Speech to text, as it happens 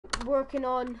working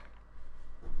on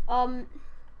a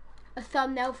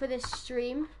thumbnail for this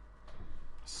stream.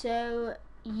 So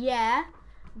yeah,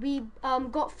 we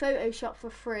got Photoshop for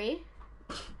free.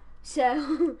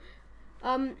 So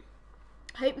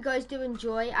hope you guys do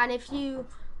enjoy, and if you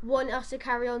want us to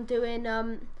carry on doing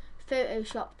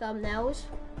Photoshop thumbnails,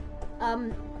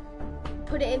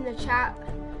 put it in the chat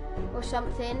or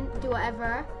something, do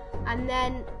whatever, and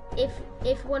then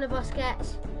if one of us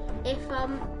gets, if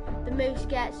the most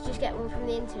gets, just get one from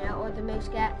the internet, or the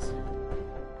most gets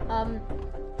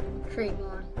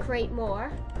create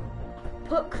more.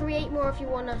 Put create more if you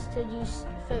want us to use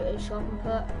Photoshop, and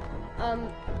put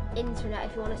internet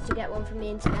if you want us to get one from the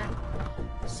internet.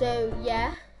 So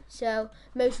yeah, so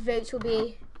most votes will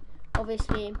be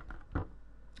obviously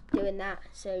doing that.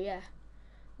 So yeah,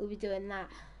 we'll be doing that.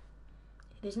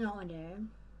 If it's not on there,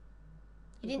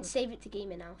 you didn't save it to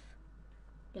Gaming Alf.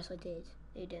 Yes, I did.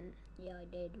 You didn't. Yeah, I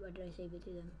did. Why did I save it to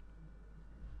them?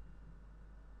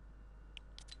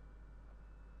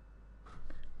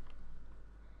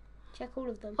 Check all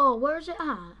of them. Oh, where is it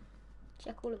at?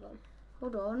 Check all of them.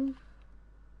 Hold on.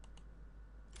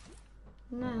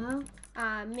 No.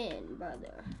 I'm in,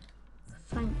 brother.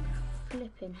 Thank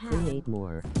flipping hell. Create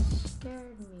more.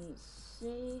 Scared me.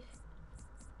 Save.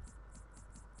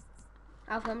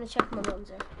 Alpha, I'm gonna check my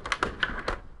bronzer.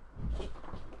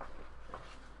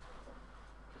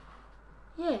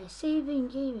 Yeah, saving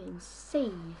gaming.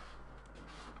 Save.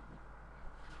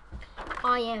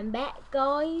 I am back,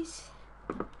 guys.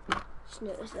 Just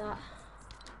noticed that.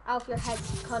 Alpha, your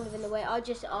head's kind of in the way.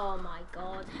 Oh my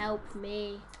god, help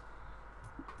me.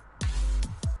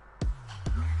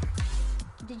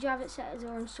 Did you have it set as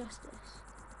Orange Justice?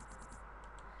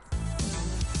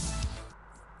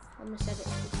 I'm gonna set it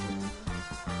as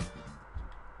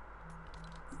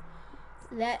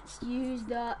let's use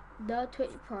the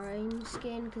Twitch Prime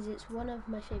skin, because it's one of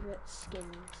my favorite skins.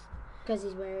 Because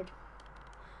he's weird.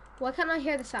 Why can't I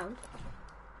hear the sound?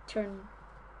 Turn.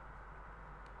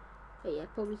 But yeah,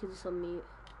 probably because it's on mute.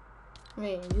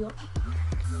 Wait, you got...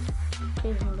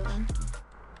 Okay, hold on.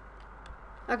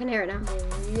 I can hear it now.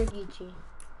 Yeah, you're Gucci.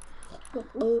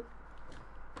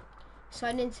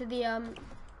 Sign into the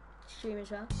stream as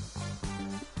well.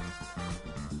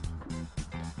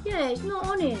 Yeah, it's not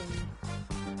on it.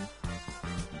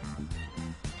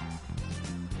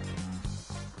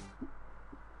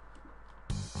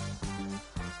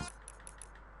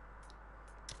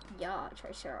 Yeah,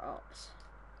 Triceratops.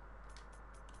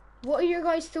 What are your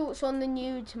guys' thoughts on the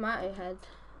new tomato head?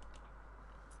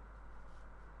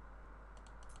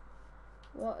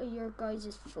 What are your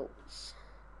guys' thoughts?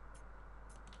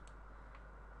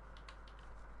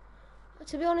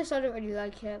 To be honest, I don't really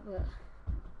like it, but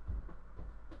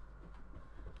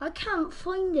I can't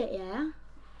find it, yeah?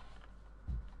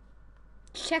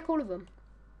 check all of them.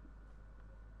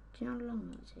 Do you know how long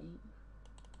that takes?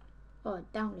 Oh,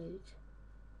 downloads.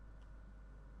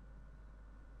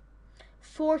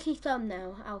 40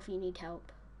 thumbnail. Alfie, you need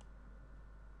help.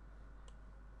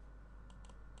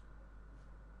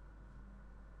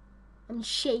 I'm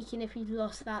shaking if you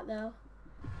lost that though.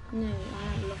 No, I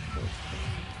haven't lost it.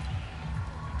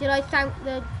 Did I thank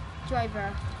the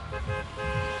driver?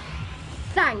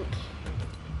 Thank.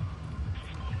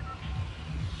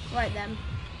 Right then.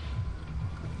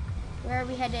 Where are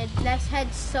we headed? Let's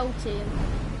head Salty.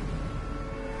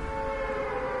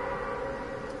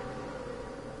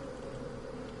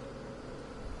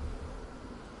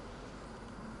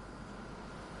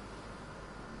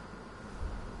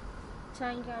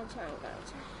 Tango.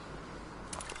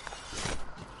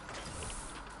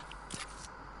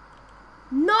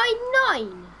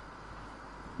 9-9.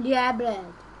 Yeah,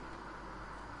 blood.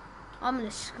 I'm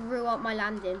gonna screw up my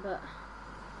landing, but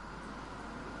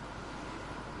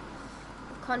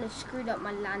I've kind of screwed up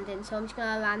my landing, so I'm just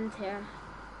gonna land here.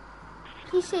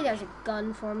 Please say there's a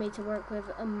gun for me to work with.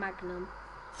 A Magnum.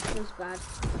 Feels bad.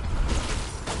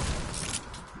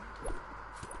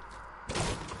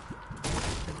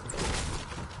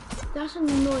 That's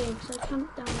annoying because I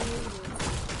can't download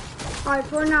it. Alright,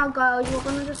 for now, guys, we're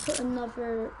gonna just put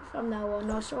another thumbnail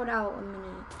on. I'll sort it out in a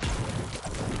minute.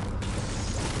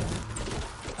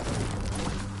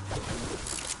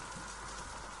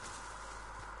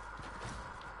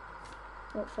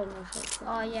 What thumbnail should I put?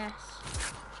 Oh yes.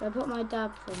 Should I put my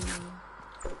dad thumbnail?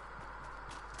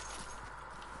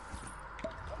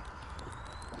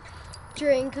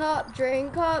 Drink up,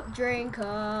 drink up, drink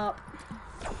up.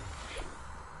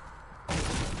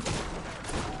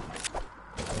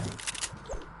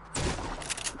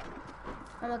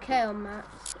 I'm okay on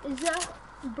maps. Is that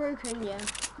broken? Yeah.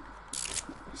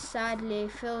 Sadly,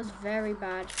 feels very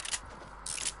bad.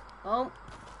 Oh.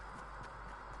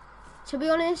 To be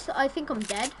honest, I think I'm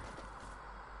dead.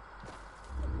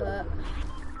 But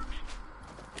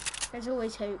there's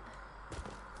always hope.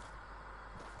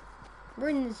 We're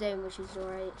in the zone, which is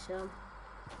alright, so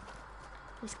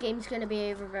this game's gonna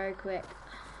be over very quick.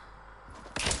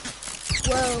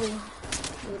 Whoa.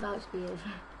 It's about to be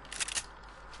over.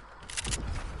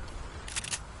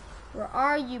 Where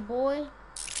are you, boy?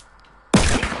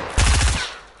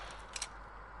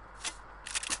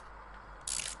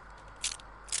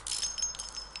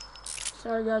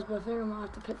 Sorry guys, but I think I'm gonna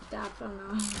have to put the dab phone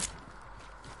now.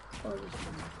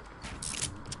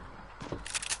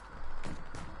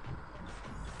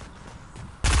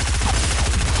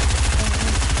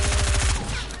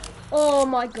 Oh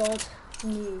my god.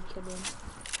 You kidding.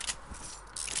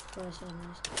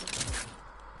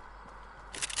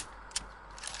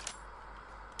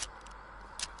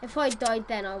 If I died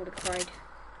then, I would have cried.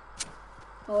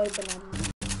 Oh,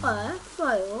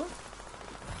 file.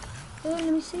 Oh,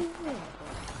 let me see.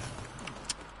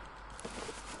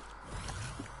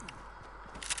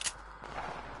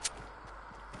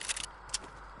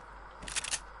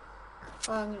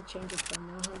 Oh, I'm gonna change it from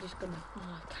now. I'm just gonna.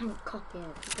 Oh, I can't copy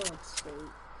it. For God's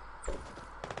sake.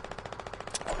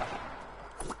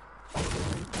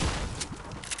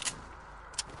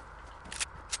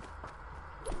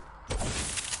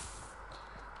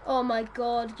 Oh my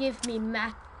god, give me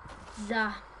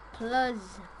Mazda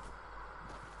Plus.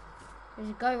 There's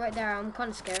a guy right there, I'm kind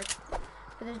of scared. But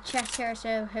there's a chest here,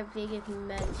 so hopefully he gives me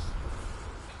meds.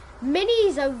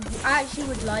 Minis I actually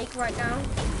would like right now.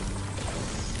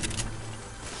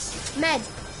 Meds.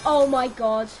 Oh my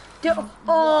god. What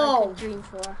I could dream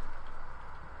for.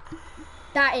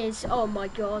 That is, oh my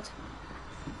god.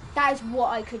 That is what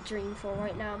I could dream for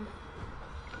right now.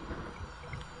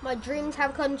 My dreams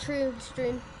have come true,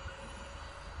 stream.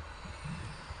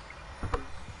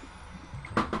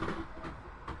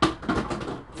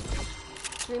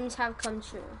 Dreams have come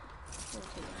true.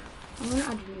 I'm gonna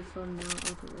add a new phone now,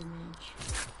 open image.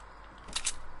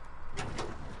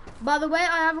 By the way,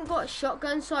 I haven't got a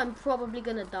shotgun, so I'm probably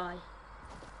gonna die.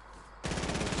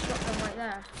 Shotgun right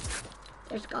there.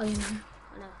 There's a guy in there.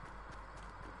 I know.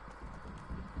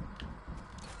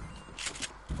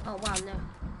 Oh wow, no.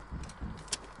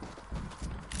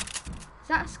 Is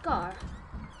that a scar?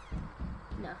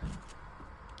 No.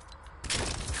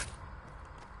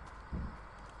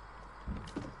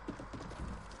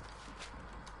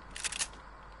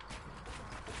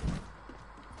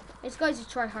 This guy's a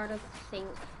tryhard, I think.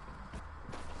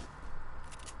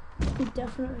 He's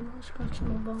definitely not scratching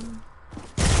my bone.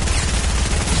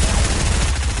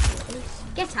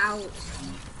 Get out.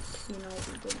 You know what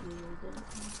we did,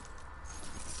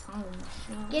 Oh,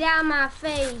 shit. Get out of my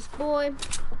face, boy.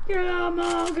 Get out of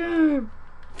my game.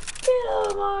 Get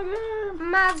out of my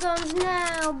game. My guns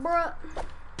now, bruh.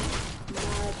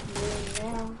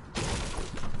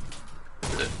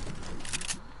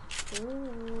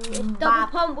 If double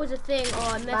pump was a thing,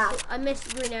 oh, I missed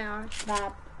the green arrow.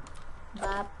 Bop,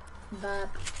 bop, bop,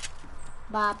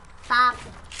 bop, Bop.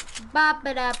 Bop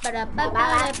ba da ba da ba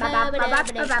ba da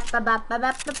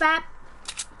ba da.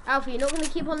 Alfie, you're not gonna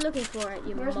keep on looking for it,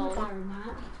 you Where's my mole. Darren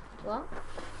at? What?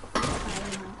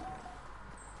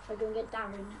 We're gonna get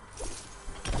Darren.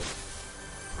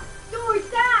 No, it's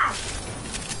that!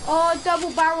 Oh,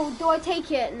 double barrel. Do I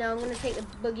take it? No, I'm gonna take the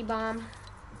boogie bomb.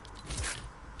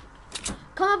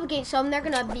 Come up against some, they're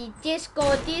gonna be disco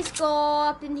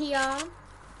up in here.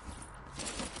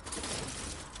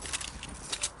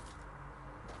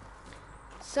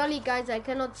 Sorry guys, I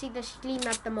cannot see the stream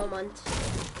at the moment.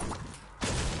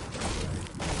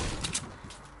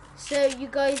 So you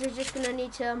guys are just gonna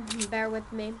need to bear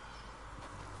with me.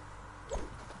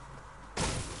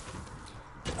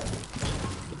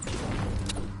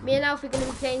 Me and Alfie are gonna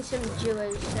be playing some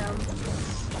duos, so.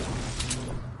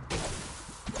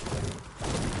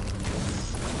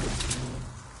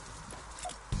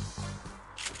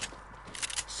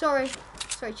 Sorry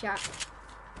chat.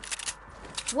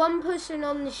 One person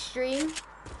on the stream.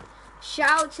 Shout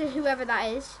out to whoever that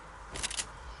is.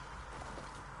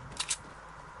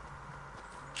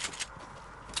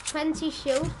 Plenty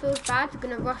shield, feels bad,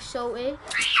 gonna rush salty.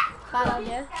 Bad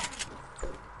idea.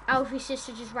 Alfie's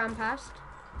sister just ran past.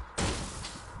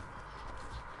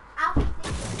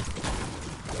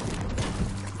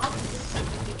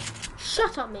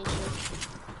 Shut up, Mason.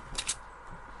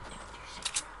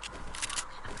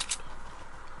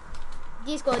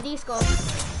 Disco.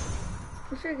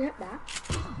 You should have kept that.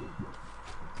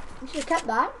 You should have kept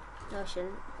that. No, I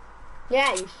shouldn't.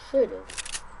 Yeah, you should have.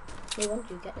 We want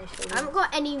you to get this. I haven't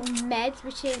got any meds,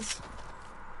 which is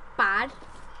bad.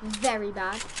 Very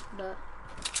bad, but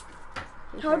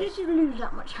How did you lose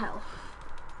that much health?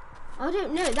 I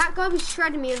don't know. That guy was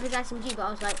shredding me with his SMG, but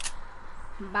I was like,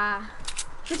 bah.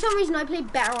 For some reason, I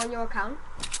played better on your account.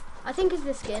 I think it's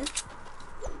the skin.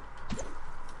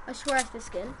 I swear it's the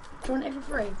skin. Do you want it for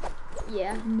free?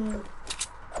 Yeah. No.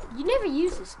 You never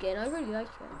use the skin. I really like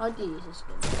it. I do use the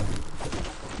skin.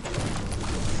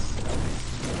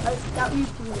 That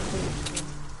used to be the skin.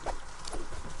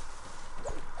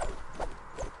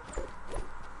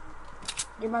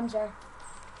 Your mum's there.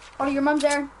 Oh, your mum's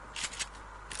there.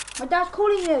 My dad's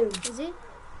calling you. Is he?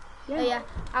 Yeah. Oh yeah.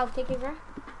 I'll take over.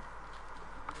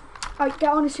 Alright,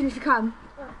 get on as soon as you can.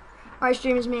 Alright,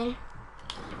 stream is me.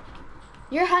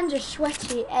 Your hands are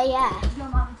sweaty AF. Your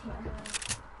mum's here.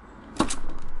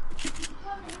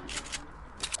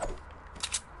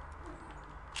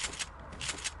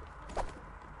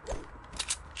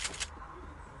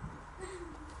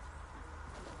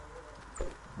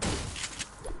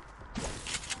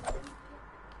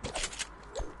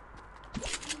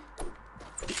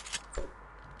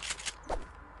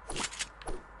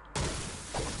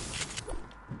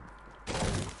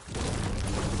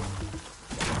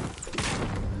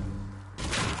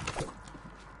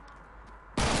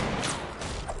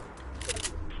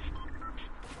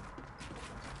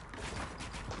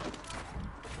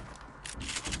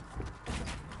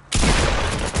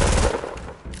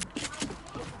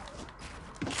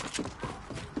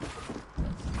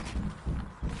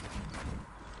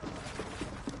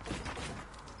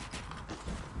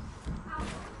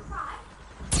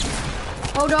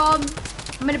 Hold on.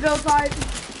 I'm in a build fight.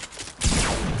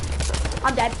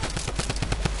 I'm dead.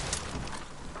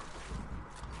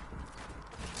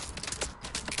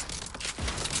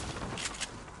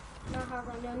 No, hold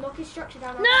on. No, knock his structure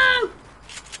down. No!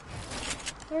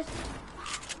 Where's...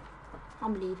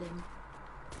 I'm leaving.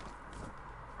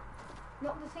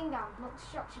 Knock the thing down. Knock the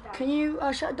structure down. Can you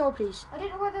shut the door, please? I don't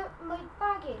know where my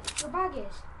bag is. Your bag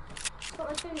is. It's got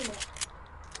my phone in it.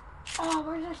 Oh,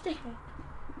 where's that sticker?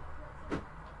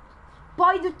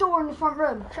 By the door in the front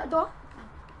room. Shut the door.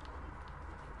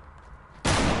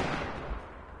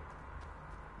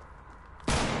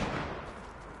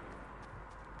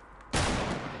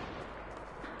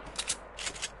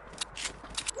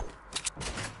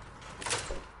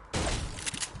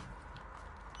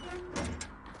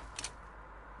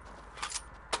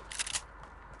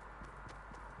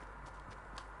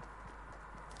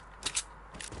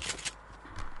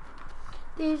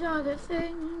 These are the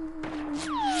things.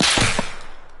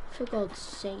 For God's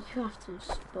sake, you have to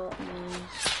spot me.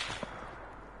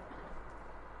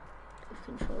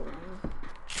 Controlling.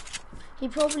 He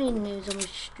probably knows I'm a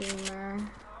streamer.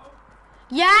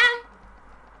 Yeah?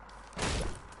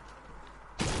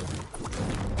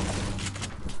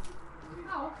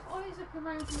 Oh, I was looking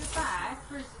around in the bag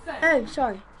for his phone. Oh,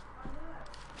 sorry.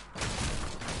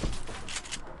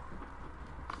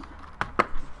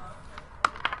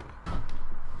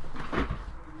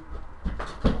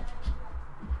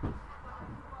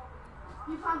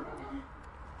 You found it?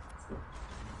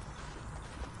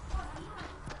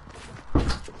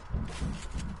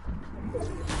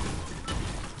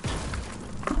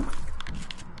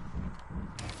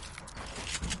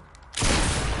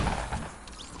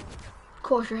 Of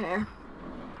course your hair.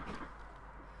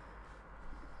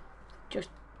 Just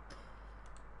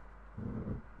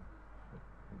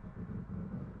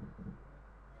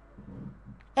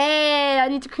hey, I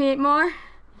need to create more.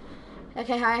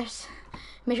 Okay, Harris.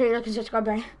 Make sure you look and subscribe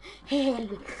button. Hey.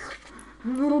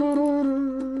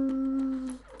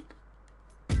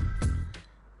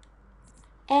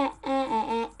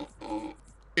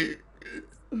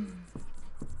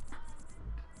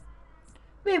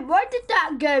 Wait, where did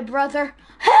that go, brother?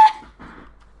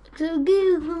 So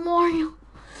good, Memorial.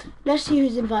 Let's see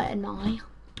who's invited now.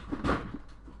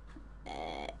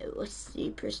 A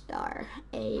superstar.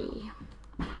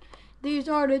 These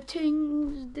are the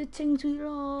things we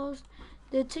lost.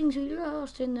 The things we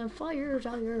lost in the fires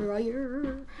of your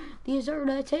ire. These are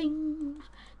the things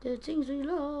we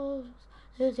lost.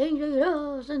 The things we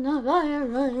lost in the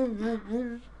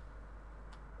fire.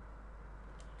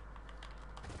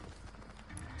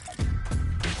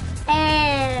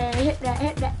 Hey, hit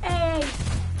that, hey.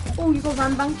 Oh, you got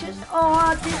rambunctious.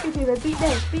 Oh, beat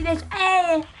this,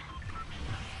 hey.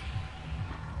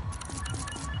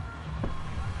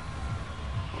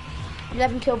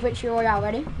 Eleven kill victory royale,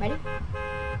 ready?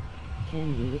 Can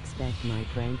we expect my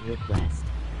friend request?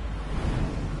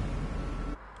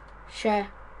 Sure.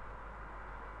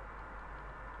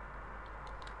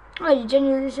 Oh, you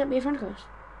genuinely sent me a friend request.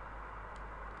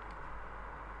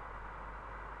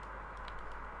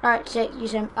 Alright, sick, you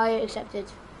sent, I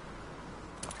accepted.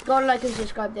 Gotta like and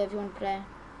subscribe there if you want to play.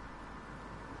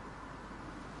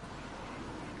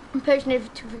 post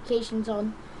notifications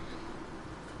on.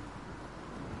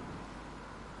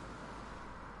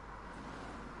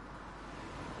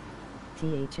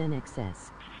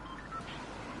 THNXS.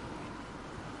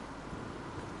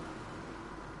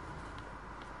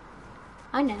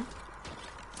 I know.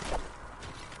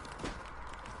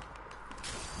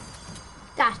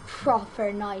 That's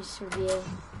proper nice review.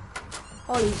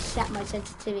 Ollie set my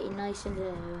sensitivity nice and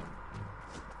low.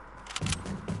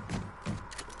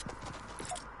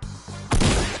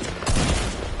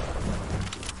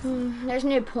 There's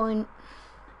no point.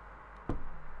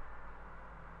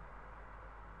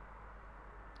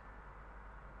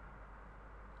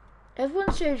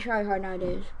 Everyone's so try hard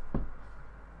nowadays.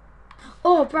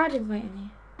 Oh, Brad invited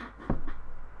me.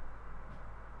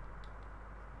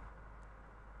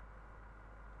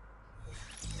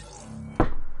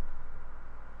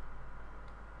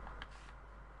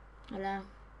 Hello.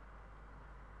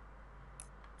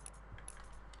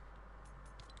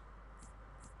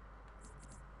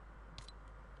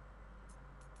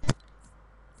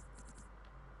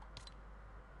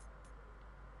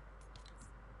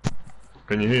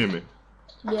 Can you hear me?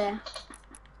 Yeah.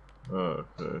 Oh,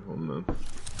 okay, hold on.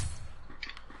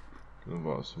 Can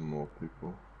invite some more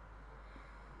people.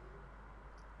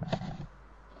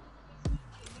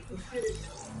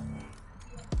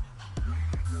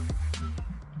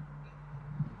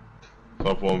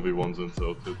 Top 1v1's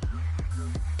insulted.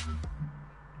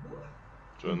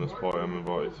 Join this party I'm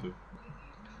invited to.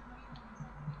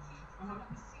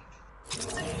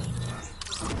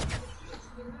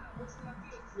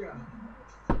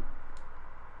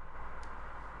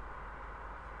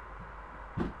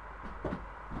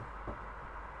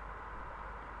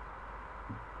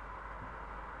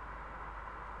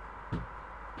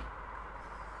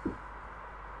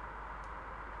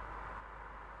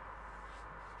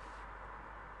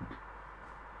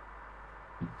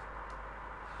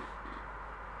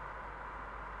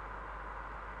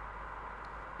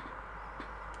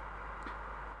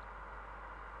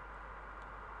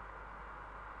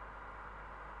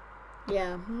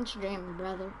 Yeah, it's Jamie,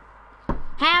 brother.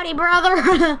 Howdy,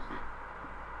 brother!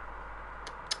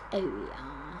 Oh, yeah.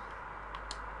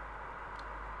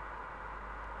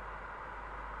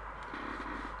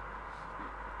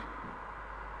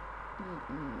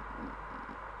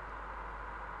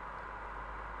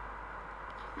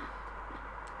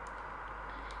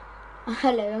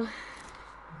 Hello.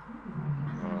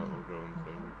 We'll go and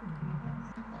see.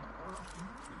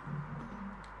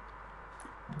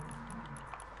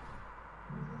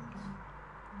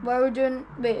 What are we doing?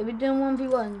 Wait, are we doing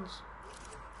 1v1s?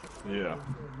 Yeah.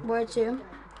 Where to?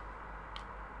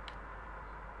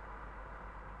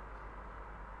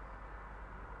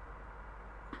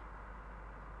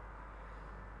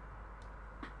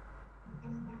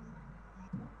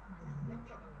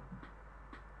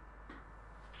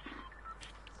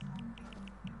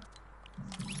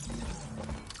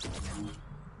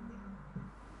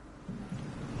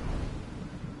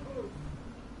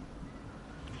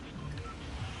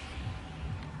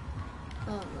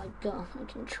 Oh my god, my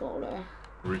controller.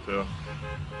 Retail.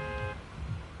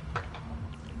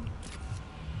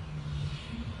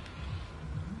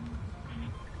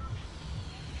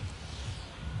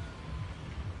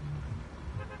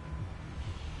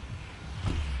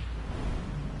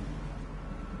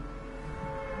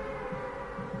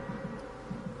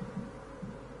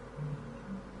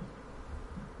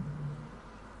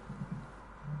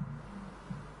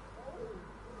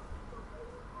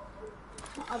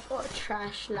 I've got a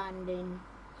trash landing.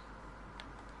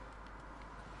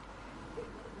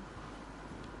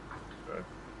 Okay.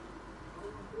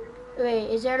 Wait,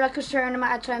 is there like a certain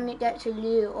amount of time you get to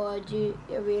loot, or are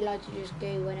we allowed to just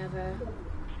go whenever?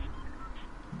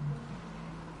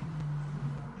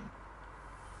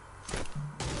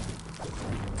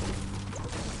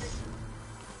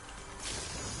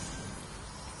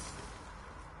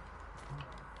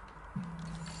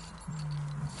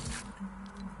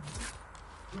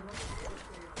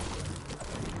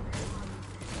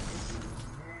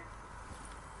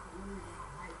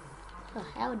 Oh,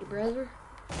 howdy, brother.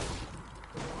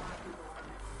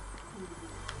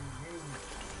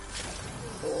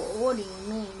 What do you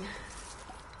mean?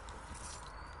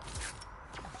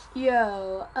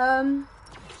 Yo, are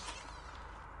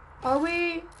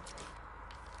we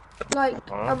like,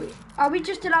 are we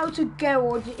just allowed to go,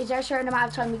 or is there a certain amount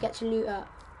of time we get to loot up?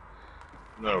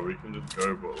 No, we can just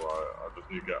go, but like, I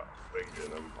just need to get a thing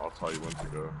in and I'll tell you when to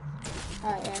go.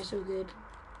 Alright, yeah, it's all good.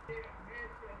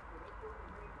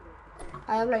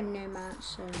 I have like no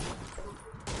mats, so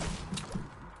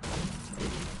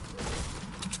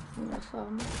I'm gonna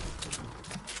farm.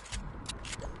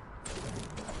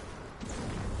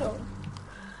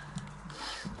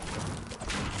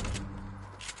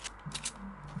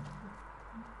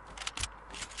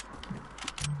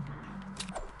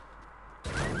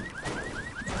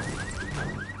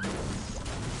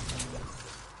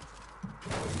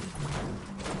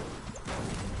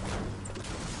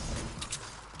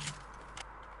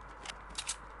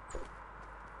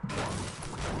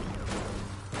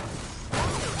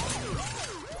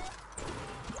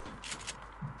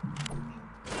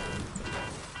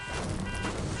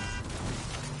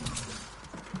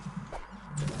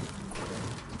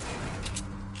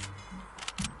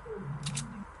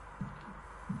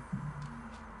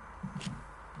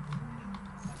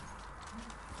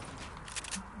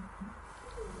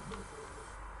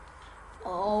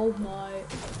 Oh my.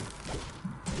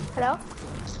 Hello?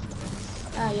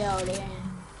 Oh yeah, Ollie.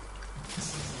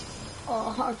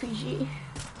 Oh, RPG.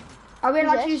 Are we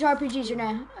allowed to use RPGs or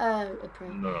no? Okay.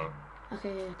 No. Okay,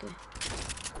 okay.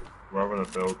 We're having a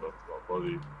build up, like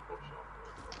body push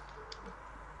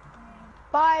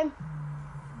Bye.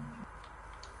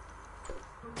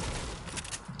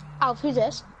 Alf, who's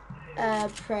this?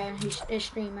 Pro, he's a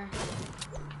streamer.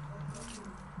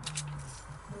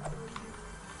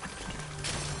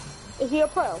 Is he a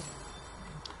pro?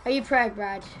 Are you pro,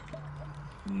 Brad?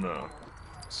 No.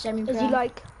 Semi-pro? Is he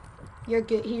like... You're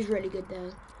good. He's really good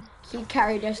though. He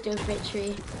carried us to a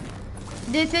victory.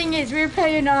 The thing is, we were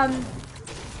playing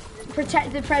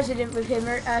Protect the President with him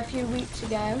a few weeks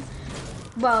ago.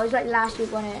 Well, it was like last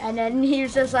week, wasn't it? And then he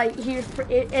was just like,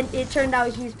 it turned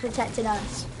out he was protecting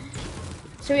us.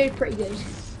 So he was pretty good.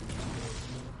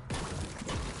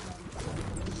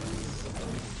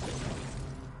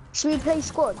 Should we play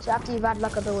squads after you've had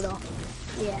like a build off?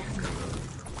 Yeah.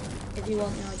 If you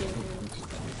want, no, I don't need.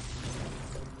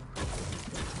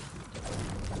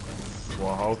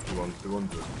 What health do you want?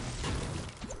 200?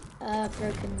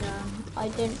 Broken down. I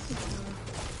don't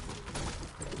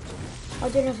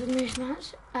know if the most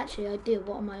match. Actually, I do.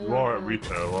 What am I? You are at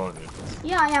retail, aren't you?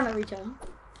 Yeah, I am at retail.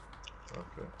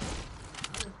 Okay.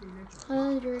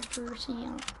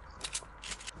 100%.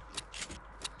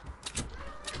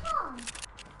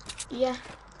 Yeah.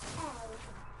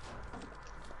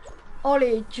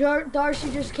 Ollie,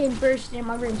 Darcy just came bursting in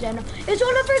my room saying, "Is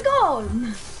Oliver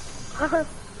gone?"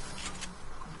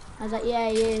 I was like, "Yeah,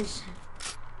 he is."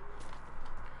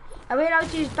 Are we allowed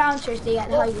to use bouncers to get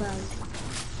the high ground?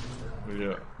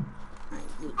 Yeah.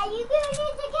 Are you doing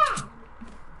it again?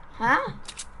 Huh?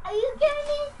 Are you doing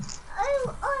it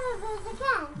all of us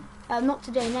again? Not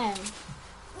today, no.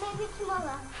 Maybe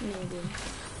tomorrow. Maybe.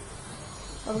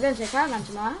 Well, we're going to Caravan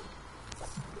tomorrow.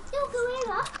 Still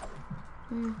gorilla.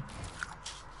 Hmm.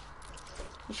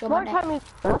 You sure What about that? time is...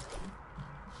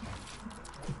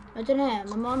 I don't know.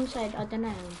 My mom said, I don't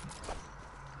know.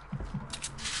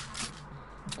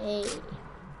 Hey.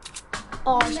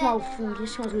 Oh, I smell food. It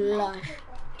smells lush.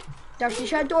 Darcy,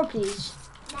 shut the door, please.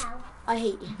 No. I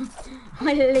hate you.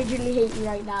 I literally hate you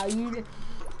right now.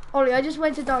 Ollie, I just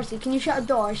went to Darcy. Can you shut the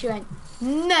door? She went,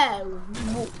 no.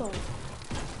 And walked off.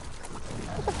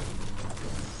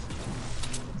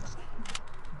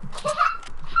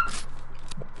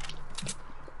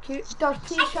 Darcy,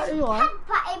 please shut the door.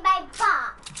 Put in my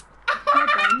butt.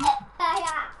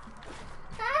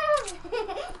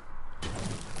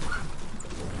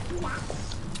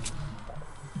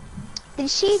 Did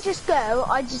she just go?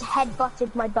 I just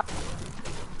headbutted my butt.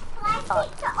 Can I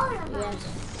speak to Oliver? Yes.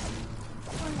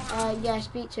 Yeah,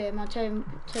 speak to him. I'll tell you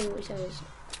what he says.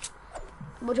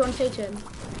 What do you want to say to him?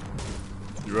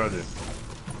 You ready?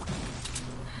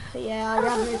 Yeah, I'd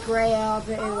rather grey out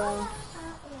pretty well.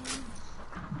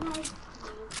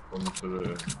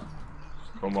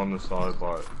 Come on the side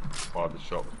by the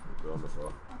shop. On the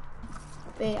bar.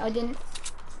 Wait, I didn't.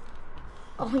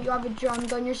 Oh, you have a drum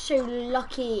gun. You're so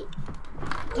lucky.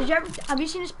 Have you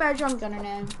seen a spare drum gun or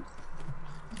no?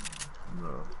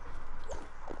 No.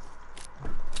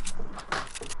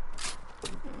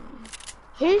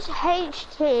 Who's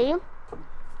HT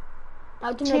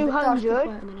I don't know.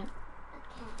 200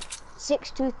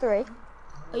 623?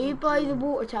 Are you by the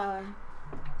water tower?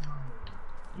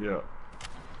 Yeah.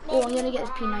 Oh, I'm gonna get this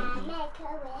P90. Make a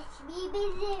wish, we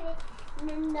believe it.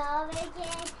 Never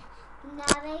again,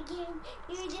 never again.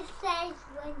 You just say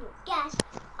when you get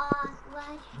on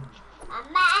one.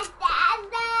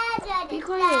 Be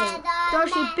quiet.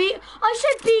 Darcy, I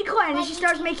said be quiet and she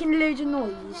starts making loads of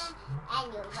noise.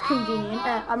 It's convenient.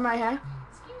 I'm right here.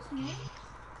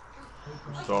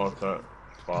 Start at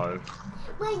 5.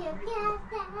 When you get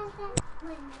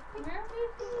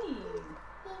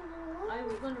I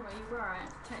was wondering where you were. I had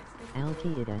to text you.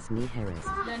 Alfie, it is me, Harris.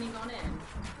 Then he gone in.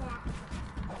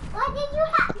 Why did you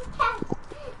have to text?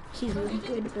 She's really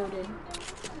good at building.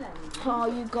 Oh,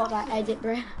 you got that edit,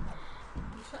 bro. You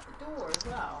shut the door as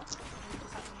well. You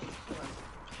just have to make sure.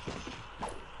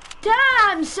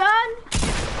 Damn, son!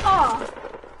 Oh.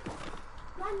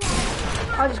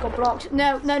 I just got blocked.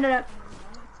 No.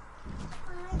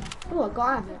 Oh, I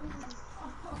got it.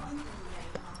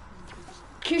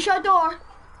 Can you shut the door?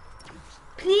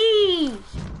 Please!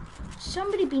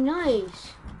 Somebody be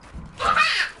nice.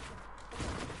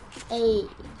 Hey.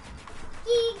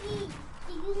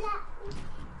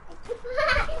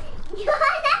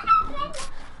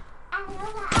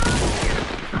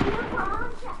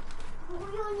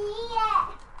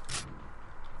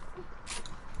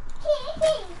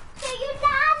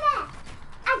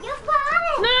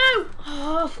 No!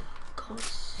 Oh, God.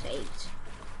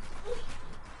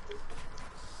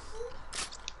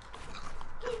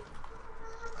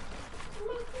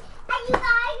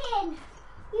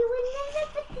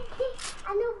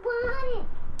 want it.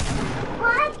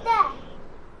 What the?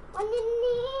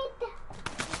 Underneath.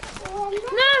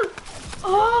 No!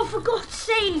 Oh, for God's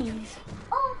sake!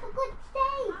 Oh, for God's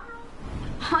sake.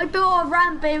 I built a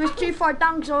ramp, but it was too far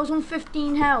down because I was on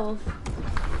 15 health.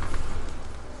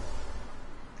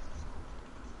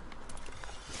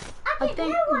 I didn't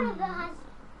know one of them has.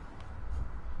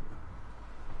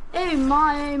 Oh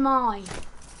my, oh my.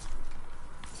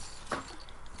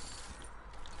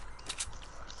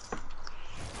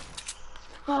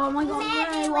 Oh my God,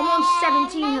 no, I'm on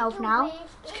 17 health now.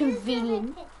 It's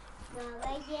convenient.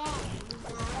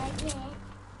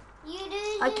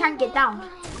 I can't get down.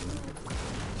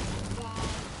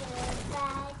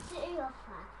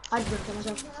 I'd break it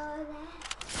myself.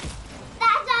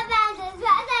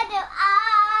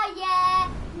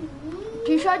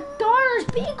 You should, Doris,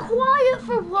 be quiet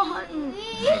for one.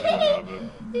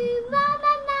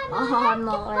 Oh, I'm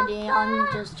not ready. I'm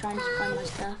just trying to find my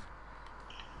stuff.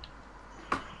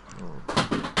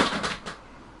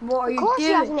 What are you Of course he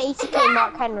doing? has an 80k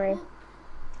Mark Henry.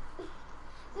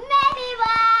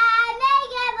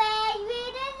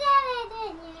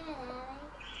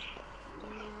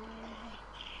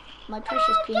 My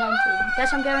precious P90.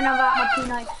 Guess I'm going about my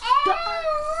P90.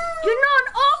 You're not an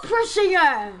opera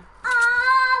singer!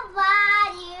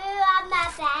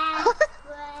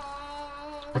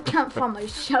 I can't find my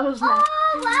shells now.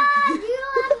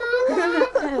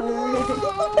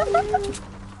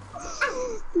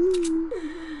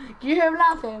 Do you hear him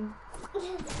laughing?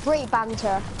 Great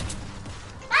banter.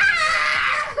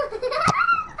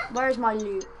 Where's my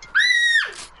loot?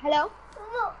 Hello?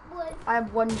 I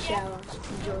have one shell.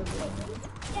 Enjoy it.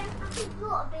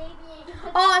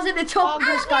 Oh, it's at the top of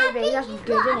the sky base. That's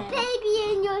good, isn't it?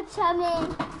 Baby in your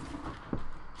tummy.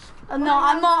 No,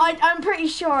 I'm not. I'm pretty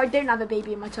sure I don't have a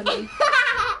baby in my tummy.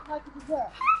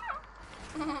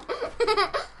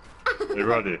 You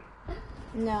ready?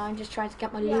 No, I'm just trying to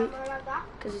get my loot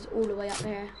because it's all the way up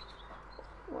there.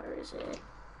 Where is it?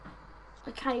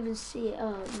 I can't even see it.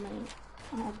 Oh, mate.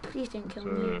 Oh, please don't kill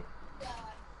me.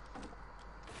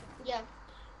 Yeah.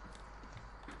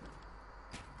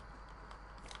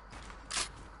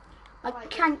 I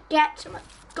can't get to my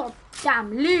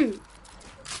goddamn loot.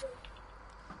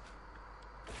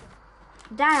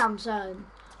 Damn, son.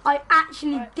 I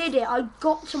actually did it. I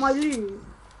got to my loot.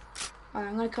 Alright,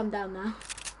 I'm gonna come down now.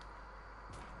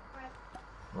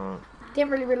 Right. Didn't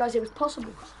really realise it was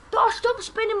possible. Gosh, stop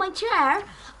spinning my chair.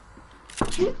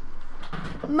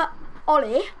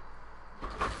 Ollie.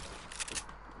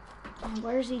 Oh,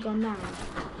 where has he gone now?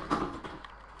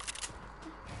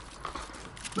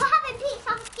 We're having pizza,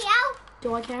 Skio.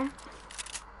 Do I care?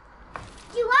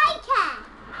 Do I care?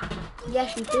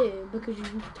 Yes, you do, because you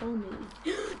told me.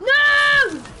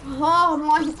 No! Oh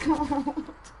my God.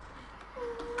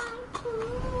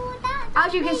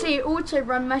 As you can see, auto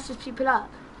run messes people up.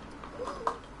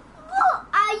 What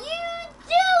are you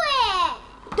doing?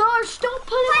 Dar, stop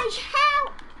pulling my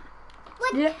Hell?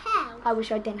 What the Look, hell? I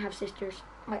wish I didn't have sisters.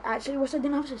 I actually wish I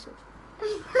didn't have sisters.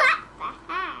 What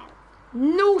the hell?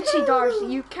 Naughty Darcy,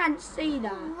 you can't say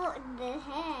that. What the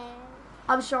hell?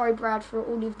 I'm sorry, Brad, for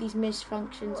all of these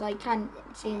misfunctions. I can't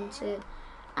seem to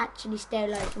actually stay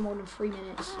alive for more than 3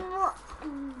 minutes. What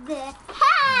the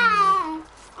hell?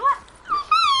 What the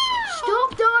hell?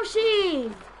 Stop,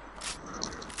 Darcy!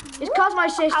 It's because my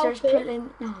sister's pulling.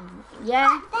 Oh, yeah.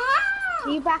 What the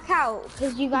hell? You back out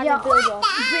because you got Yeah, a build off.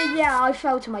 but yeah, I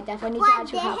fell to my death. I need to What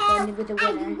actual the help hell? with the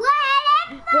winner.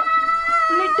 What?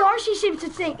 But Darcy seems to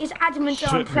think it's adamant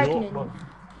that I'm Shit, pregnant. what?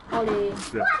 Ollie.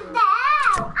 What the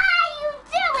hell are you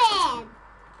doing?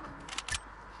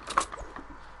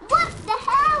 What the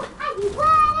hell are you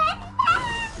doing?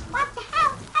 What the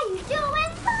hell are you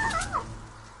doing?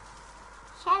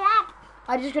 Shut up.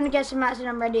 I'm just gonna get some mats and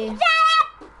I'm ready. Shut up.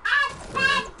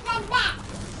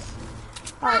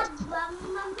 Alright,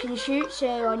 can you shoot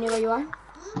so I know where you are?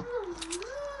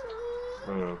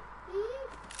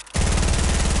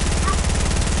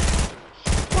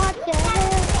 What the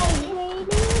hell are you waiting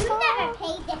We've for? never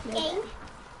played this game.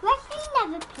 Wesley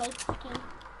never played this game.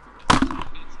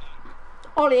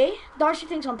 Ollie, Darcy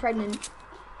thinks I'm pregnant.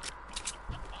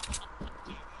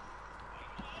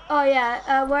 Oh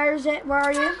yeah, where is it? Where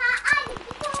are you?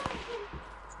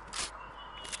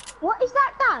 What is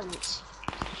that dance?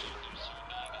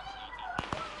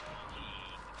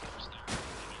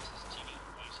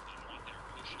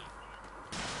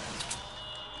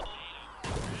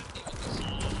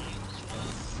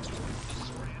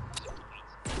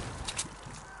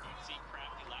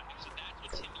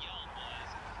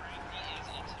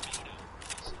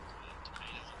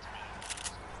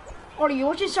 Ollie, you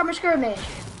watching Summer Skirmish?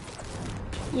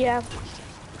 Yeah.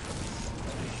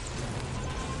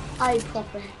 I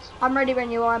proper. I'm ready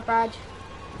when you are, Brad.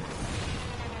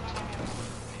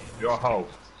 Your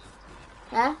health.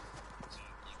 Yeah?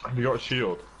 Have you got a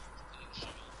shield?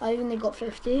 I only got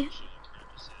 50.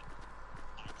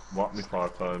 Whack me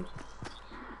 5 times.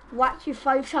 Whacked you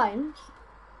 5 times?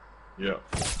 Yeah.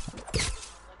 It's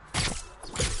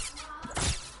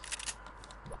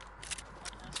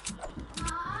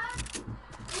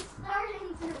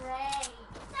starting to rain.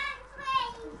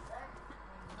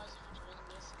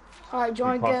 Alright, do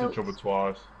you We want pass to each go? other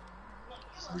twice.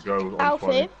 We go on Alfie.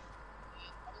 20.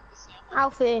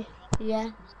 Alfie,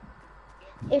 Yeah,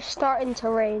 it's starting to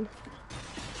rain.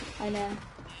 I know.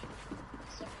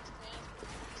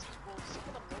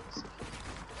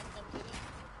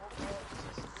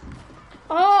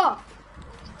 Oh!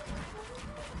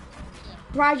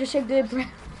 Brad, you're so good, Brad.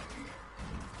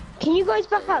 Can you guys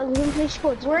back out and we can play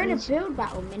squads? We're in a please? build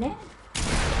battle minute.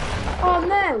 Oh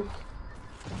no!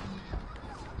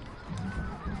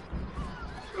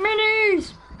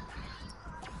 Minis!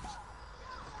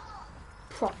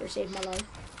 Proper saved my life.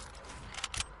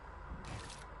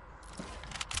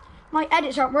 My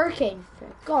edits aren't working. For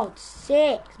God's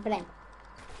sake. But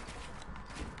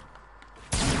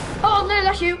oh no,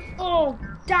 that's you! Oh,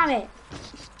 damn it!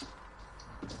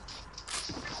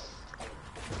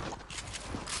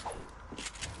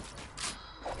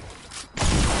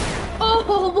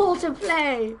 Oh, what a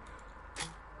play!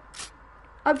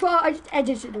 I just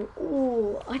edited it.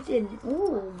 Oh, I didn't.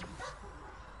 Oh.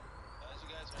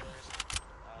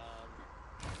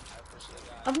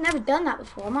 I've never done that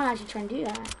before. I might actually try and do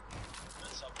that.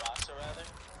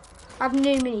 I've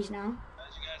new minis now.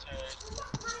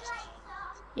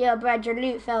 Yeah, Brad, your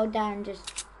loot fell down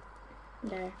just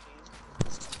there.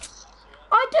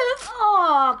 I do.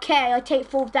 Oh, okay. I take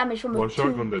full damage from a What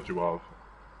shotgun did you have?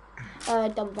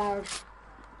 double barrels.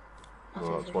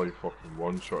 Oh, that's why you fucking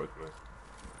one-shotted me.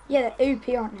 Yeah, they're OP,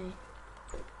 aren't they?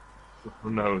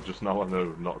 No, just now I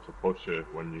know not to push it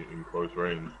when you're in close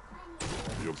range.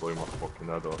 You'll blow my fucking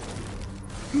head off.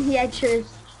 Yeah, true.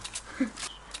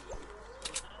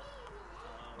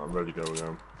 I'm ready to go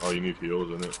again. Oh, you need heals,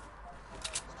 innit?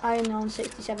 I am on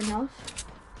 67 health.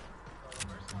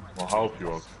 What health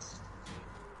you on?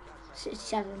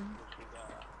 67.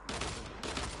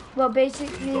 Well,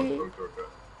 basically,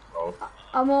 Oh,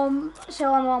 I'm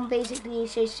on basically,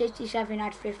 say 67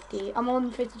 at 50. I'm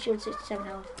on 50 shield, 67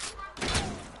 health.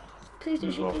 Please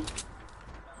do shoot me.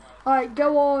 Alright,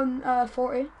 go on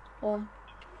 40. Or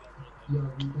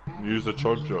use the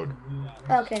chug jug.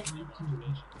 okay.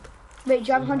 Wait, do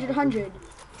you have 100?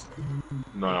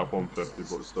 No, I have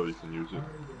 150, but still you can use it.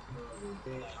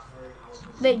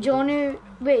 Wait, do you want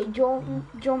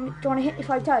to hit me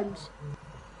 5 times?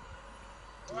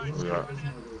 Yeah.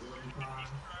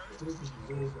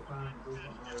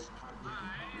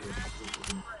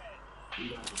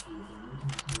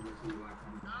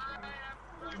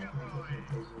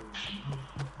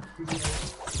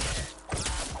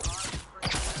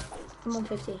 I'm on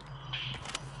 50. Do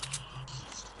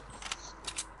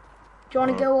you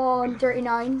want to go on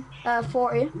 39?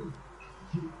 40?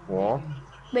 What?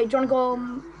 Wait, do you want to go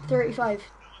on 35?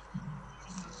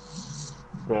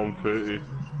 Go on 30.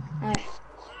 Alright.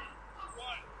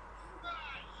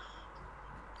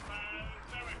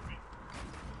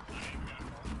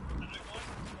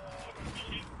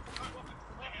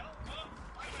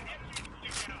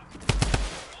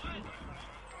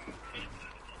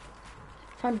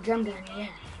 Found a drum gun, yeah.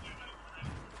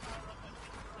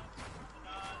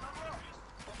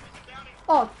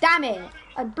 Oh, damn it!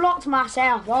 I blocked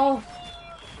myself off.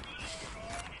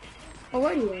 Oh,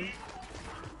 where are you in?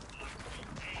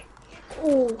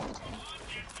 Oh.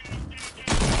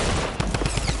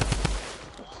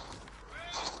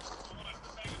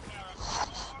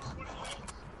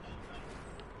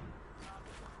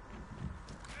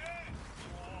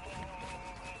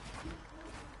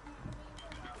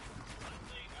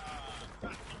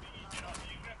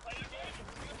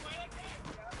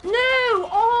 No!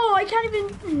 Oh, I can't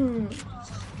even.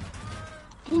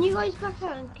 Can you guys back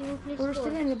out and can we play We're still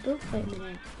squads? in a build fight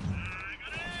minute.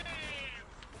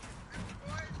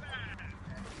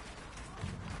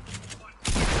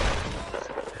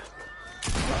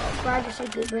 Brad, you're so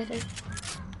good, brother.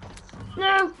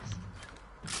 No!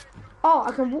 Oh,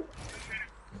 I can walk.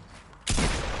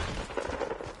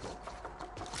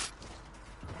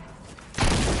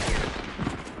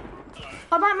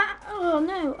 Oh, that Max. Oh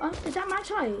no! Is that max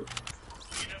height?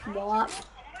 What?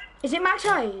 Is it max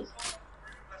height?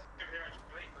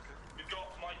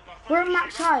 We're at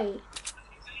max height.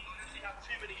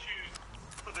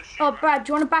 Oh, Brad, do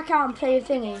you want to back out and play a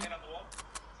thingy?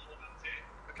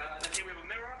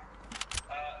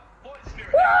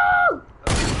 Woo!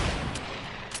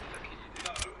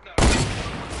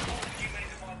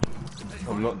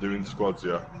 I'm not doing squads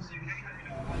yet.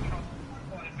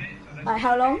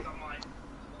 How long?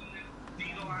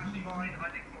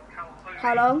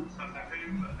 How long?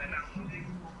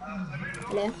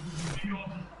 Hello?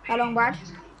 How long, Brad?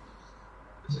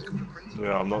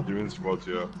 Yeah, I'm not doing squads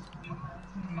yet.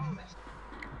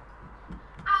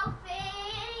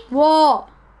 Alfie! What?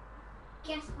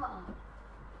 Guess what?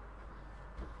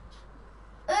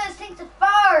 This thing's a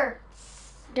fart!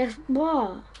 Guess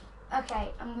what? Okay,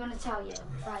 I'm gonna tell you.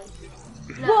 Right.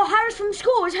 What? Harris from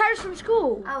school? It's Harris from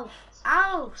school. Alf!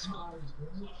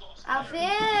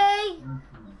 Alfie!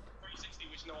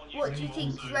 What do you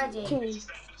think's ready? Two.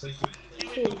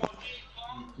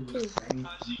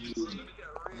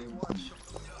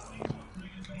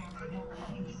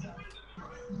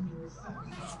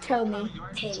 Tell me.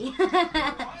 Tea.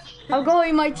 I'll go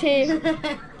in my tea.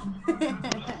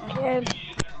 We're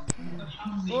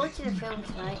watching a film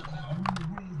tonight.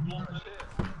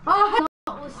 Oh,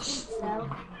 What was Steve's though?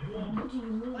 what do you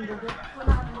mean, brother?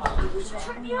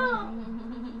 Shut me up!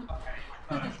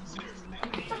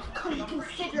 Such a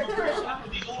considerate person.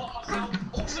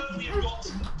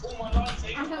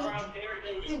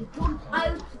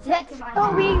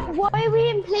 Why are we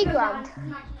in playground?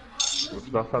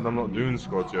 If I said I'm not doing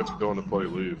squads yet, if you don't want to play,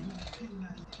 leave.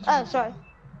 Oh, sorry.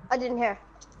 I didn't hear.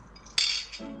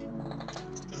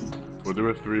 We'll do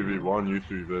a 3v1, you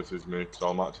 3 versus me, so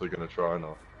I'm actually going to try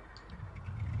now.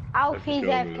 Alfie's kill me,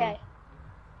 AFK.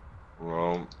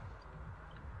 Well,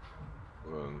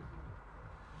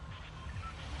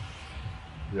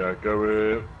 yeah, go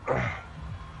with...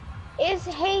 Is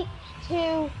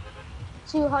H2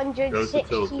 260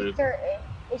 tilted. 30?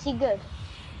 Is he good?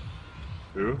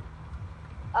 Who?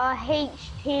 HP.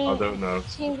 I don't know.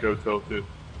 Let's go tilted.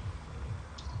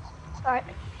 Alright.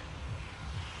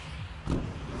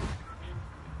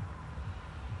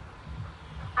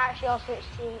 Actually, I'll switch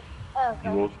to. Oh, You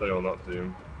okay. will stay on that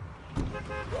team.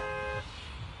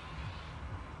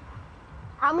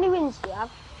 How many wins do you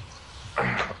have?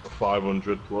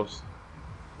 500 plus.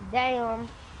 Damn.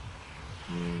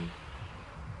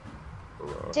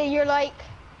 Alright. So you're like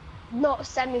not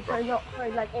semi-pro, not pro,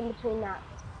 like in between that.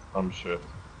 I'm shit.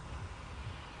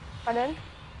 Pardon?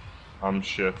 I'm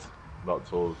shit.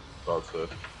 That's all. That's it.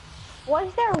 Why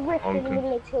is there a rift in the Okay.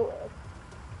 middle of tilted?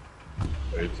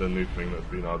 It's a new thing that's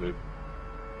been added.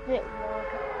 Yeah, okay.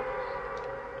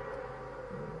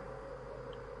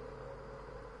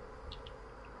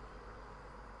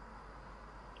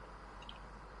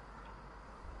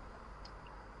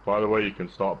 By the way, you can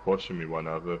start pushing me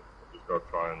whenever. Just gotta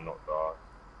try and not die.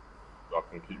 I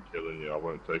can keep killing you. I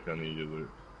won't take any of your loot.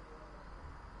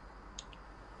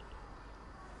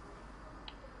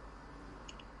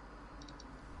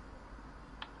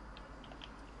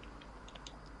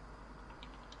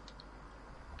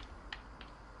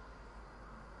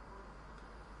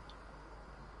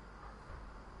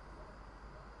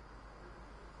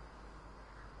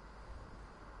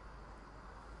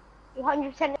 You're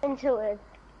 100% in tilted.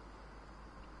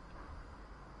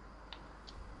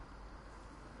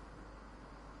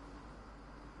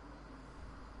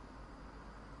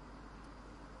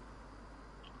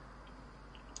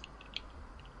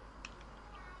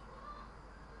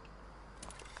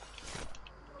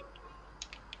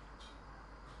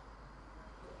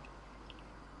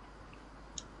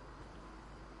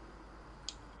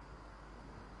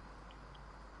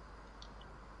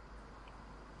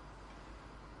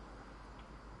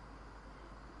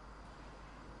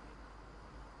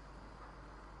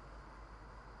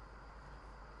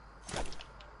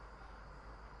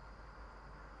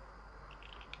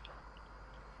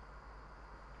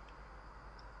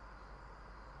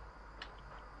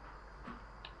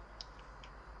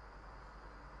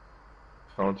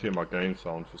 I can't hear my game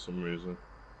sound for some reason.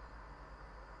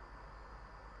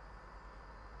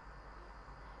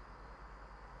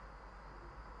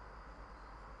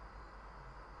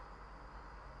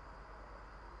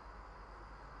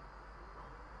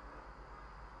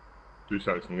 Two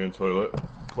seconds, I'm going to the toilet.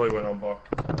 Play when I'm back.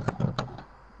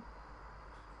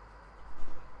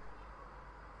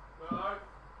 No.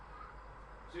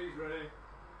 She's ready.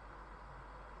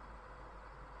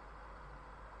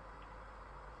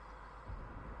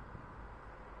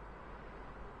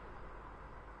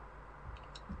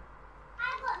 I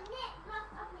got Nick, not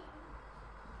of me.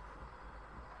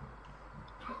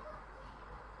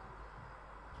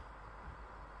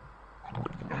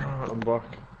 I'm back.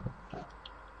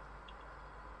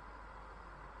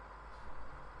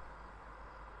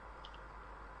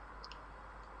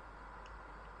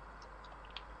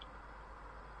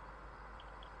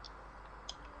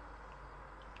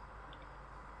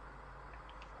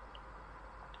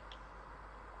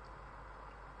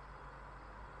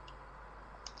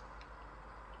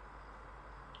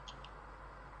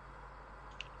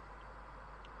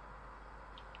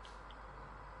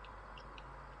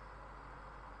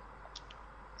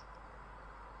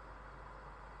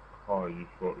 Oh, you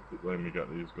fucked it. Let me get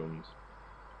these guns.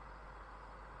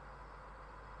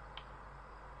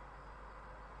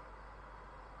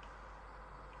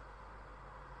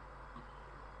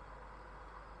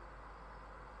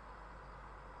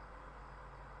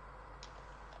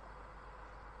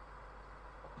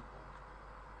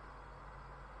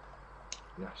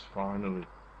 Yes, finally.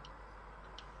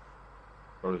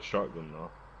 Got a shotgun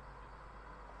now.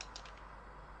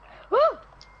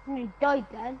 Woo! You died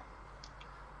then.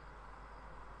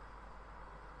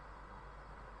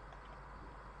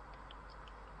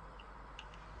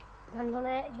 Land on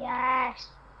it. Yes.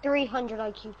 300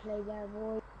 IQ play there,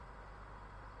 boy.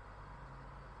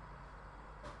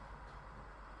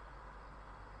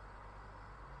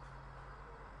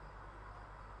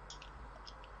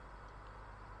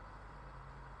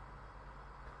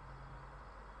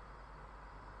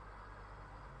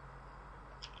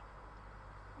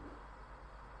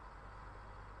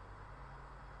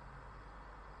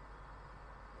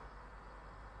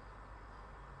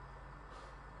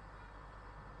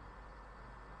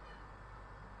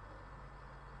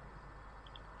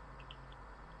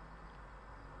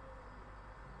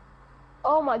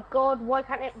 Oh my god, why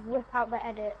can't it rip out the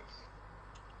edits?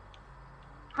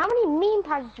 How many meme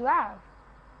pads do you have?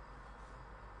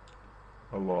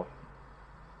 A lot.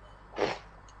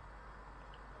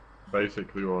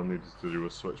 Basically, all I needed to do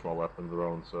was switch my weapons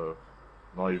around, so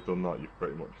now you've done that, you've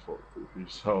pretty much fucked it for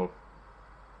yourself.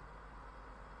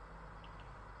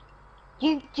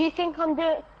 Do you think I'm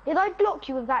doing... Did I block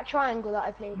you with that triangle that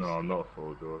I placed? No, I'm not a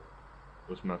full George.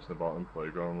 Just messing about in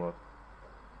playground, lad.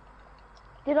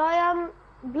 Did I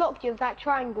block you with that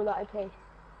triangle that I placed?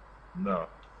 No.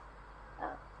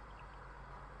 Oh.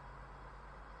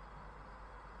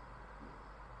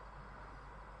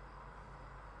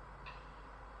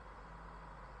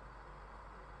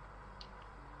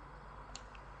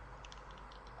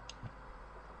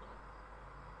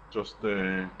 Just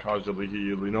casually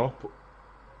healing up.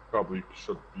 Probably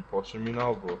should be pushing me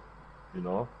now, but you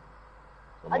know.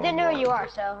 I didn't know where you are,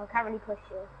 so I can't really push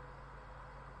you.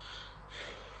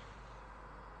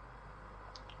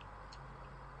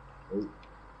 Oh.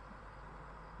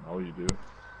 Now you do.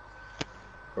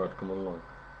 Brad, come online.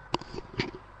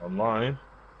 Online?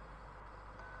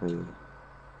 Yeah.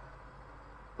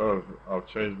 Oh, I've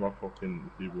changed my fucking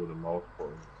keyboard and mouse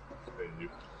button. It's getting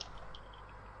used to it.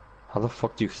 How the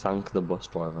fuck do you thank the bus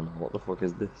driver now? What the fuck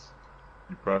is this?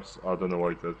 You press, I don't know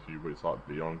what it does for you, but it's like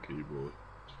B on keyboard.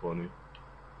 It's funny.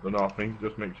 I don't know, I think it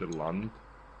just makes you land.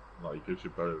 Like, it gives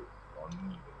you better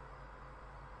landing.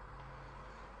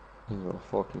 I've got a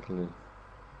fucking clue.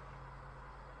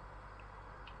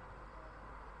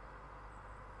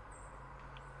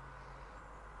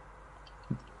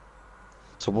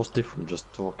 So what's different?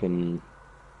 Just talking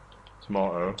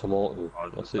Tomato. tomato.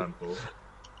 As That's the it. temple.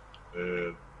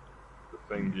 The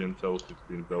thingy and tilt has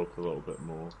been built a little bit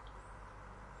more.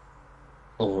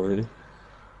 Oh really?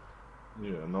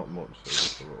 Yeah, not much, so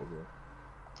just a little bit.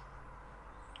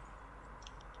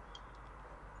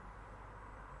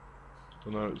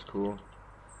 But no, it's cool.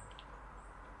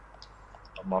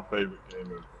 And my favourite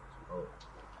game is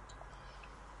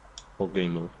What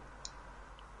game mode?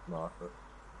 Martha.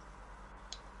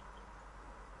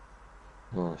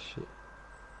 Oh shit.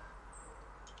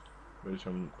 Which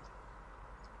I'm...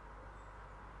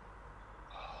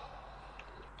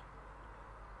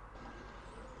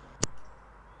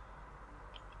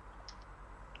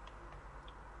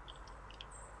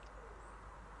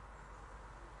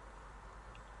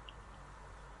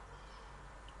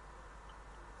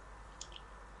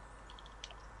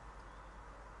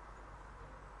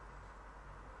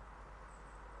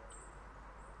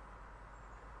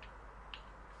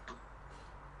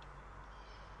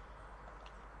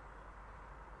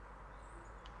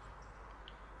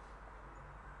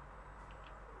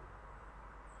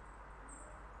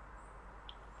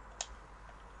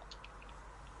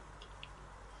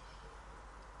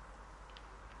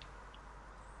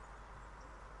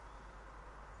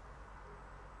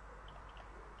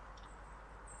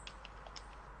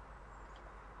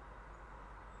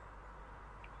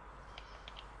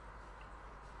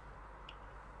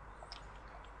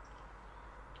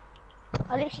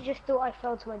 I literally just thought I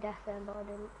fell to my death then, but I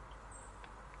didn't.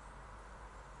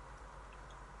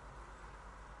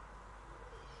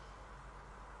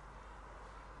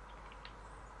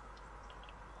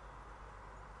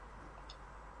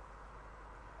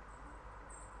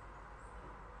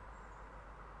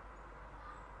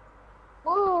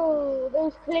 Whoa,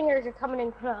 those clingers are coming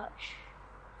in clutch.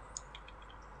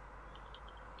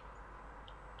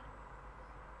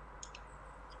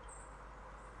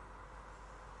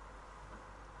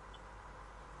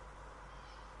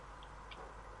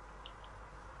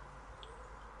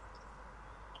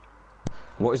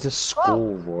 What is this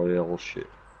skull royale shit?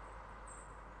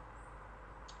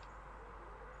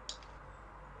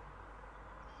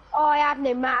 Oh, I have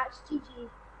no match. GG.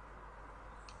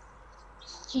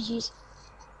 GG's.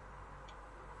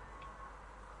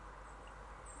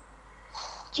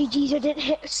 GG's, I didn't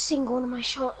hit a single one of my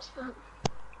shots, man.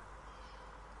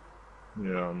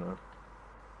 Yeah, I know.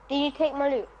 Did you take my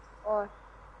loot? Or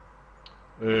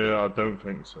Yeah, I don't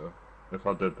think so. If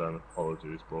I did, then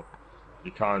apologies, but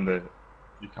you kind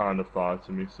of fired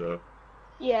to me, so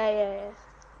yeah.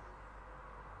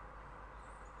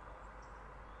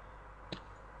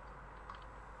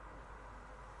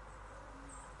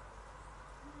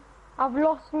 I've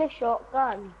lost my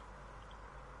shotgun.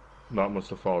 that must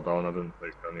have fallen down. I didn't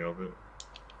take any of it.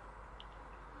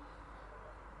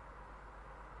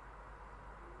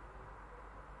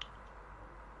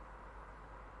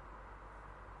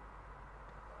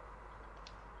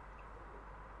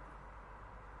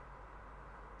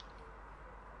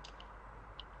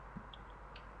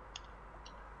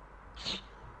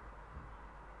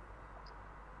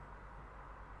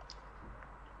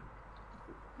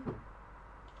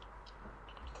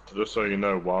 Just so you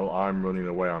know, while I'm running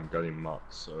away, I'm getting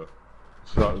mats, so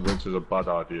which is a bad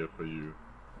idea for you.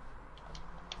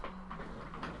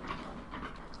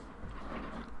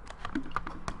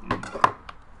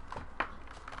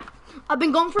 I've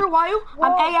been gone for a while. Whoa.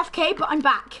 I'm AFK, but I'm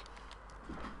back.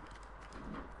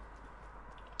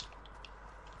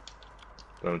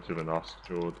 Don't even ask,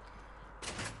 George.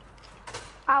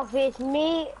 Alfie, it's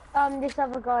me, this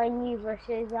other guy and you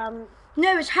versus,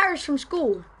 No, it's Harris from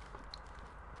school.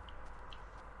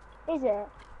 is it?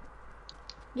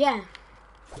 Yeah.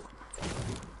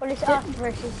 Well, it's us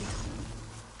versus,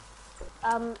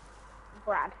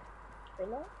 Brad.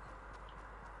 Really?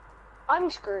 I'm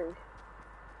screwed.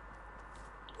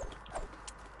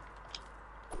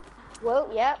 Well,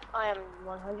 yep, I am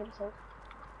 100%.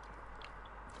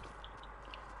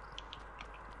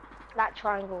 That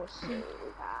triangle is so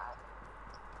bad.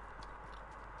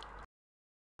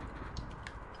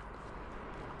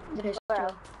 The pistol.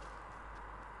 Well,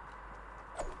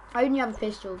 I only have a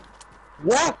pistol.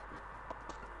 What?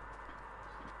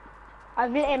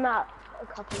 I've lit him up a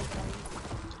couple of times.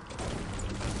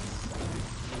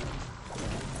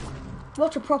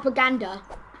 What a propaganda.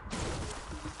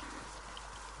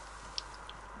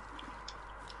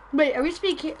 Wait, are we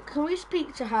speaking? Can we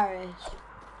speak to Harris?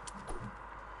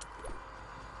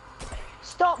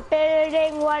 Stop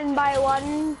building one by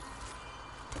one.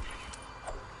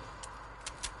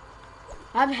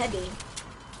 I'm heavy.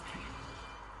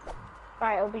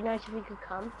 Right, it would be nice if we could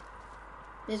come.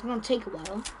 It's gonna take a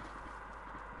while.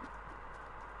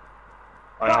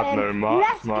 I had no mats,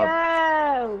 Let's man.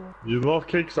 go! You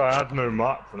lucky 'cause I had no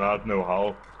mats and I had no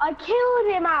health. I killed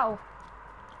him, Al.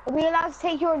 Are we allowed to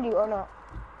take your loot or not?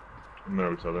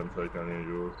 No, so I didn't take any of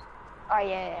yours. Oh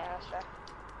yeah, that's right.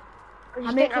 I How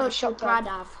just many didn't have a kills should shotgun. Brad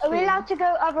have? Are we allowed to go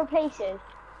other places?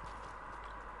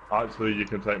 Actually, you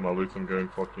can take my loot. I'm going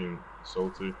fucking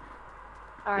salty.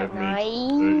 Alright, Give me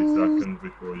 30 nice. seconds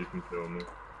before you can kill me.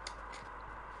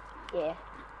 Yeah.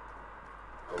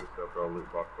 Obviously, I've got to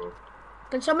loot back up.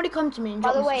 Can somebody come to me and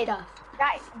By drop the me way, some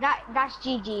stuff? that's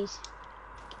GG's.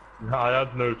 I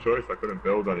had no choice. I couldn't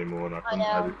build anymore and I couldn't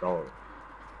know. edit out.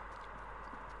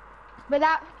 But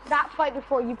that fight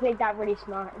before, you played that really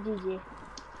smart. GG.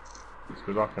 It's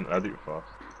because I can edit fast.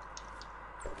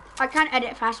 I can't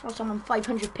edit fast whilst I'm on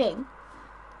 500 ping.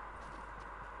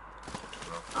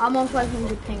 I'm on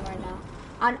 500 ping right now,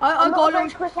 and I I'm got not a very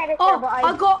launch. quick editor, Oh, but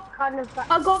I got kind of.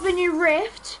 I got the new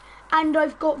Rift, and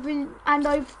I've got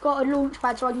a launch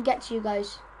pad so I can get to you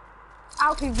guys.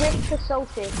 Alfie, Rift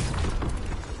assaulted.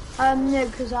 No,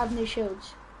 because I have no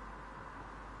shields.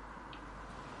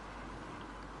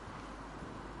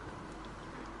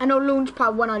 And I'll launch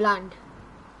pad when I land.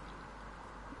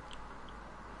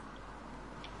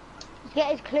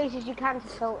 Get as close as you can to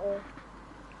Salty.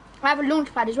 I have a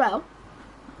launch pad as well.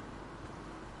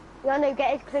 Yeah, no,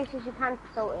 get as close as you can to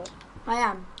Salty. I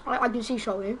am. I can see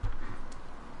Salty.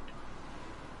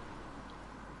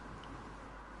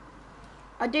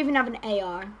 I don't even have an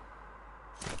AR.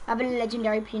 I have a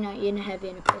legendary P90 and a heavy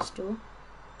and a pistol.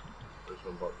 This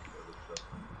one back to the other stuff.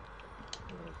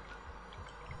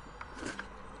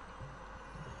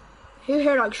 Who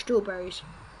here likes strawberries?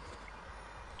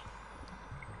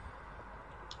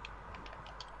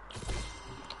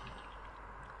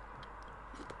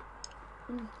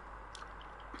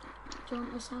 Do you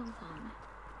want a cell phone?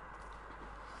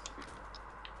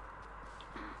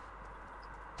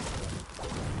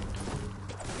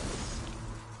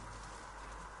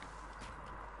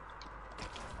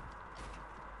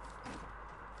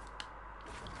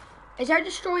 Is there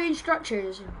destroying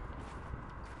structures?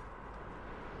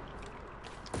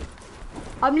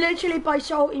 I'm literally by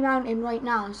Salty Mountain right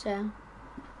now, so.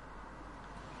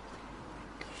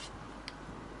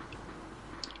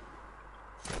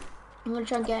 I'm gonna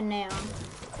try and get a nail.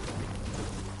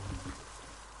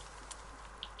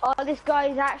 Oh, this guy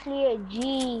is actually a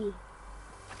G.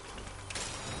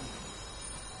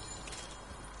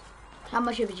 How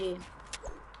much of a G?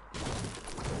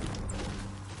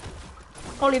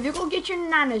 Ollie, have you got to get your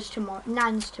nans tomorrow?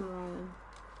 Yeah.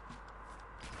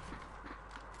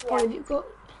 Ollie, have you got...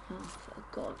 Oh, for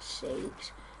God's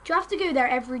sakes. Do you have to go there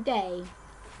every day?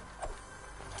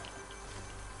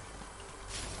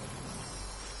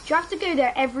 Do you have to go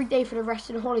there every day for the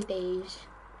rest of the holidays?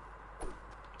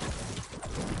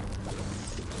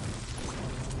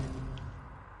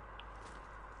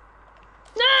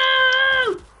 No!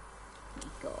 Oh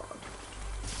my God.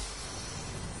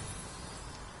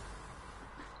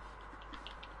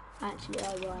 Actually,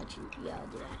 I will actually, yeah, I'll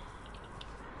do that.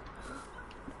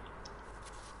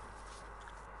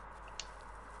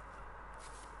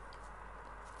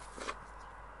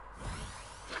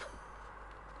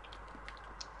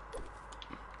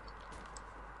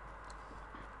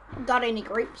 Got any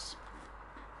grapes?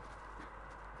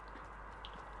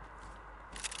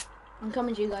 I'm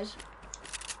coming to you guys.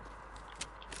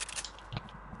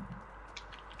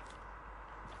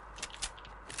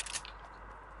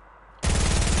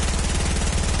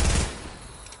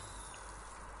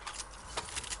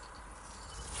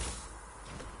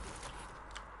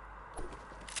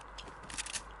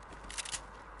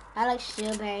 I like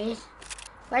strawberries.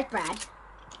 Where's Brad?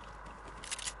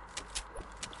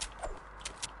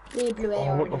 Blue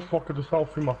Oh, what the fuck? I just fell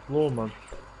through my floor, man.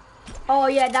 Oh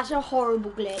yeah, that's a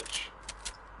horrible glitch.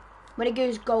 When it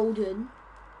goes golden.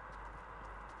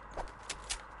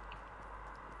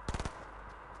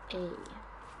 Hey.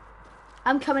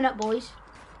 I'm coming up, boys.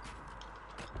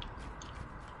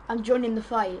 I'm joining the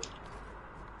fight.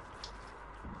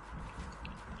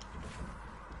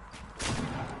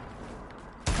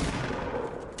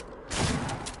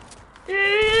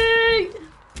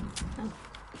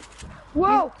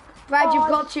 Whoa! Brad, you've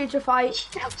got to fight.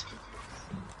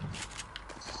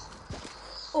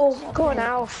 Oh, okay. Go on,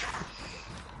 Alf.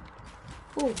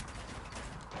 Oh.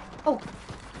 Oh.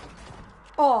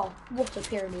 Oh, what a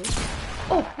pyramid.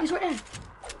 Oh, he's right there.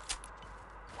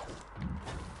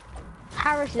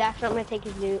 Harris left, I'm gonna take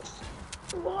his loot.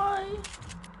 Why?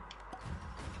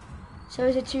 So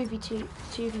it's a 2v2,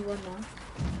 2v1 now.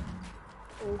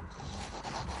 Ooh.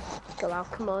 Go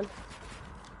out, come on.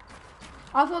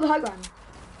 I thought the high ground.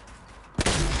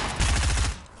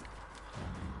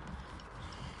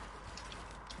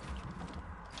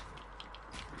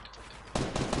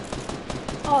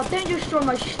 Oh, don't destroy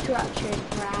my structure,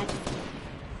 Brad.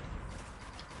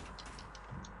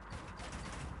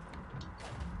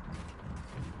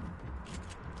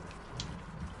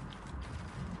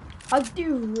 I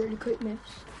do really quick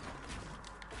myths.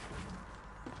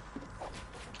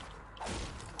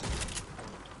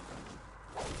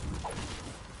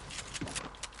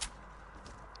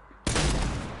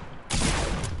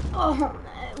 Oh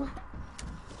no.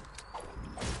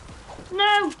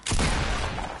 No!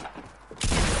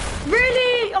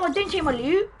 Really? Oh, I didn't take my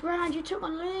loot. Brad, you took my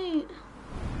loot.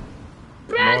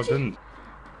 Brad! No, I didn't.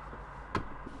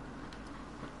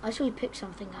 I saw you pick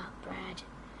something up, Brad.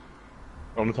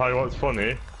 I'm gonna tell you what's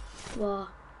funny. What?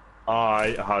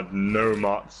 I had no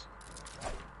mats.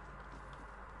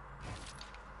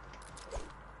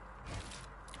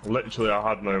 Literally, I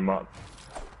had no mats.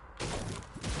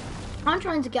 I'm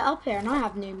trying to get up here and I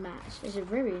have no mats. It's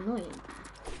very annoying.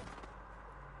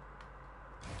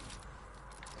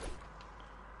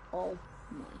 Oh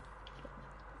my.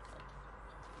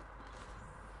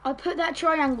 I put that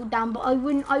triangle down, but I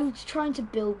wouldn't. I was trying to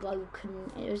build, but I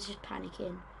couldn't. It was just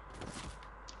panicking.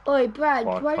 Oi, Brad,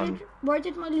 where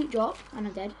did my loot drop? And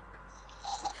I'm dead.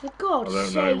 For God's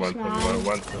I don't know. sakes, man.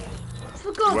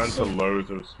 For It God's went to sake. loads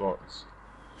of spots.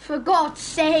 For God's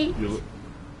sake.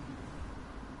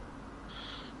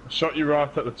 I shot you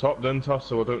right at the top, didn't I?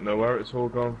 So I don't know where it's all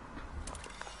gone.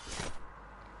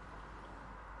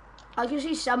 I can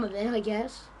see some of it, I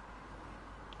guess.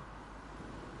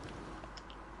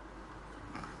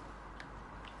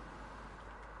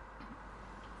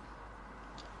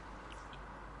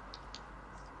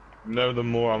 No, the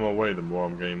more I'm away, the more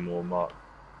I'm getting more marks.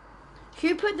 Should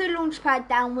you put the launch pad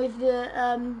down with the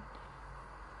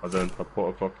I don't. I put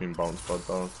a fucking bounce pad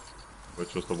down,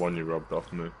 which was the one you rubbed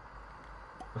off me.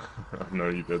 I know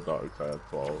you did that because I had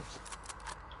 12.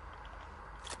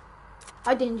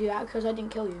 I didn't do that because I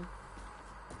didn't kill you.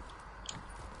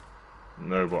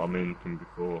 No, but I mean from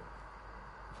before.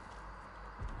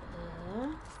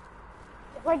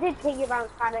 If I did take your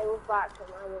bounce pad, it was back,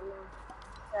 and I don't know.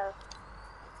 So.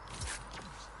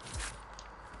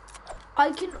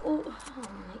 I can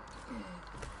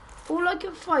all I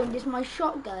can find is my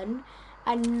shotgun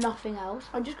and nothing else.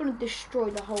 I'm just gonna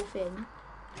destroy the whole thing.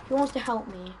 Who wants to help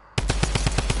me?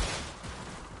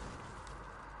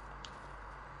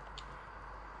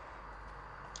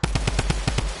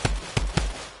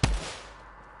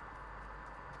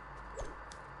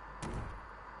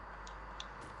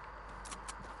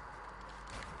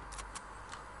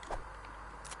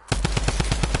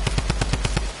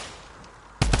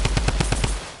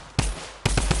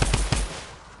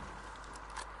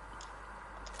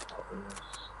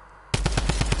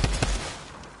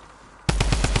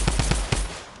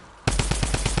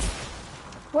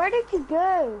 Where did you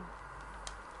go?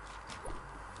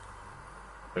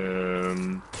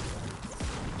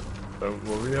 Don't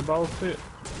worry about it.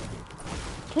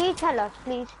 Can you tell us,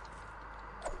 please?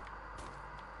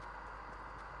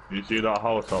 You see that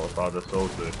house outside the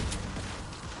salty?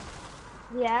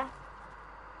 Yeah.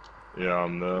 Yeah,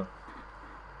 I'm there.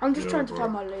 I'm just Yeah, trying to bro.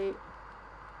 find my loot.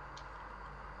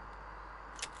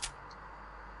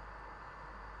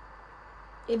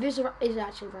 If it's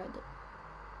actually right there.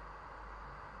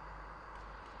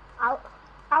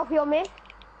 Alfie on me?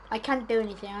 I can't do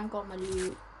anything, I haven't got my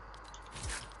loot.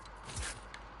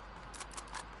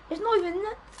 It's not even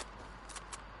there.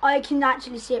 I can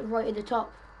actually see it right at the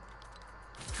top.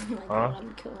 Oh my god, let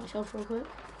me kill myself real quick.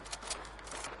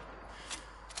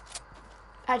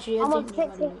 Actually, I I'm on didn't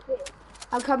need my loot. 660.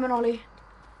 I'm coming, Ollie.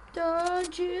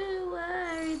 Don't you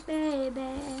worry,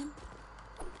 baby.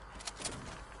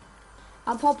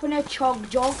 I'm popping a chog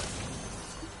jog.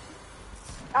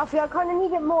 Alfie, I kind of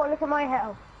need it more. Look at my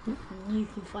health. You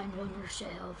can find one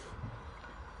yourself.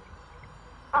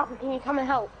 Alfie, can you come and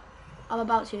help? I'm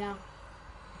about to now.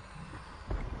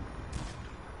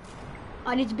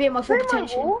 I need to be at my full Through my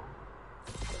potential. wall?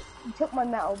 You took my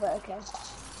metal, but okay.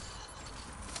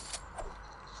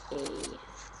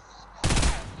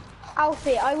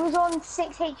 Alfie, I was on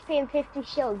 6 HP and 50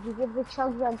 shield. You give the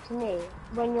chug run to me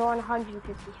when you're on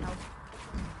 150 health.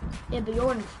 Yeah, but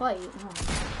you're in a fight.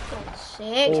 Oh, God's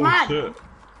sake, Oh man! shit.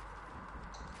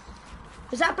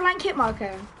 Was that a blanket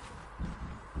marker?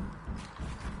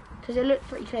 Because it looked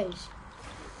pretty close.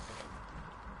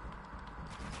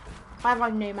 I have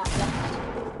like no map left.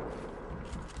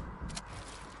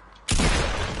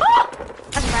 Oh!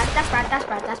 That's bad, that's bad, that's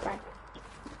bad, that's bad.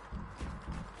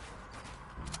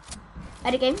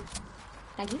 Edit game.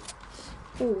 Thank you.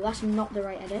 Oh, that's not the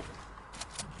right edit.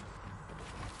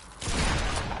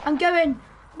 I'm going.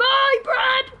 Bye,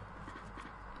 Brad!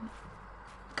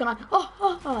 Can I?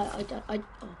 I don't.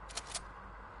 Oh.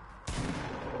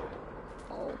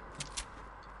 Oh.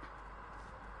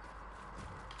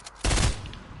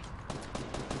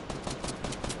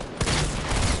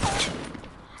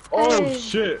 Oh Hey.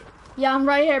 shit. Yeah, I'm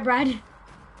right here, Brad.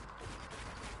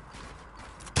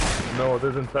 No, it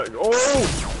doesn't take.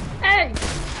 Oh! Hey!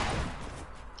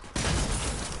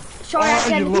 Sorry, Oh,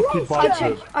 again. you lucky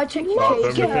bastard. I took your Right,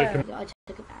 case. then we're taking- I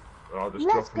took it back. I'll just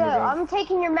Let's drop go. him again. I'm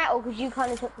taking your metal because you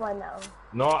kind of took my metal.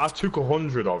 No, I took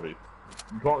 100 of it.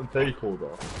 You can't take all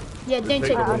that. Yeah, Just don't take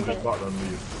take the 100 one. back then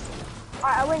leave.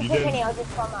 Alright, I wouldn't You take didn't- any, I'll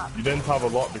just come up. You didn't have a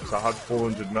lot because I had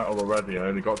 400 metal already and I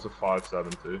only got to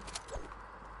 570.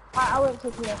 Alright, I won't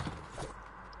take any.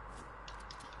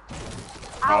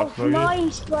 House Alf, nugget.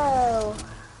 nice, bro.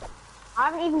 I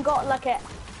haven't even got like a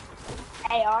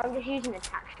AR, I'm just using a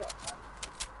tack shot.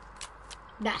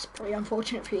 That's pretty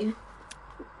unfortunate for you.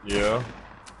 Yeah.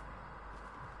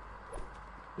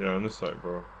 Yeah, on this side,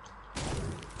 bro.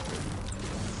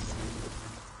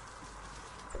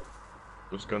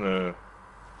 Just gonna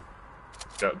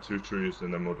get 2 trees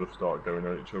and then we'll just start going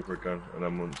at each other again. And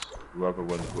then once whoever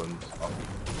wins, wins.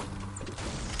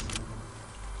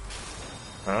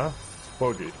 Huh?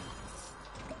 Buggy.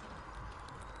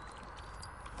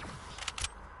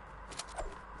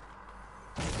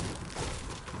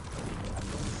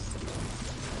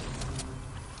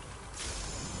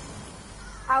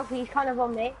 Alfie, he's kind of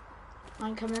on me.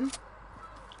 I'm coming.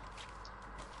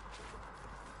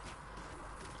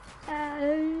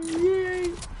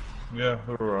 Yeah,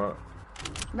 alright.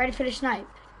 Ready for the snipe?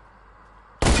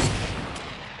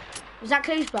 Was that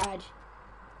close, Brad?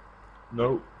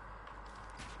 Nope.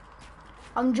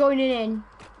 I'm joining in.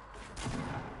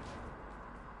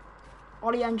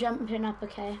 Ollie, I'm jumping up,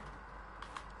 okay?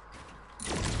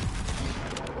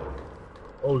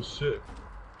 Oh shit.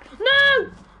 No!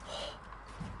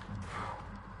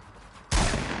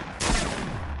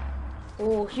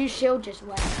 Oh, his shield just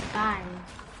went. Bang.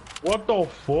 What the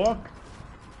fuck?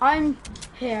 I'm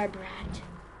here, Brad.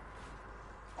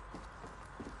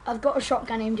 I've got a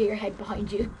shotgun aimed at your head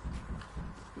behind you.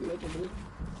 Literally.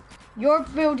 You're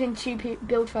building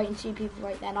fighting two people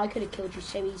right then. I could have killed you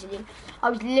so easily. I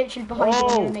was literally behind you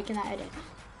when you were making that edit.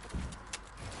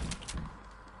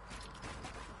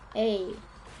 Hey.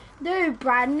 No,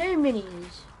 Brad, no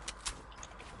minis.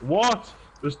 What?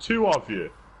 There's 2 of you.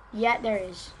 Yeah, there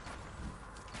is.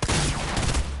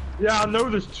 Yeah, I know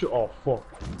there's 2. Oh, fuck.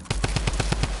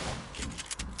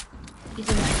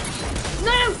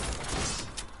 No!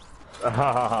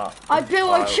 I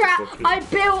built a trap. I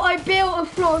built a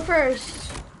floor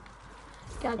first.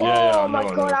 Oh my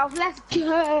god, Alf, let's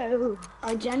go.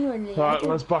 I genuinely. Right,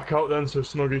 let's back out then so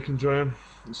Snuggy can join.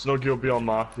 Snuggy will be on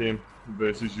my team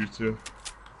versus you two.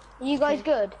 Are you guys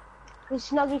good? Because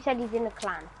Snuggy said he's in the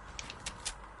clan.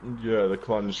 Yeah, the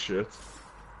clan's shit.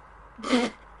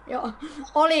 Yeah.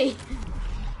 Ollie.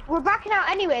 We're backing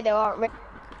out anyway though, aren't we?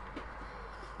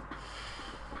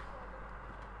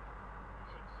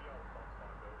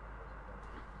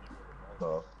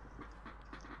 No.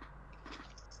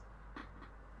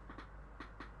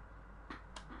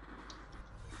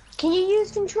 Can you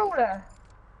use controller?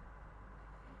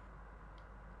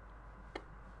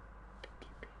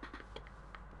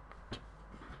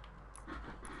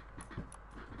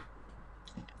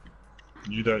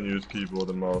 You don't use keyboard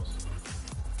and mouse.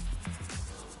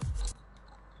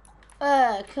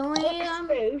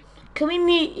 Can we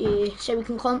mute you so we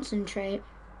can concentrate?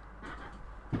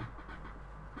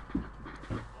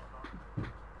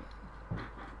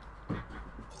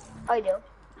 I do.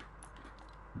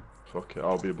 Fuck it,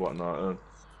 I'll be black knight then.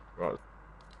 Right.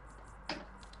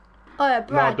 Oh yeah,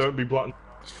 Brad. No, don't be black.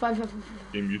 It's fine.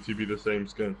 Team UT be the same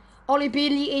skin. Ollie, be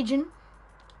elite agent.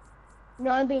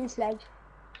 No, I'm being sledge.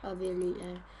 I'll be elite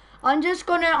then. I'm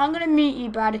gonna mute you,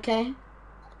 Brad, okay?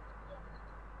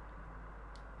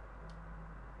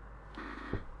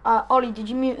 Ollie, did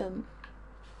you mute him?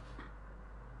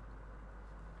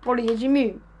 Ollie, did you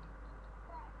mute?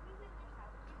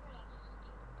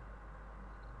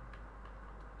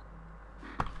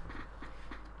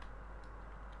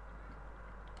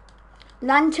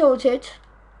 Land tilted.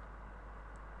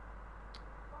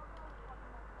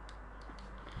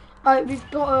 Alright, we've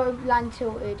got a land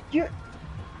tilted.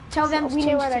 Tell them to we know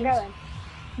change where they're teams.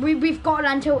 going. We've got a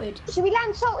land tilted. Should we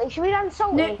land salty? Should we land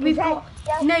salty? No, we've got.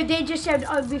 No, they just said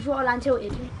we've got a land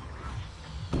tilted.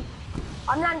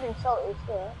 I'm landing salty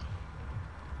still.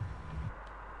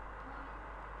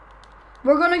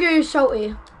 We're gonna go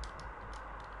salty.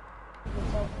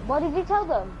 What did you tell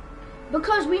them?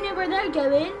 Because we know where they're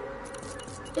going.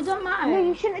 It don't matter. No,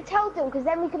 you shouldn't have told them because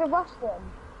then we could have rushed them.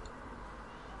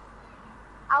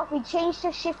 Alfie, change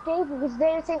to shift A because they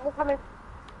don't think we're coming.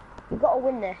 We've got to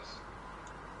win this.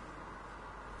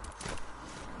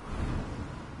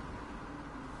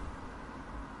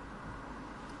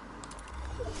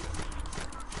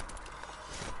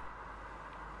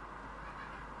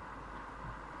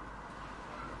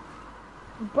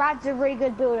 Brad's a really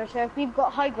good builder, so if we've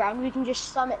got high ground, we can just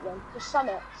summit them. Just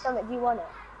summit. Summit, do you want it?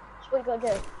 That's what you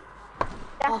gotta do.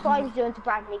 That's what I was doing to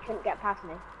Brad and he couldn't get past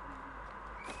me.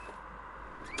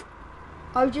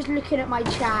 I was just looking at my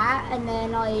chat and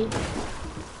then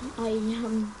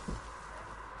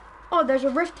Oh, there's a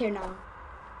rift here now.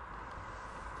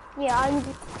 Yeah, I'm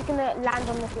just gonna land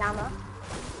on this llama.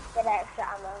 Get extra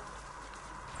ammo.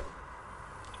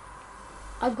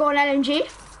 I've got an LMG.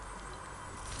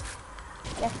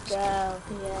 Let's go.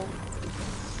 Yeah.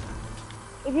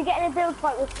 If you're getting a build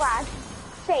fight with Brad,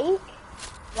 fake,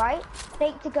 right?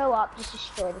 Fake to go up, just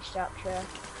destroy the structure.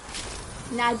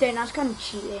 Nah, don't. That's kind of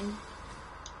cheating.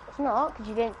 It's not, because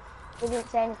you didn't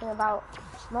say anything about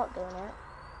not doing it.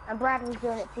 And Brad was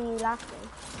doing it to you last week.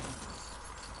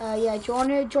 Yeah. Do you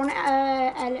want a drum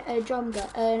gun,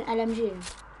 an LMG?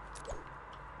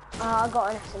 I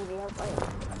got an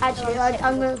SMG. Actually,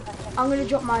 I'm gonna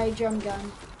drop my drum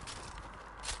gun.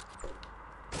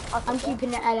 I'm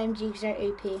keeping the LMG because they're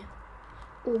OP.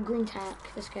 Oh, green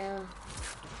tack. Let's go.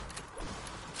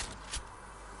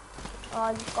 Oh,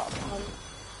 I just got a pump.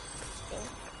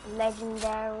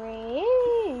 Legendary.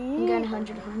 I'm going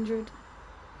 100.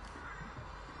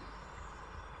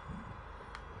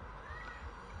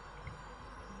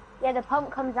 Yeah, the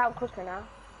pump comes out quicker now.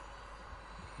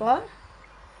 What?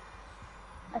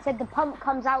 I said the pump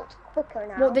comes out quicker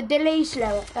now. Well, the delay's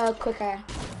slower, quicker.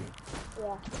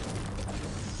 Yeah.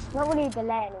 Not really a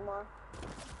delay anymore.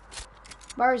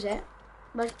 Where is it?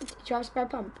 Do you have a spare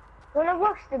pump? You wanna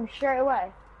rush them straight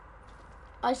away?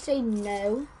 I say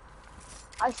no.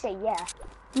 I say yeah.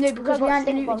 No, because we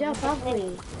haven't looted up, have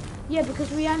we? Yeah,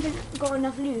 because we haven't got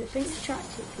enough loot. Think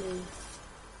tactically.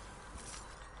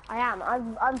 I am.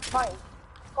 I'm fine.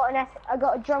 I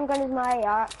got a drum gun as my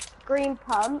AR, green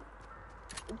pump,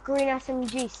 green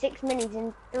SMG, 6 minis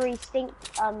and 3 stink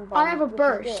bombs. I have a which is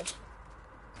burst. good.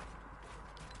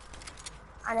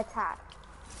 And attack.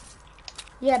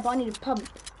 Yeah, but I need a pump.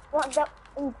 What the?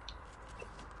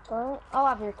 I'll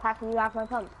have your attack and you have my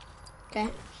pump. Okay.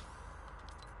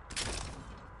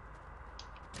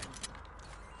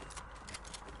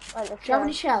 Right, Do you have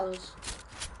any shells?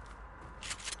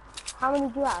 How many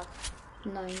do you have?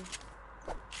 9.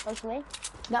 One for me.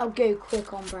 That'll go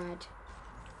quick on Brad.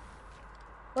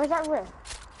 Where's that roof?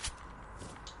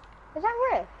 Is that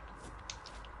roof?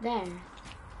 There.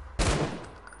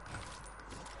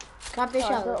 Can I have the Oh, I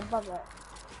shells? built above it.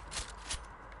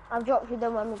 I'll drop you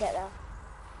them when we get there.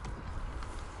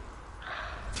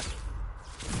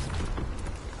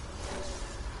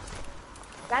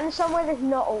 Land somewhere that's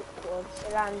not awkward. So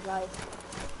land like.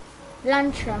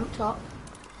 Land trump top.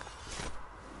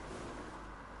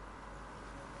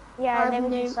 Yeah, I've then we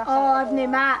no, can stuff oh, out I've no there.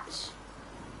 mats.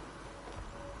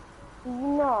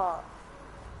 No.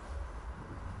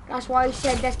 That's why I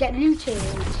said let's get looted.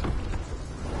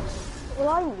 Well,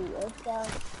 I'm looted, so.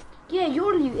 Yeah,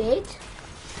 you're looted.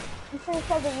 You should have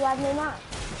said that you had no match.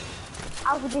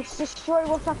 Alpha, just destroy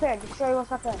what's up here. Destroy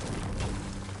what's up here.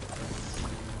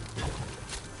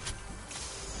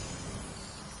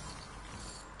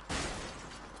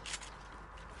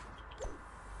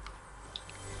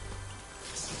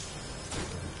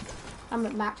 I'm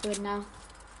at Macwood now.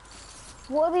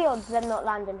 What are the odds of them not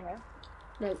landing here?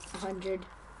 Like 100.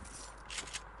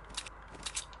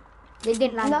 They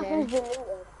didn't land Nothing's there. been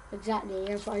looted. Exactly,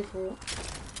 that's what I thought.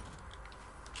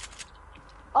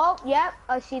 Oh, yeah,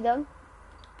 I see them.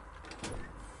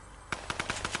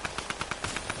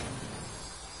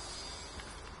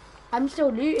 I'm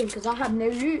still looting because I have no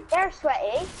loot. They're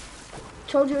sweaty.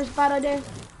 Told you it was a bad idea.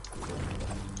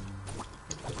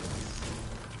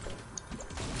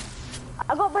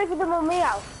 I got both of them on me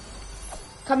out.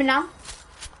 Coming now.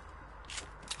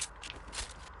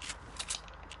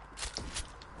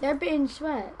 They're being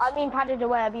sweat. I'm being padded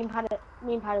away. I'm being padded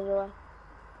away.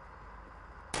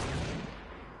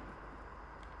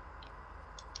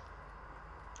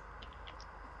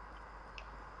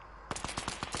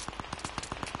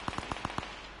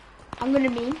 I'm gonna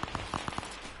meme.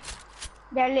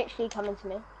 They're literally coming to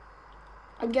me.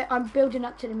 I'm building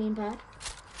up to the meme pad.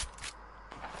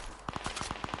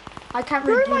 I can't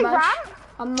really do my much.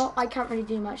 ramp? I can't really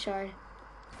do much, sorry.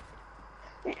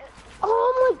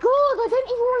 Oh my god, I don't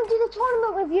even want to do the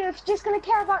tournament with you if you're just going to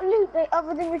care about loot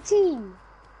other than your team.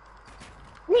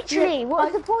 Literally, Yeah,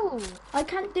 what's the point? I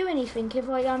can't do anything if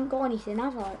I haven't got anything,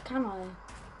 have I? Can I?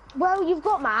 Well, you've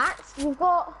got mats, you've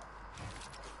got...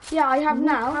 Yeah, I have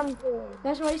now. Camping.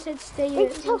 That's why I said stay They here.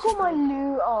 took all my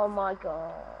loot, oh my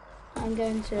god. I'm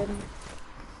going to...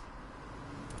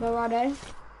 Where are they?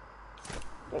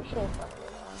 Literally in front of me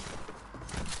now.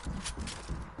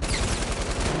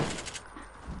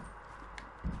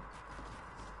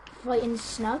 Fighting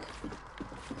snug.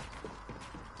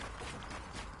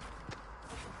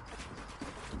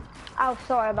 Oh,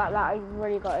 sorry about that, I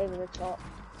really got over the top.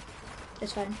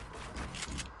 It's fine.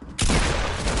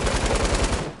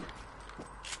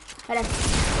 Hello.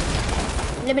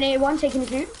 Eliminated one, taking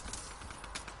his loot.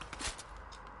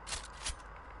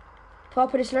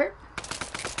 Pop with a slurp.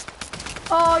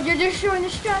 Oh, you're destroying the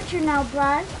structure now,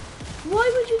 Brad. Why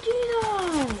would you do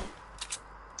that?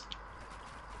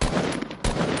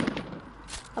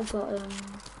 I've got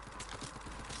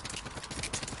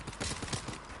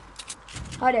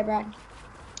Hi there, Brad.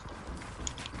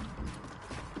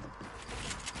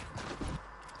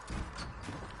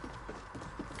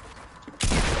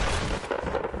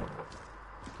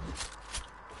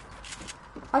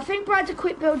 I think Brad's a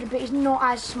quick builder, but he's not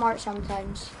as smart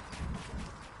sometimes.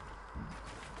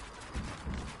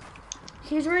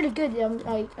 He's really good, but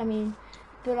like,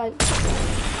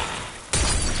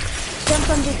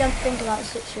 sometimes he doesn't think about the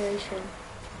situation.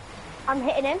 I'm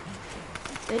hitting him.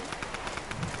 Good.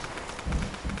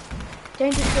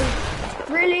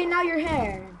 Dangerously. Really? Now you're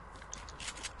here.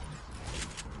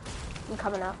 I'm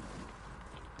coming up.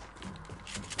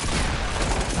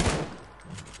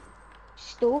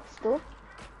 Stall.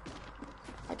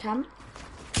 I can.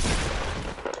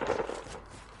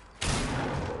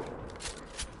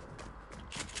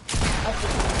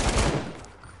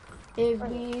 If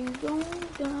we go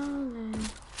down,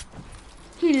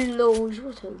 he lows.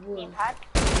 What a word.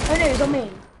 Oh no, it's on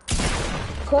me.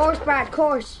 Course, Brad,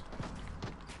 course.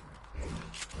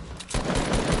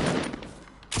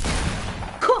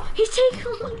 He's taking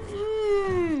all my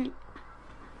loot.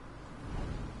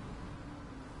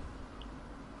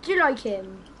 Do you like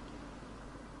him?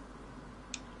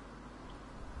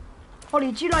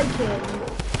 Holly, do you like him?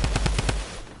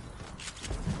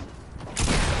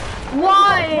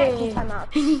 Why?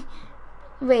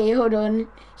 Wait, hold on.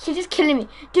 She's just killing me.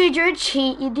 Dude, you're a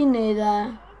cheat. You didn't know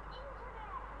that.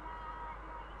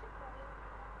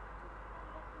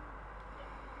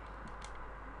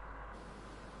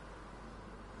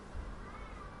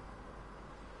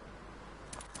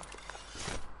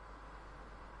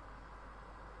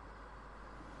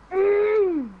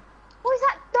 What is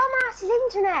that dumbass's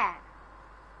internet?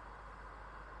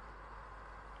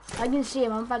 I can see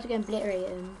him. I'm about to go obliterate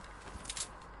him.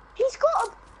 He's got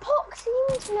a poxy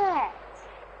internet.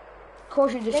 Of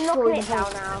course you They're knocking destroyed the it down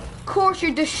whole. now. Of course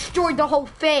you destroyed the whole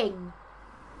thing.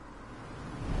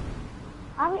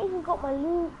 I haven't even got my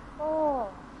loot. Oh.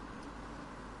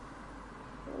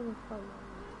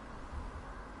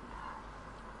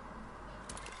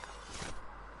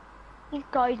 These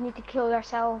guys need to kill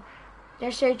themselves.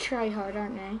 They're so try hard,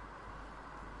 aren't they?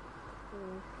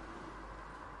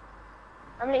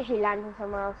 I'm literally landing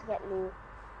somewhere else to get loot.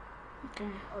 Okay.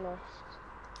 Honest.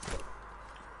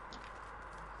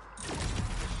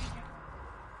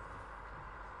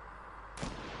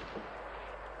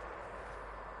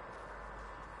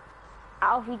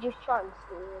 Alfie, just try and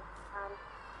steal it.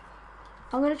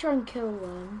 I'm gonna try and kill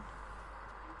one.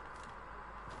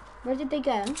 Where did they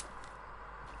go?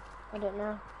 I don't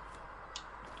know.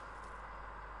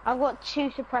 I've got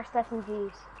 2 suppressed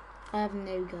SMGs. I have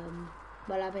no gun.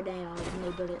 Well, I have an AR with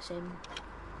no bullets in.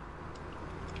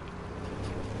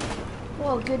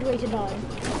 What a good way to die.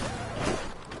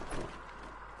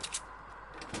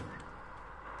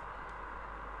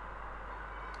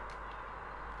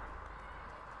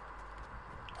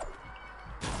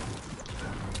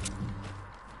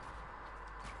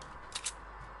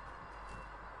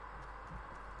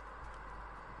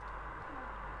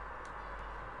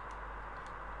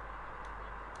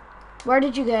 Where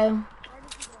did you go?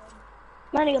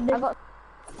 I got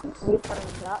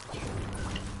clutch.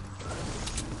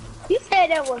 You said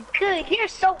it was good. You're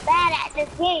so bad at this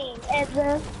game,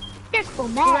 Ezra. You're so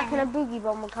Do you reckon a bad. boogie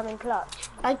bomb will come in clutch?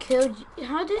 I killed you.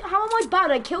 How am I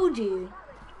bad? I killed you.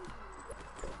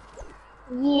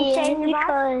 Yeah, saying you're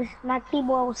because my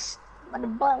keyboard was on the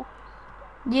button.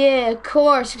 Yeah, of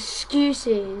course.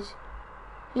 Excuses.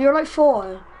 You're like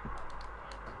 4.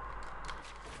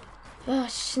 Ah,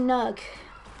 snug.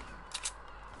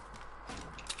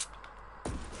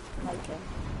 Like him.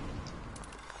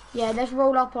 Yeah, let's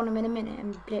roll up on him in a minute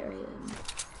and obliterate him.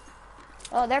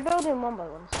 Oh, they're building 1 by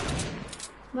 1s.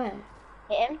 Where?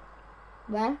 Hit him.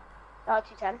 Where? Oh,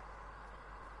 210.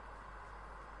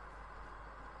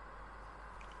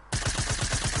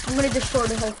 I'm gonna destroy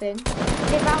the whole thing.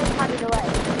 They bounce padded away.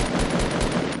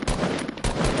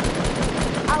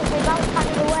 Oh, they bounce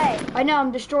padded away. I know,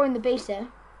 I'm destroying the base there.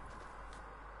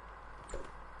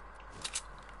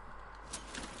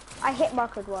 I hit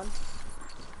markered 1.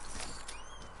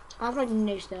 I have like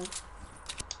no stuff.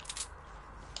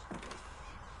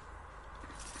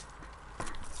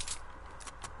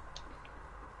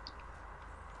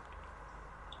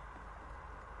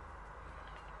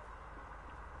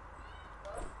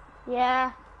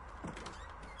 Yeah.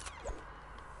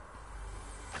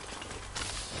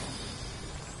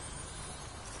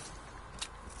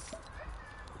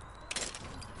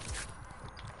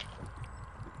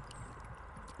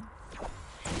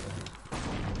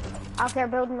 Out there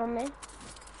building on me.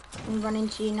 I'm running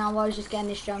to you now. I was just getting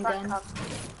this drum gun. Come.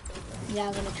 Yeah,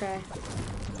 I'm gonna try.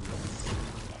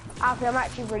 Alfie, I'm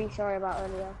actually really sorry about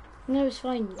earlier. No, it's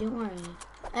fine. Don't worry.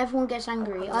 Everyone gets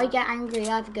angry. I get angry.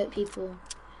 I forget people.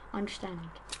 Understand.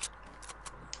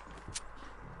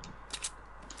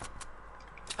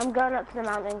 I'm going up to the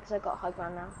mountain because I got high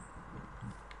ground now.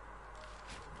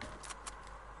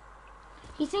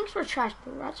 He thinks we're trash,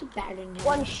 but we're actually better than him.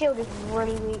 One shield is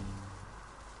really weak.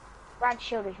 Brad's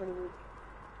shield is really weak.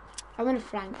 I'm gonna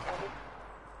flank.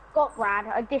 Got Brad.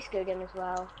 I discoed him as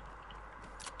well.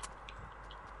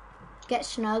 Get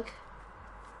snug.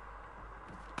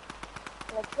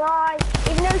 I'm gonna try.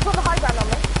 Even though he's got the high ground on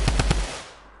me.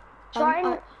 Try and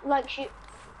I- like shoot.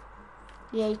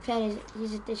 Yeah, he's playing.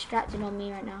 He's distracting on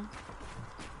me right now.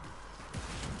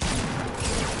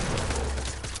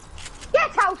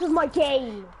 Get out of my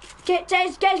game! There's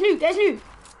loot. There's loot.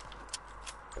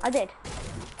 I did.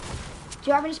 Do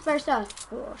you have any spare stuff?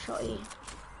 Oh, shotty.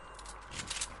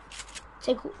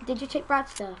 Did you take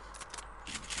Brad's stuff?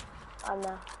 I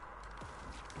know.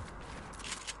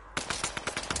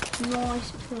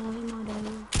 Nice play, my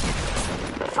darling.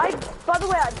 By the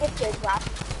way, I discoed Brad.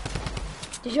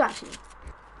 Did you actually?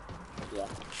 Yeah.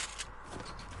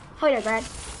 Hi there, Brad.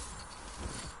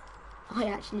 I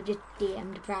actually just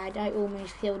DM'd Brad. I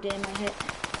almost killed him.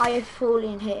 I have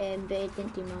fallen hit him, but it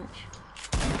didn't do much.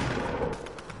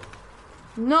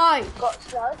 Nice! Got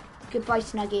Snug. Goodbye,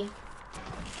 Snuggy.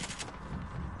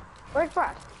 Where's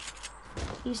Brad?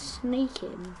 He's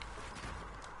sneaking.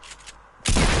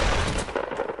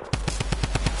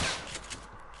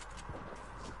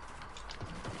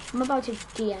 I'm about to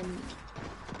DM.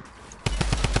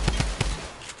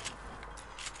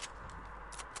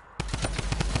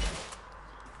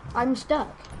 I'm stuck.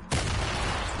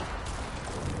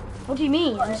 What do you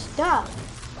mean? I'm stuck.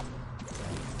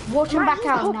 Watch him back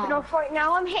out now. Off right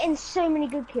now. I'm hitting so many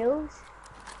good kills.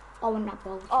 Oh, and that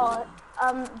ball. Oh,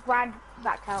 Brad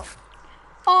backed out.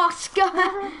 Oscar!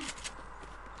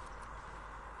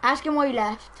 Ask him why he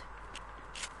left.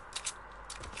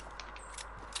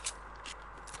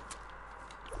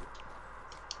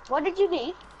 What did you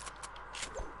leave?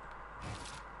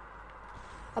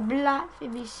 I believe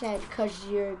if he said, cause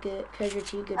you're good, cause you're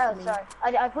too good for me. Oh, sorry.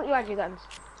 I thought you had your guns.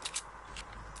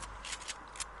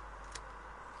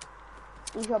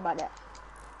 You sure about that?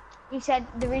 He said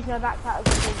the reason I backed out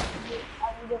was because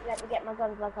you didn't let me get my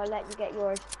guns like I let you get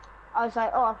yours. I was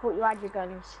like, oh, I thought you had your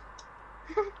guns.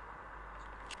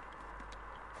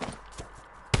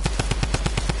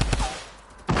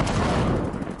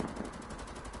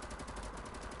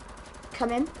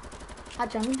 Come in. I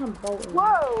jumped on bolt.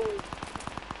 Whoa!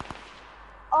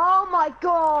 Oh my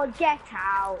god, get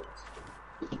out!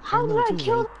 How did I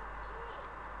kill?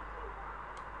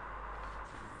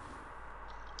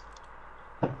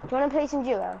 Do you want to play some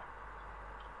duo?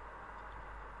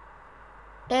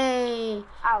 Hey.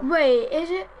 Ow. Wait, is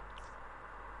it?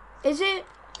 Is it?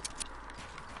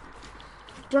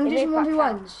 Do you want to do some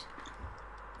 1v1s?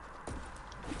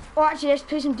 Or actually, let's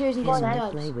play some duos and get Can some I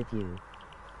dubs. play with you?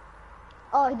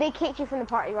 Oh, they kicked you from the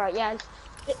party, right? Yeah.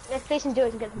 Let's play some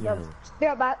duos and get some Yo. dubs. Be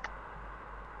right back.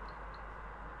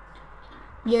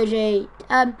 Yo, Jay.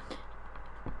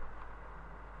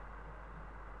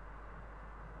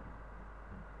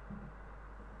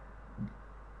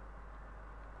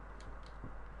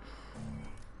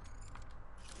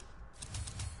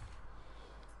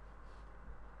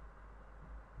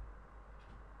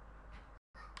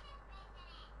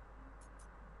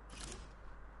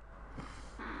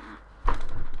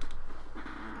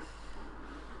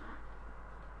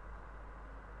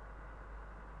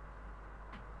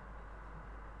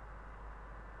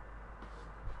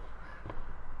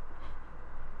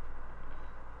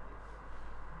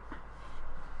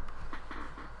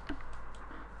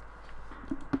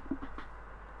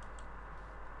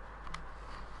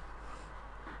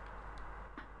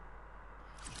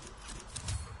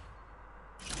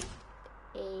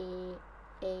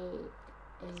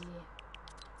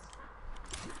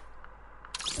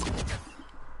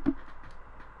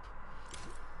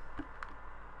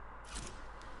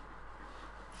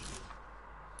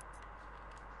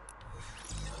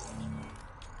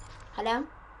 Hello?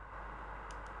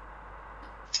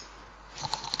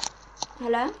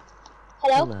 Hello?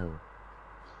 Hello? Hello.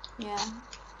 Yeah.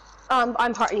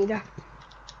 I'm party leader.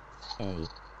 A.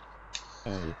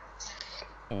 Don't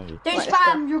Right,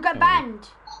 spam, you'll get banned.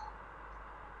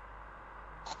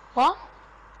 What?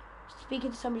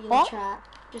 Speaking to somebody in What? the chat.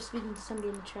 Just speaking to somebody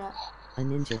in the chat. A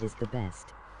ninja is the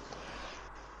best.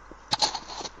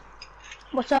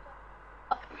 What's up?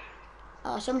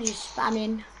 Somebody's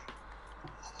spamming.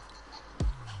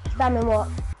 Spamming what?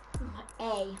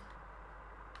 A.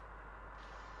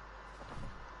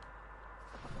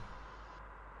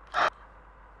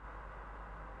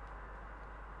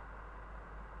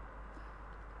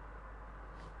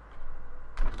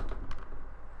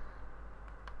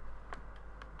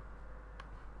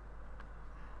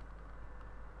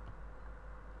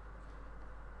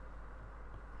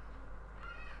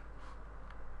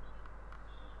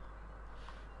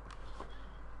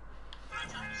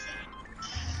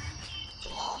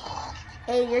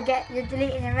 Hey, you're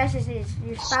deleting your messages,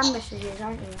 your spam messages,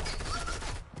 aren't you?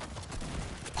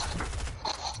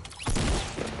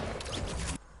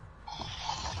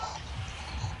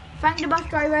 Thank the bus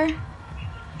driver.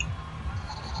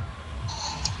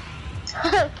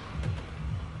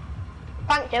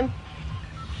 Thanked him.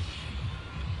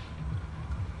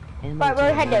 Right,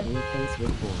 we're headed.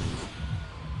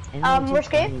 We're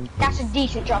scared? That's a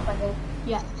decent drop, I think.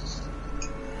 Yeah.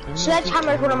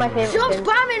 Sledgehammer is one of my favourite Stop things.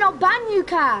 spamming, I'll ban you,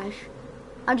 Cash.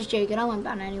 I'm just joking, I won't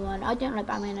ban anyone. I don't like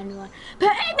banning anyone.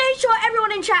 But make sure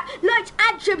everyone in chat likes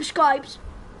and subscribes.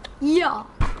 Yeah.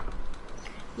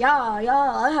 Yeah,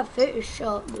 I have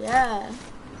Photoshop, yeah.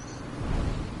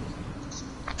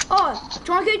 Oh,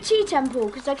 do you want to go to T-Temple?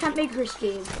 Because I can't make her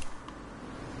scheme.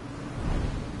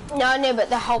 No, but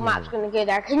the whole map's gonna go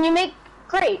there. Can you make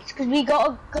crates? Because we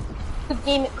got good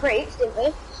game at crates, didn't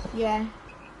we? Yeah.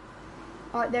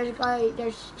 Alright, there's a guy,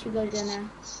 there's 2 guys in there.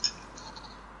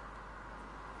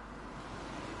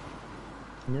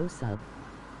 No sub.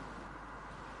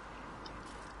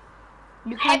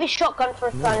 You can have a shotgun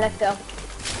for fun, let's go.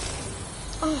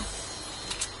 Oh.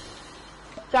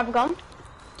 Do you have a gun?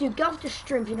 Dude, get off the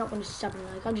stream if you're not going to sub and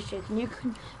like. I'm just joking. You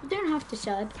don't have to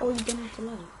sub, or you don't have to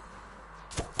like.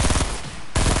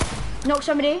 Knock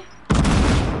somebody.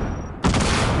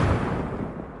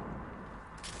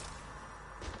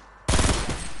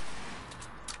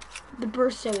 The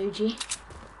burst so OG.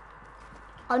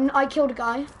 I killed a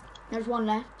guy. There's 1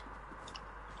 left.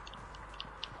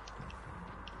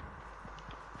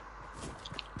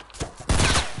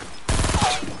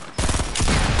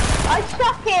 I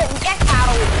stuck him! Get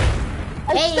out! I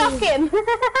Hey. stuck him!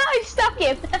 I stuck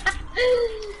him!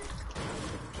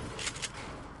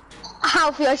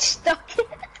 Alfie, I stuck him!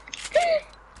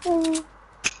 Do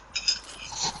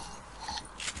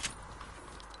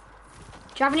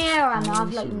you have any air ammo?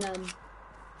 I've like none.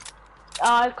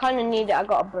 I kind of need it, I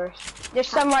got a burst. There's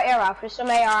some right here, Alfie. There's some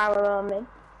AR ammo on me.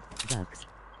 Ducks.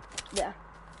 Yeah.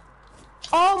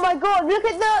 Oh my god, look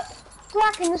at the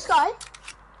crack in the sky.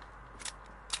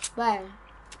 Where?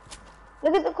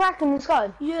 Look at the crack in the sky.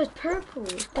 Yeah, it's purple.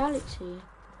 It's galaxy.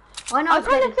 I know. I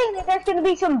kind of think that there's going to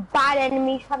be some bad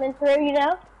enemies coming through, you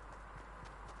know?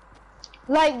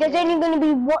 Like, there's only going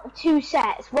to be 2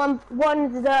 sets. One's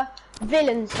the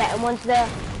villain set and one's the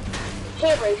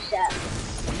hero set.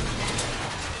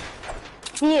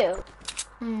 You?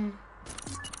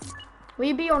 Will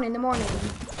you be on in the morning?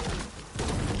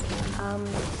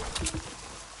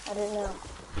 I don't know.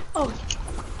 Oh.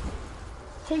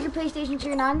 Take your PlayStation to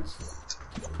your hands.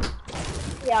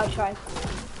 Yeah, I'll try.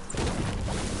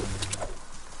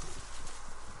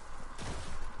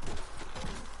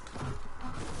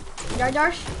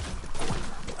 Darsh?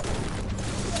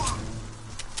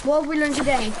 What have we learned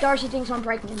today? Darcy thinks I'm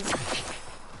pregnant.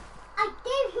 I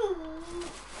do.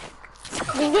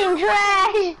 You're getting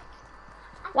trash!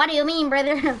 What do you mean,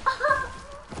 brother? What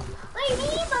do you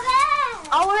mean by that?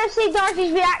 I want to see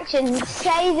Darcy's reaction.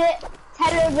 Say that,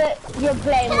 tell her that you're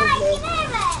playing with me.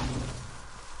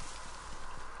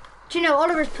 Do you know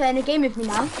Oliver's playing a game with me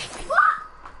now? What?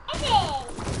 Is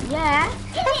it? Yeah.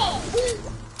 Is it?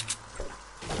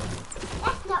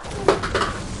 That's not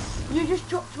cool. You just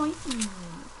dropped my.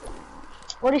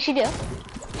 What did she do?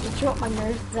 You dropped my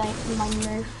nerves, like my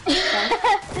nerves.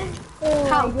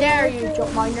 How dare you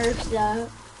drop my nerves, though?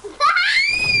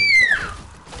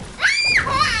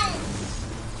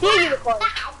 Here, unicorn.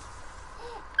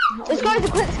 This guy's a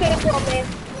quick escape from me.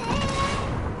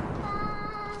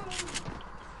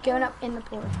 Going up in the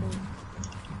portal.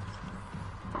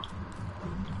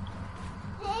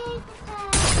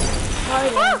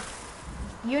 Oh,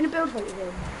 you in a build what you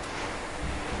do?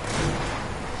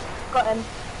 Got him.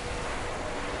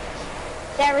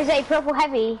 There is a purple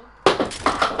heavy.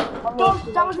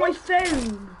 That was my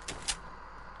phone.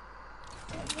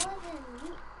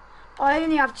 I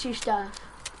only have 2 stuff.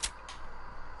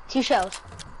 2 shells.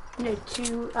 No,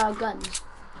 2 guns.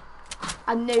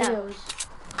 And no Yeah. heals.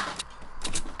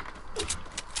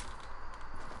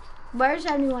 Where's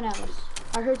anyone else?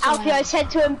 I heard someone Alfie, I else. said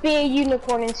to him, be a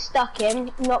unicorn and stuck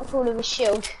him, not full of a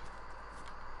shield.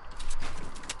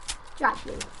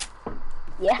 Actually.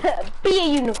 Yeah, be a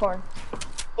unicorn.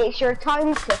 It's your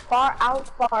time to far out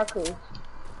parkour.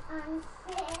 I'm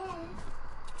sick.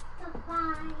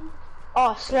 Bye.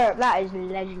 Oh, Slurp, that is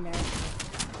legendary.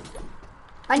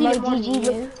 I need My a more than GG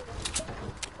you.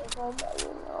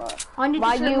 I need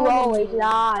Why to you more than always you.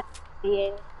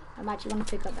 lying? I'm actually going to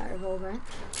pick up that revolver. Do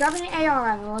you have any AR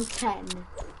ammo on 10?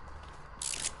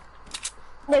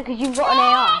 No, because you've got an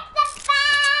AR.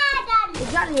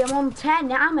 Exactly, I'm on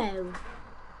 10 ammo.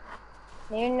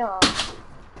 No, you're not.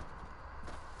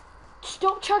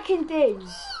 Stop chucking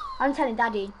things. I'm telling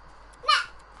Daddy.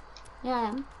 Yeah, I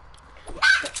am.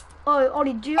 Oh,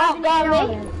 Ollie, do you have any AR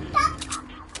ammo?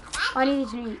 I need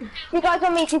to eat. You guys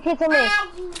on me, 2 kids on me. I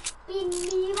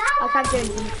can't do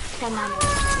anything. 10 ammo.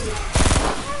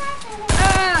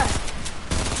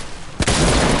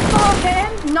 For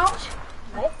him, not.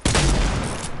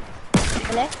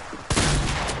 Hello?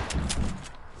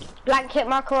 Blanket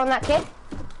marker on that kid.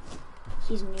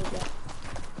 He's a noob.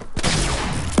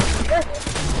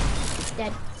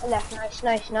 Dead. Left,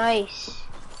 nice.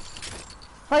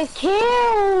 5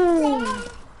 kills!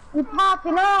 You're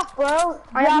popping off, bro.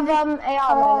 I You have have no- AR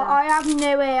Oh, right now. I have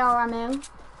no AR ammo.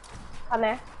 Come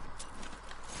here.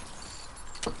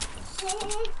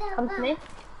 Come to me.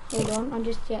 Hold on, I'm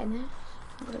just getting it.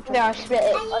 There, I split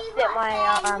it. I split my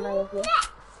AR ammo with you.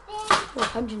 Oh,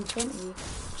 120.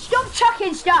 Stop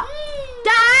chucking stuff.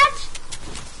 Dad!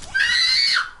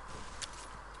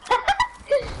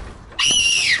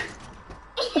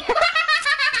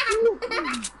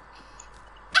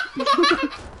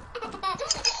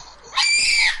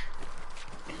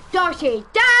 Darcy,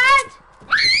 Dad!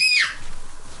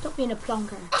 Stop being a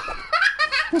plonker.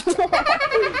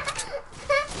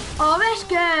 Oh, that's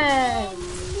good.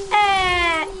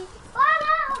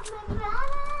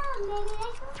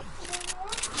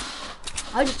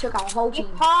 I just took out a whole team.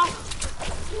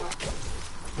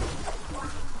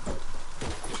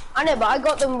 I know, but I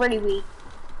got them really weak.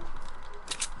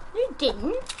 You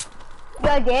didn't?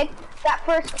 Yeah, I did. That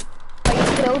first I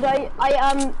killed,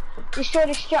 I destroyed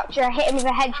a structure, hit him with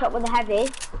a headshot with a heavy,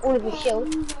 all of his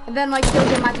shield. And then I killed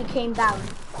him as he came down.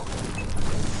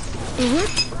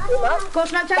 Go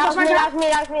snipe tag, go snipe tag.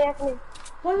 That's me.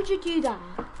 Why would you do that?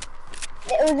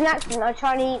 It was an accident. I was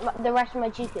trying to eat the rest of my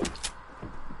cheesecake.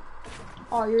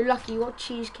 Oh, you're lucky. You got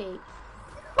cheesecake.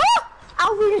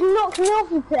 Alfie just knocked me off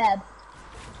the pleb.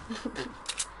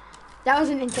 That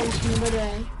wasn't intentional, by the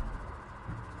way.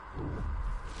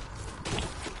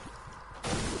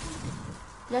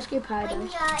 Let's go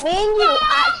paradise. Me and you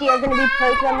actually are going to be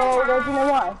Pokemon World. Do you know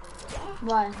why?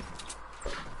 Why?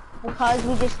 Because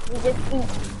we just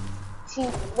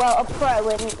eat a pro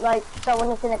and like someone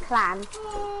that's in a clan.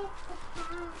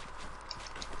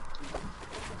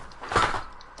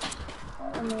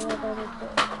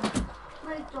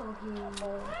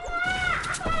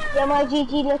 Yeah, my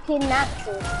GG looking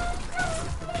natural.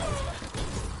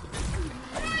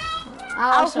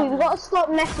 Alfie, we gotta stop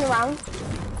messing around.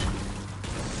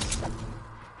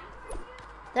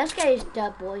 This guy is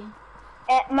dead, boy.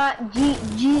 My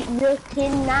GG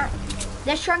looking natural.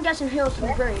 Let's try and get some heals from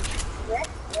the bridge.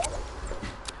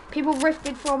 People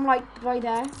rifted from like right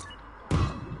there.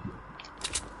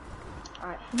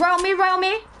 Alright. Rail me.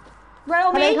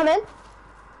 Come in.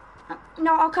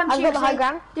 No, I'll come to you. I've got the high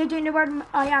ground. They don't know where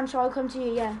I am, so I'll come to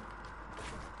you, yeah.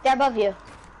 They're above you.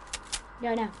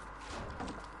 Yeah, I know.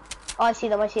 Oh, I see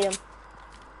them.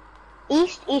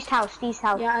 East house.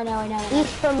 Yeah, I know.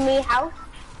 East from me house.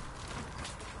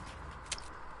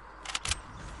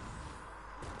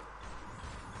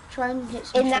 Try and hit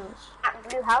some In that shots.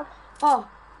 blue house. Oh.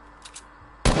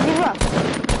 You rush.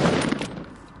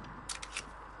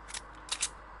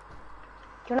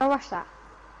 Do you wanna rush that?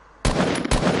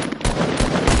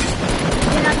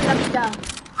 Down.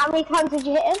 How many times did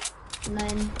you hit him?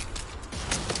 None.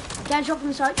 Get a shot from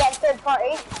the side. Get third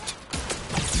party.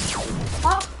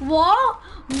 Oh, what?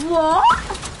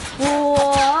 Oh!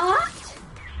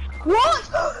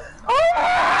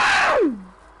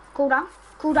 Cool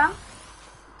down.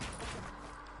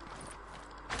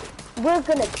 We're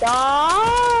gonna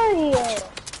die.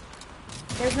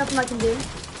 There's nothing I can do.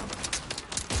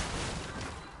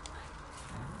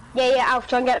 Yeah, I'll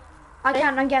try and get. I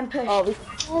can't, I'm getting pushed. Oh,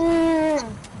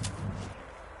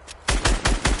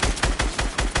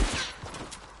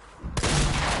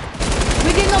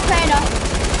 We did not play enough.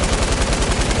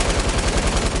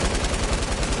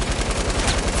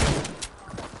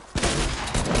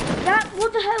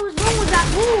 What the hell was wrong with that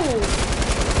wall?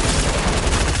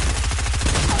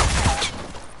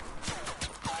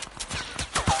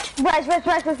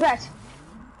 Rest.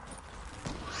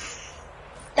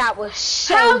 That was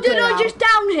so How good. did I just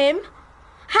down him?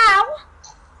 How?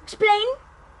 Explain.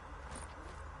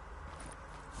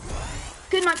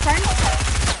 Good night, friend.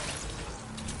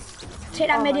 Take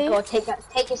that midi. Oh my god, take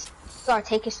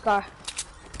a scar.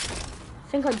 I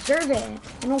think I deserve it.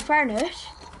 In all fairness,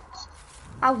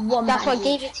 I won. That's why I that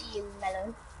gave huge. it to you,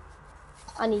 Melon.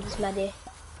 I need this medi.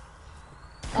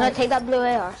 Can I take that blue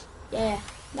AR? Yeah,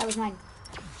 that was mine.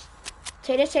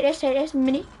 Take this,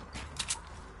 mini.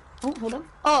 Oh, hold on.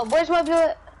 Oh, where's my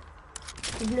blue?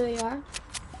 The blue AR.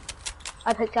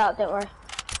 I picked it up, don't worry.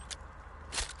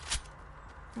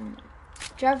 Do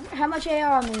you have, how much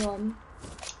AR on you on?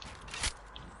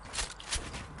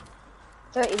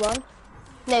 31.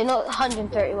 No, not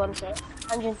 131, sir.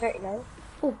 139.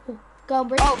 Oh, go on,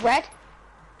 break. Oh, red.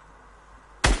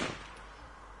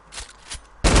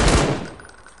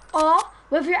 Or,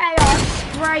 with your AR,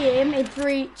 spray him in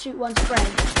 3, 2, 1, spray.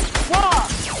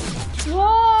 What?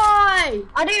 Why?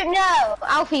 I don't know.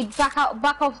 Alfie, back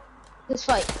off this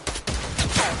fight.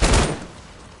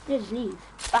 Just leave.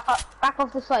 Back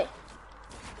off this fight.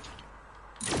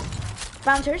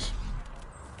 Bouncers.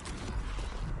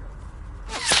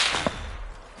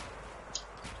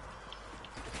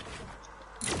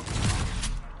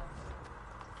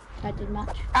 That did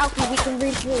match. Alfie, we can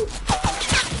regroup.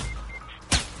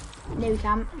 No, we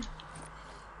can't.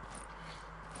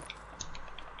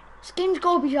 This game's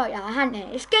gotta be like that, hasn't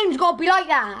it? This game's gotta be like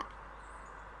that.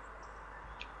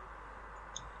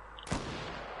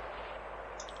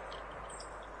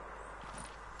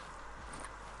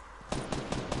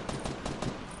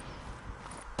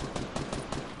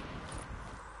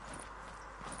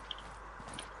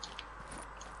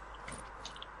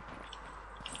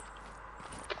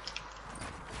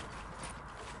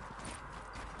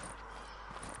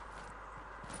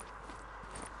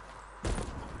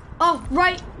 Oh,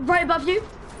 right above you.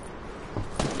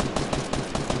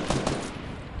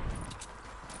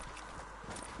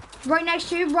 Right next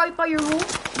to you, right by your wall.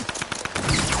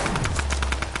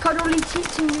 Cuddly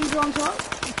team leader on top.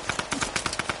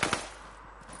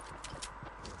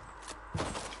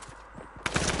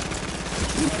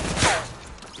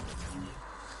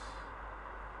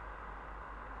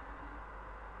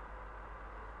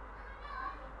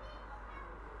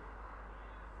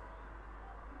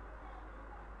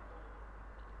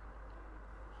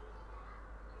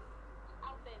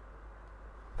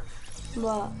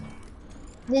 What?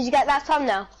 Did you get that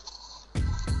thumbnail?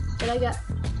 Did I get?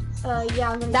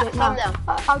 Yeah, I'm gonna That do it now. thumbnail.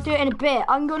 I'll do it in a bit.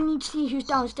 I'm gonna need to see who's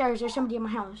downstairs. There's somebody in my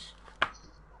house.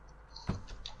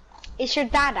 It's your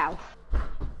dad, Al.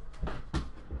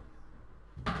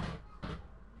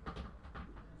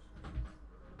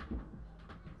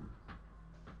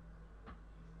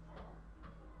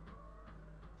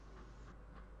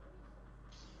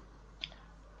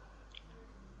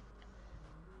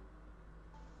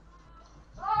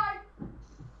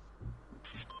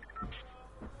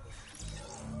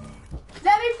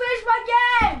 Let me finish my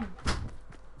game!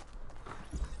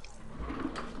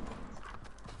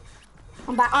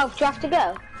 I'm back. Oh, do you have to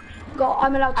go?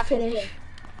 I'm allowed to finish.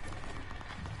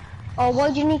 Oh,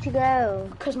 why do you need to go?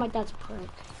 Because my dad's a prick.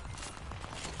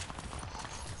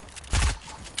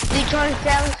 Are you trying to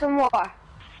sell some more?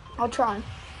 I'll try.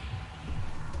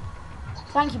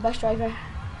 Thank you, bus driver.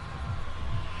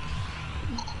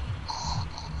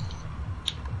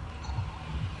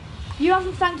 You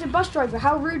haven't thanked the bus driver.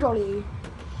 How rude are you?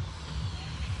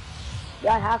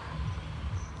 Yeah, I have.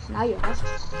 Now you have.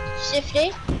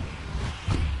 Shifty?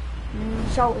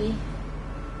 Salty.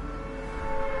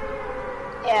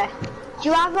 Yeah. Do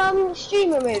you have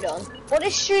streamer mode on? What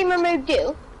does streamer mode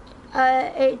do?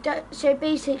 So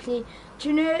basically, do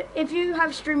you know if you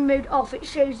have stream mode off, it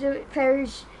shows the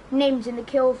players' names in the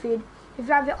kill feed. If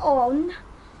you have it on,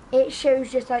 it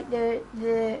shows just like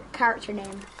the character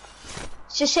name.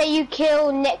 So say you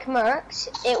kill Nick Mercs,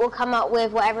 it will come up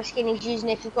with whatever skin he's using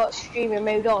if you've got streamer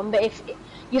mode on. But if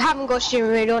you haven't got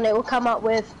streamer mode on, it will come up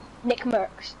with Nick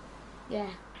Mercs. Yeah.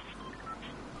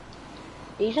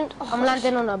 Decent. I'm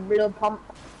landing on a blood pump.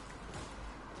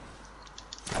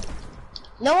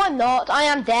 No, I'm not. I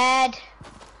am dead.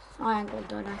 I ain't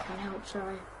gonna die. I can't help.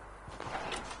 Sorry.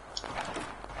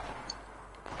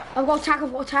 I've got attack.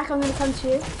 I'm gonna come to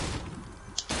you.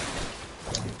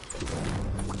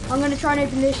 I'm gonna try and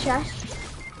open this chest.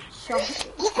 No,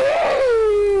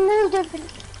 don't.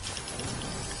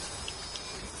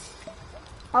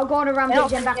 I'll go on a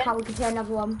rampage and back out. We can play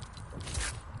another one.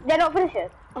 They're not finishing.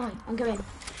 Alright, I'm going.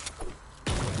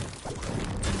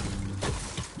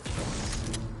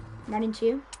 Run into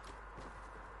you.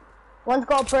 One's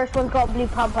got a burst, one's got a blue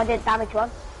pump. I did damage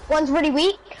one. One's really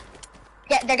weak.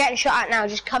 They're getting shot at now.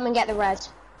 Just come and get the res.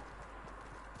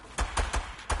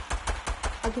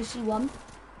 I can see one.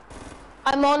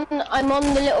 I'm on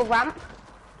the little ramp.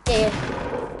 Here.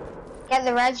 Get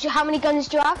the res. How many guns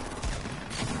do you have?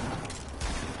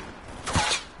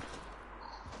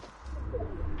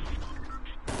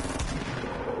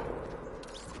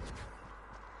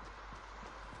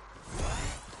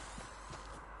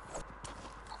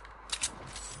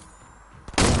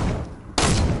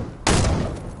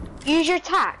 Use your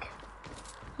attack.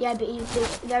 Yeah, but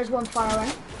there's one far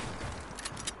away.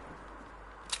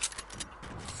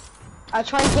 I'll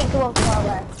try and take the one far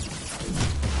away.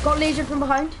 Got laser from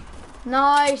behind.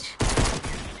 Nice.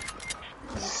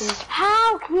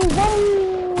 How can you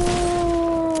win?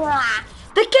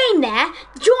 The game there,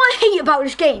 do you know what I hate about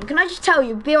this game? Can I just tell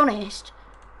you, be honest?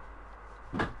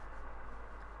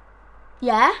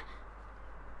 Yeah?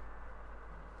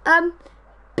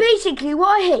 Basically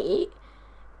what I hate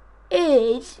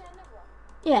is,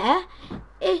 yeah,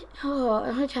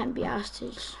 I can't be asked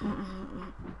to.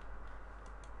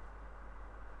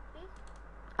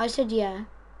 I said yeah.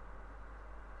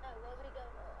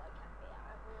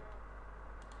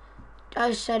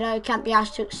 I said I can't be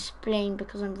asked to explain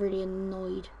because I'm really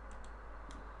annoyed.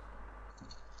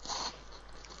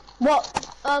 What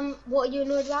are you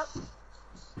annoyed about?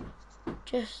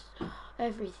 Just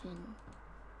everything.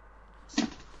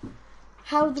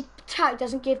 How the attack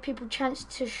doesn't give people a chance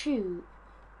to shoot.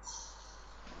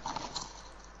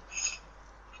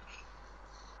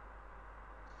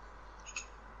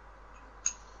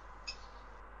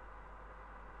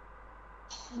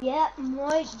 Yeah,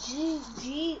 my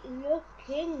GG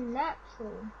looking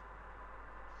natural.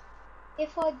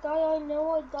 If I die, I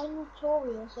know I die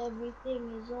notorious.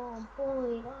 Everything is on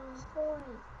point, on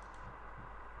point.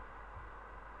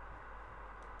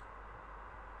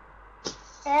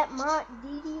 At my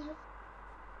DD's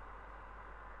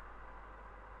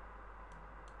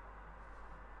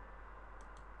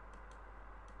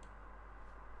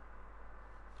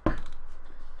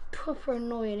proper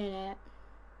annoying, innit?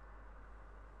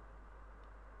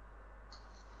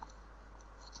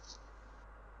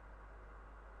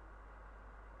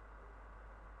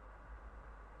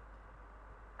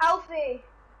 Alfie,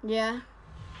 Yeah.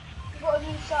 you got a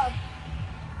new sub.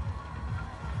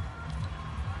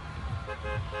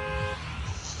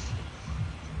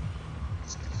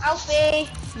 Alfie,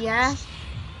 Yeah.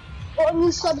 got a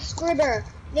new subscriber.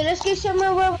 Then let's go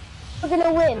somewhere where we're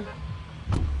gonna win.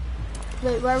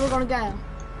 Wait, where are we gonna go?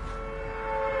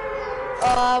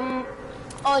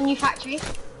 On new factory.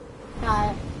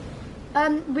 Alright.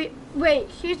 Wait,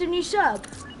 here's the new sub.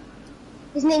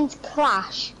 His name's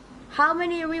Clash. How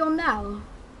many are we on now?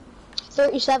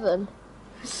 37.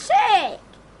 Sick!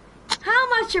 How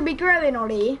much are we growing,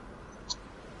 Ollie?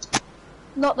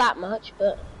 Not that much,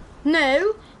 but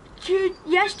No.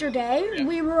 Yesterday,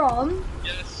 we were on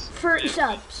 30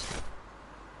 subs.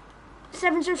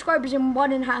 7 subscribers in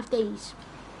 1.5 days.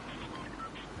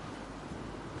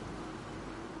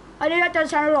 I know that does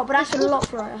sound a lot, but that's a lot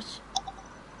for us.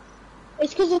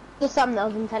 it's because of the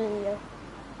thumbnails, I'm telling you.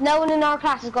 No one in our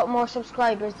class has got more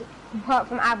subscribers apart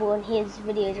from Abel, and his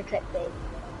videos are clickbait.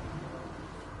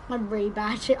 I'm really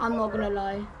bad. I'm not gonna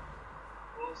lie.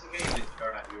 What was the game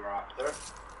that you were after?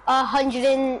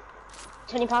 £120.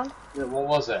 Yeah, what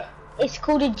was it? It's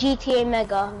called a GTA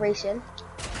Mega Racing.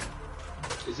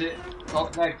 Is it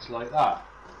got legs like that?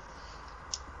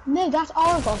 No, that's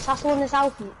Argos. That's the one that's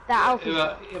Alfie.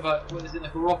 Yeah, but what is it,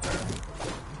 like a rocker?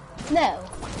 No,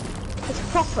 it's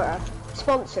proper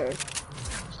sponsored.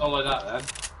 It's not like that then.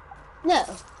 No.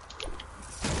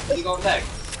 Has it got legs?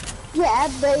 Yeah,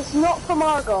 but it's not from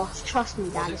Argos. Trust me,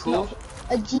 Dad. What's it It's called?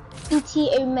 not. A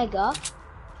GTA Mega.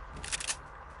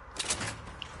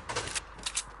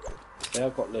 They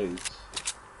have got loads.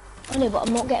 I know, but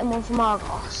I'm not getting one from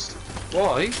Argos.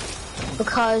 Why?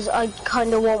 Because I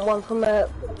kind of want one from a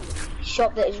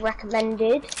shop that is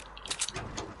recommended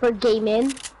for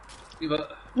gaming. Yeah,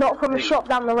 but Not from a shop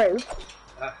down the road.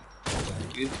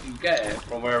 you get it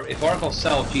from where, if Argos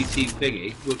sell GT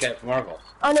thingy, we'll get it from Argos.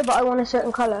 I know, but I want a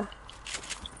certain colour.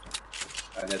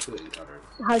 And they're putting colours.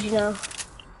 How do you know?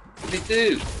 They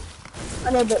do!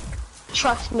 I know, but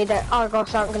trust me that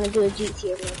Argos aren't going to do a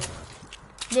GTA Mega.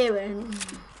 Doing.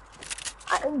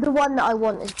 The one that I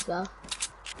want is the.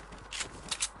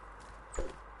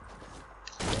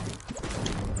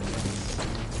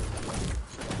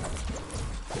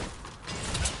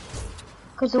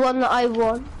 Because the one that I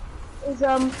want is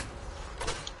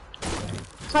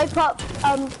type up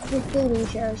the gaming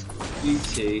shares.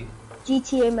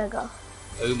 GTA Mega.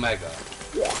 Omega.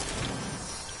 Yeah.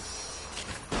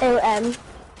 OM.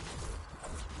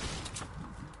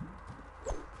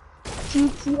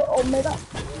 GTA Omega.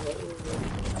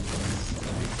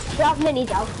 Do you have minis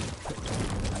out?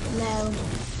 No.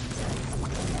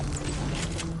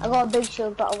 I got a big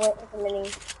shield, but I'll wait for the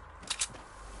minis.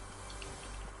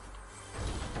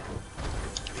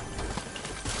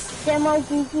 Yeah, my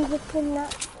GG was in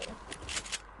that.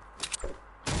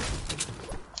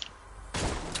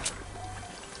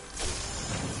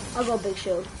 I got a big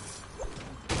shield.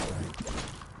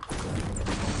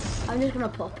 I'm just gonna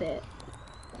pop it.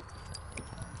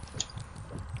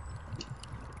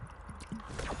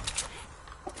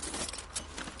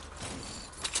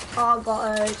 Oh, I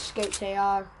got a escaped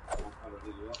AR.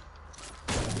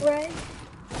 Right?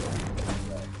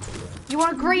 You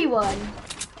want a grey one?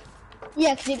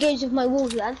 Yeah, because it goes with my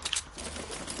walls then.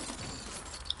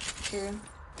 True.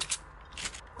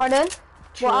 Pardon?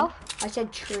 True. What else? I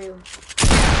said true.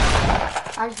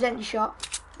 Accidentally shot.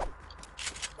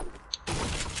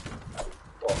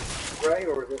 Grey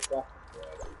or is it black?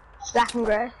 Black and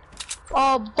grey.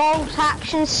 Oh, bolt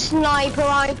action sniper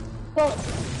rifle.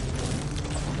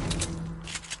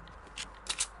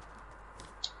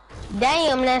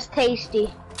 Damn, that's tasty.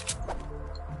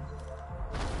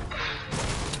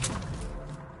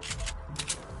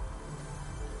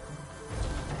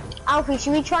 Alfie,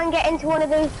 should we try and get into one of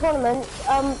those tournaments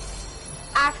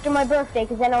after my birthday?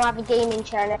 Because then I'll have a gaming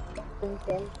chair and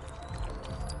everything.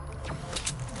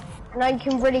 And I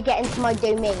can really get into my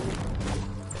domain.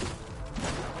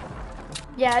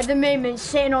 Yeah, at the moment,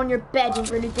 sitting on your bed isn't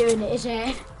really doing it, is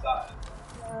it?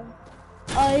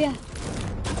 Oh, yeah.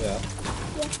 Yeah.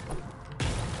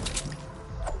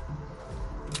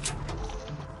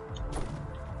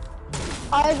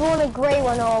 I want a grey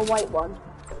one or a white one.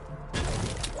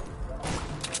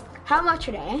 How much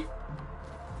are they?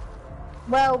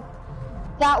 Well,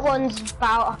 that one's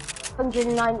about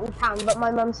 £190, but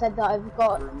my mum said that I've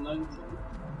got...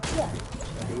 Yeah.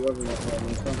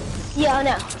 Yeah, I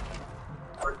know.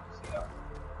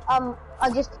 I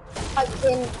just typed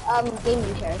in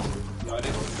gaming chairs. No, I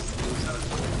didn't.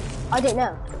 I didn't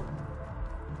know.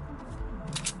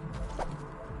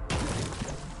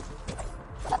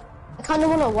 I kind of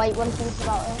want to wait one thing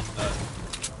about it.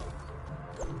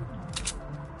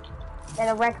 Then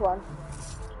a red one.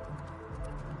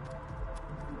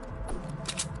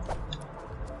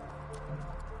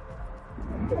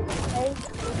 Okay.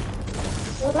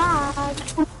 Lag.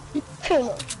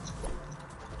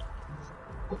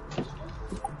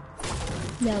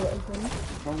 No, it isn't.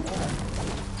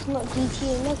 It's not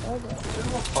GTA Mega, is it?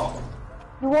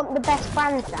 You want the best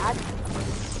brands, Dad?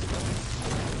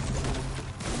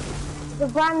 The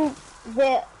brand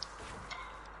that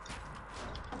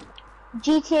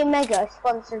GTA Mega is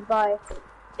sponsored by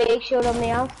Big Shield on the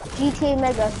House. GTA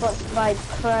Mega is sponsored by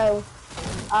Pro.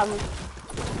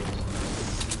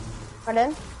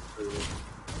 Pardon?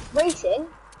 Racing.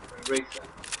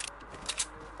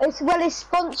 It's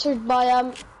sponsored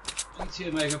by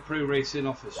GTA Mega Pro Racing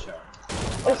Office Chair.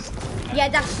 Yeah,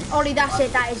 that's Ollie. That's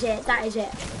it. That is it. That is it.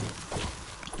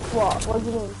 What? What do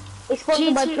you mean? It's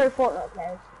sponsored by Pro Fortnite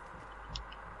players.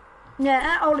 No,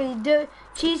 Ollie. The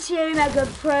GTA Mega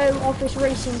Pro Office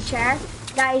Racing Chair.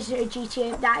 That is a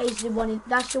GTA. That is the one.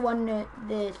 That's the one that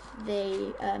this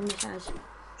has.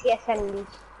 TSN.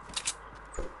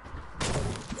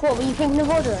 What were you thinking of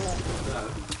ordering it? No,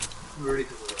 I'm ready to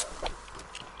order that.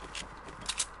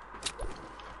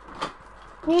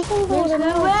 You can There's order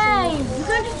no way! You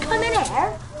can't just come in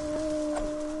here?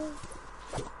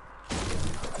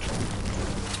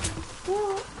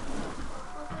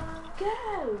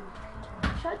 Go!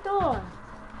 Shut the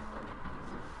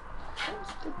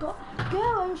door. Go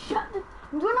and shut the...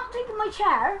 You're not taking my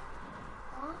chair.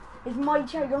 It's my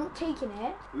chair, you're not taking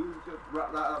it.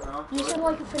 Wrap that up now. You said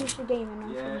I could finish the game and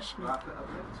I'm finishing it. Wrap it up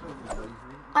then.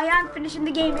 I am finishing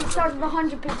the game. It started with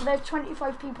 100 people, there's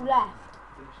 25 people left.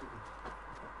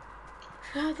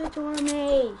 Shut the door,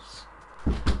 maze.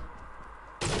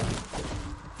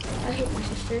 I hate my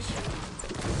sisters.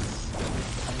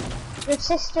 Your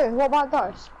sister? What about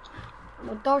Darce?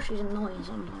 Well, Darcy's annoying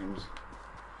sometimes.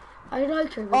 I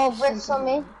like her. Oh, Rick's on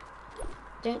me.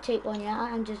 Don't take one yet.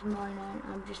 I'm just mine.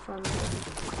 I'm just from.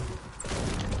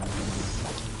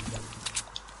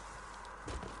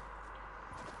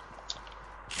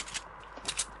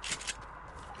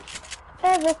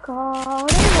 Ever call?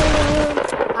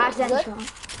 I accidentally shot.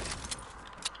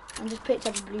 I just picked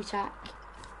up a blue tack.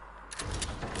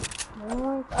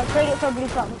 I'll trade it for a blue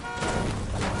tack.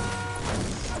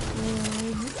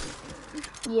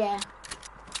 Yeah.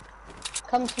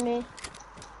 Come to me.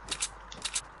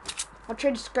 I'll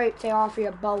trade a scrape tail for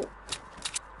your bolt.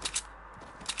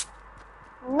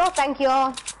 No, thank you.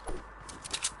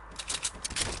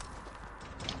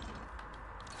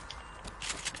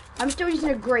 I'm still using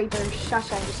a grey burst. That's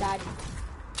what I decided.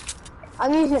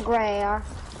 I'm using a grey AR.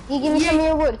 You give me some of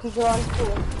your wood because you're on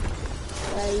school.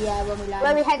 Yeah, when we land.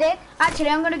 Where we headed? Actually,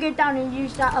 I'm gonna go down and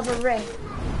use that other ring.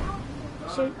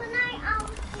 So, Good night,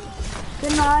 Alfie.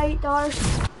 good night, Darcy.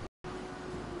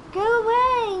 Go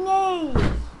away, Nate.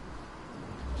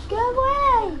 Go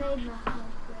away. Do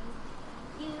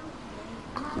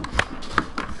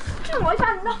you know, I've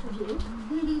had enough of you.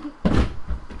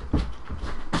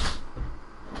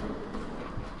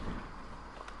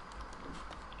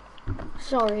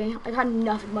 Sorry, I've had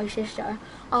enough of my sister.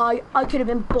 I could have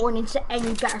been born into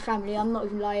any better family, I'm not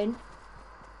even lying.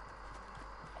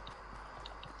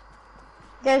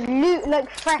 There's loot, like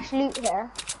fresh loot here.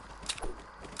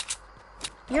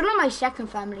 You're not my second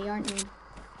family, aren't you?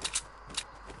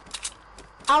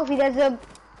 Alfie, there's a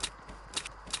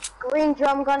green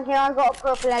drum gun here. I got a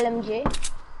purple LMG.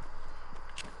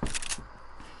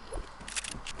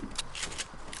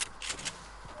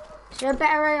 Is there a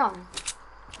better AR?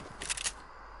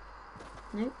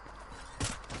 Nope.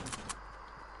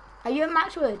 Are you at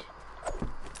max wood?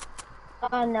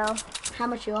 No. How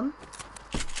much you on?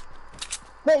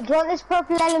 Wait, do you want this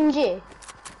purple LMG?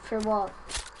 For what?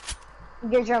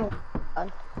 Your drum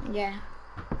gun. Yeah.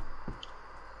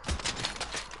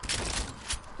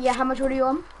 Yeah, how much were you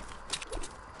on?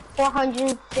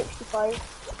 465.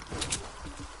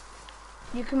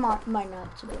 You can mine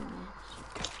that, to be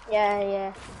honest.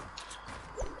 Yeah.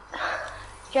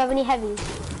 Do you have any heavies?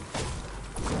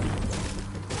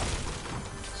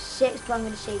 6, but I'm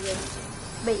going to save you.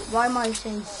 Wait, why am I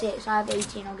saying 6? I have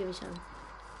 18, I'll give you some.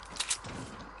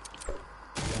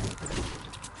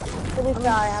 To be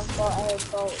fair, I have got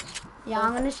a bolt. Yeah,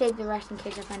 I'm going to save the rest in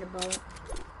case I find a bolt.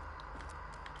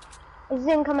 Is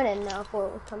it coming in now? I thought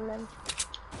it was coming in.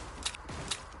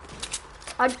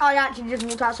 I actually just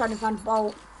walked outside and found a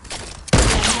bolt.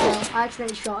 I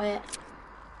accidentally shot it.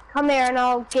 Come here and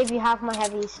I'll give you half my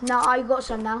heavies. No, I got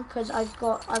some now because I've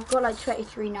got like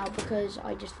 23 now because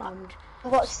I just found.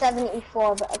 I've got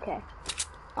 74, but okay.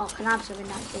 Oh, can I have some in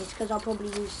that case? Because I'll probably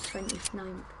use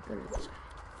 29 bullets.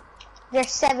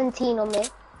 There's 17 on me.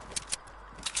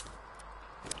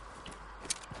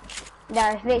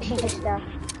 There, it's literally just there.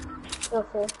 Feel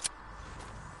free.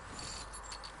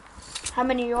 How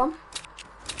many are you on?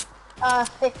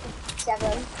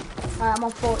 57. Alright, I'm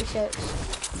on 46.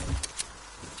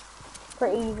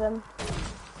 Pretty even.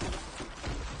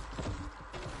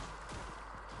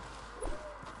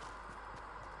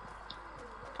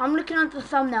 I'm looking at the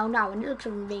thumbnail now and it looks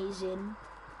amazing.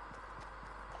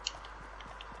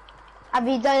 Have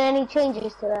you done any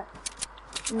changes to it?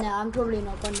 No, I'm probably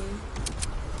not going to.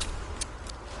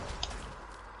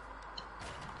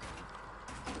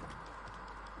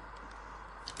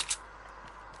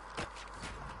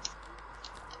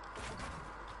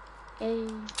 Hey.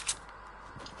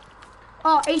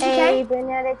 Oh, 80k? Hey,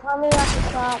 Bruno, they told me not to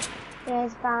stop.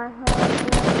 There's bad.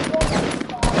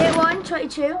 Hit one,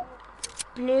 22.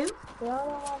 Blue.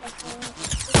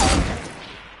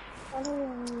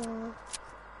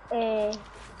 Hey.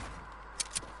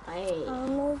 Hey.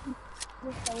 Oh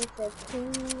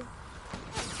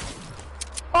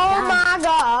my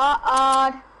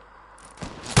god!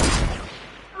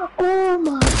 Oh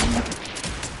my!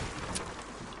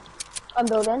 I'm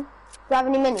building. Do you have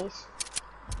any minis?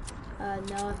 No,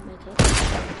 I've made it.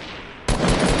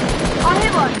 I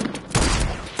hit one!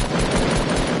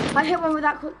 I hit one with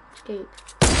that quick scoop.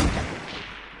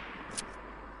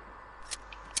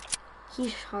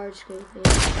 He's hard scooping.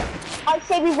 I'd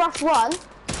say we rush one.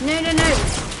 No.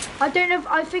 I don't know if,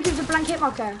 I think it's a blanket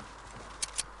marker.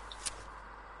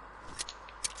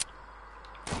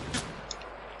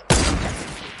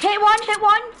 Hit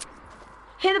one.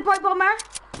 Hit the bright bomber.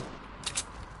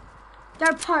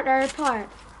 They're apart.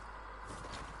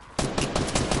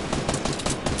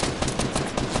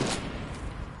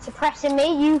 Suppressing me,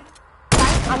 you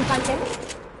tank, I'm tanking.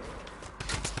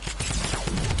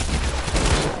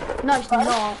 Nice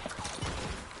knock.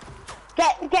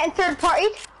 Getting third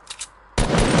partied.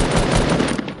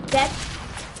 Dead.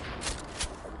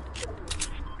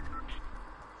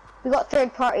 We got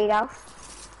third party now.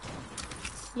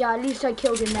 Yeah, at least I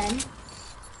killed him then.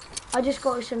 I just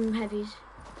got some heavies.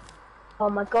 Oh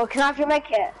my god, can I have your med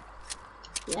kit?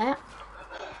 Yeah.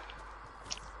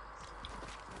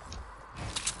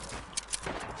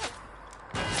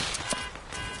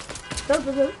 Go.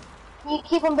 Can you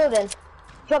keep on building?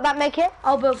 Drop that med kit?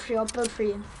 I'll build for you. Do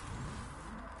you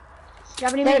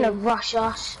have any They're minis? gonna rush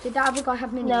us. Did that other guy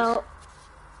have minis?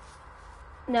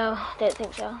 No, don't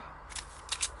think so.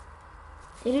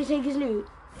 Did he take his loot?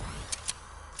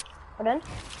 Pardon?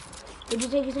 Did you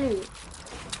take his loot?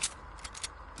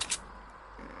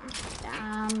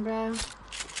 Damn, bro.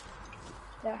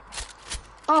 There.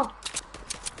 Oh!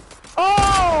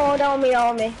 Oh, don't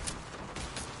me.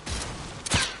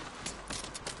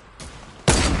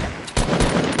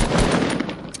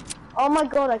 Oh my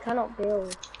god, I cannot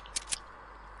build.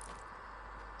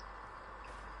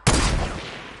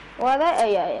 What are they?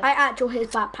 Oh yeah. I actual his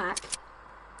backpack.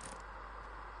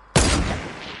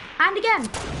 And again.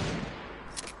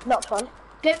 Not fun.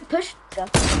 Go, push. Go.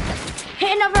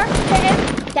 Hit another. Hit him.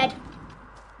 Dead.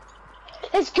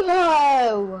 Let's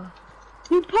go!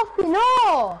 You popping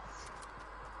off!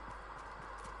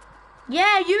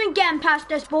 Yeah, you ain't getting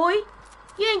past us, boy.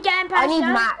 You ain't getting past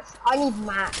us. I need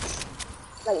mats.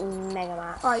 Like mega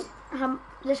mats. Alright,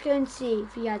 let's go and see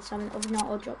if he had some. If not,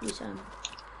 I'll drop you some.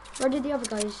 Where did the other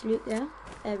guys loot there?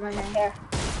 Right here. Here.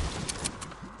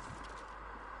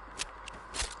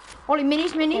 Ollie,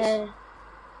 minis.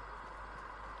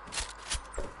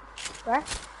 Where?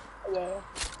 Yeah.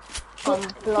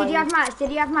 Did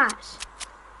he have mats?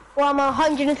 Well, I'm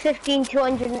 115,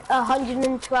 200,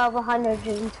 112,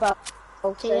 112.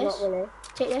 Oh, Take so this. not really.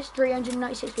 Take this,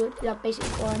 396 wood. Yeah, basically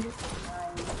 400.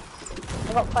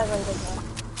 I got 500 now.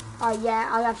 Oh yeah,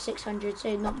 I have 600,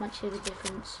 so not much of a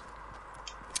difference.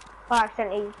 I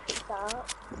accidentally picked that up.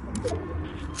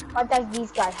 What does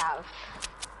these guys have?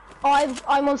 Oh,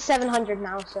 I'm on 700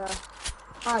 now, so.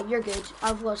 Oh, you're good.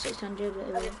 I've got 600.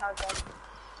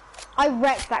 I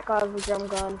wrecked that guy with a drum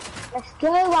gun. Let's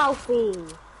go, Alfie!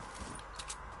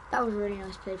 That was a really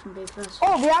nice play from both of us.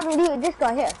 Oh, we haven't looted this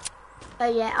guy here. Oh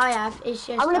yeah, I have. It's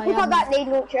just I'm gonna pick up that nade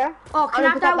launcher. Oh, can I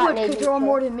have that wood? Because you're on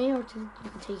more than me, or you can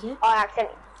take it. I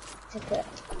accidentally took it.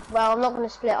 Well, I'm not gonna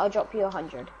split. I'll drop you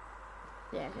 100.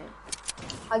 Yeah, okay.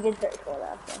 I did 34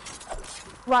 there. So.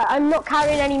 Right, I'm not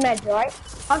carrying any meds, right?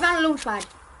 I've got a launch pad.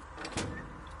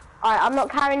 Alright, I'm not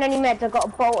carrying any meds. I've got a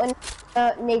bolt and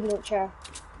nade launcher.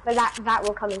 But that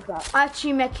will come in clutch. I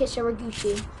actually make it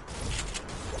Saraguchi.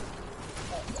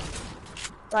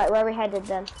 Right, where are we headed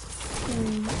then?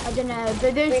 I don't know,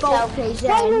 but those Retail. bolt plays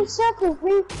Run then. in circles,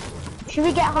 should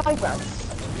we get high ground?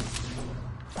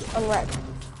 On wreck.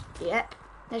 Yep.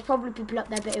 There's probably people up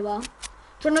there pretty well.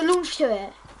 Do you want to launch to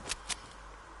it?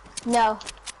 No.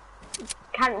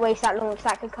 Can't waste that long,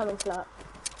 that could come in clutch.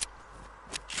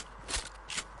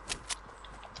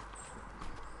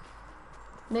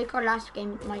 Make our last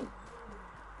game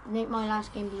make my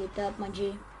last game be a dub, my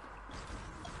G.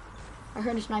 I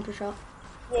heard a sniper shot.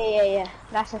 Yeah.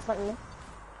 That's in front of me.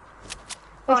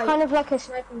 It's kind of like a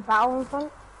sniping battle in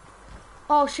front.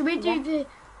 Oh, should we do the...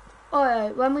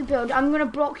 Alright, when we build, I'm gonna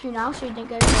block you now so you don't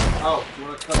go... Oh, do you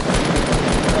want to come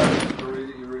and story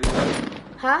that you really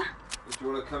like? Huh? Do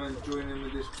you want to come and join in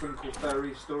with this Twinkle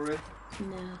Fairy story?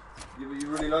 No. You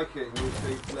really like it, and you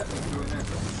say let me join in.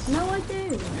 No, I do.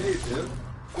 Yeah, you do.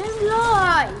 Don't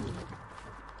lie!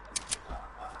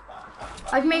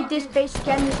 I've made this base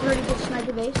again, this really good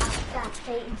sniper base. That's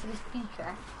straight into the speaker.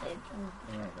 Yeah, I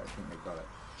think they got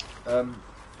it.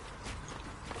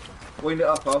 Wind it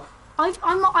up, off. I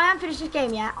haven't finished this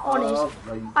game yet, honest.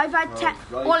 Right. I've had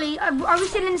Right. Ollie, are we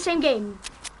still in the same game?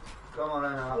 Come on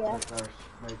in, up Yeah. first.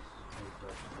 Nice.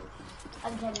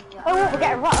 I'm getting you. Oh, we're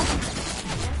getting rough.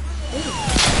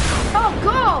 Oh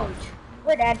god!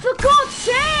 We're dead. For God's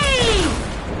sake!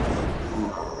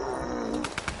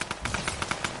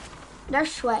 They're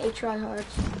sweaty tryhards.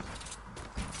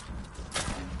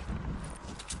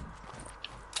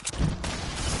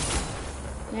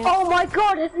 Yeah. Oh my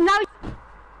god, now...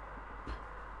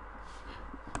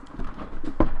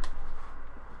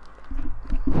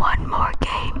 One more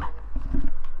game.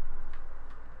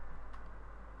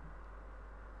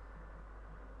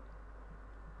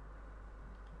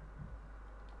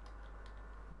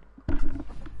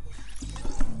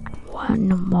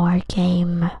 One more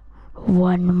game.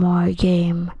 One more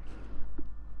game.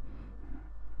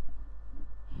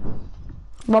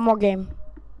 One more game.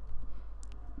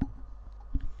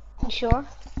 You sure?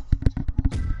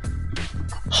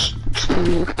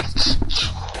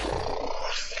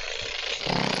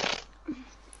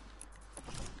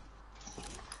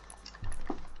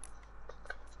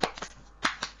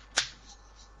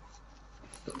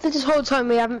 This whole time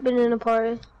we haven't been in a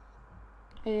party.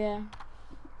 Yeah.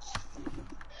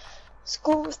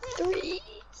 Score 3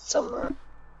 somewhere.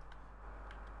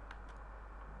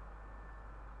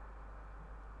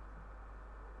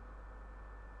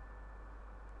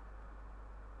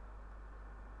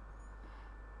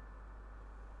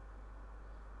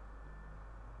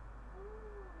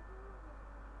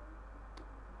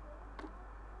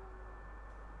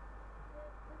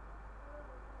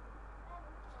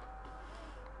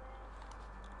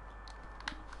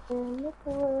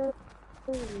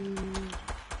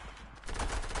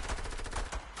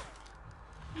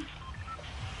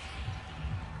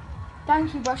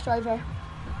 Thank you, bus driver.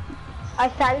 I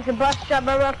thank the bus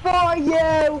driver for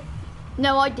you.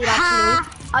 No, I did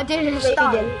actually. I did at the you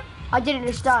start. didn't. I did at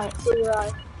the start.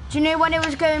 Right. Do you know when it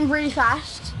was going really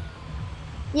fast?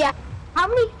 Yeah. How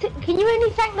many? Can you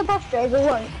only thank the bus driver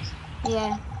once?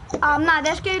 Yeah. Nah,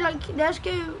 let's go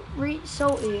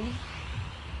salty.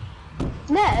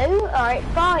 No. All right.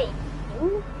 Fine.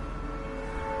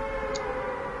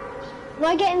 When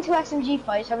I get into SMG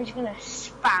fights, I'm just gonna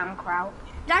spam crouch.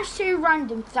 That's too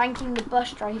random thanking the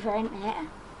bus driver, isn't it?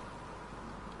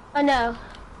 I know.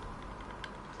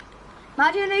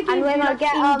 Imagine they give And you when I like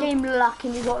get, in-game luck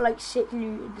and you got like sick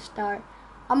loot at the start.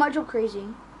 I might go crazy.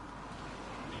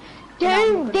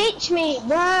 Don't ditch me,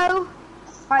 bro.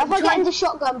 Right, If I get into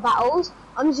shotgun battles,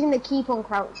 I'm just gonna keep on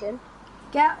crouching.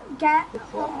 Get.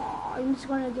 Oh, I'm just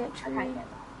gonna get tree.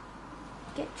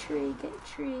 Get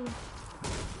tree.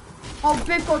 Oh,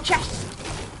 big old chest.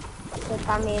 So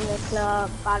family in the club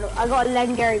battle. I got a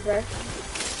legendary, bro.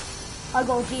 I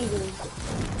got Jesus.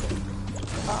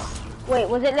 Wait,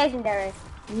 was it legendary?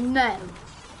 No.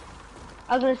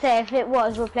 I was gonna say if it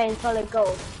was, we're playing solid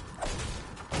gold.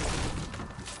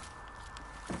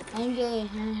 You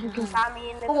can find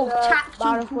me in the club.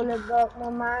 Bottle full of milk. My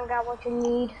man got what you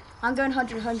need. I'm going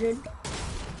 100.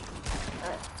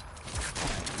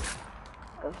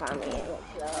 Go find me in the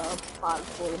club. Bottle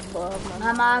full of milk.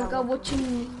 My man got what you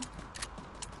need.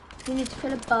 You need to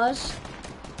fill a buzz.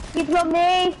 People on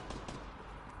me.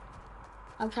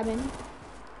 I'm coming.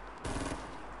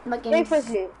 I'm like Go for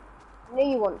loot. I know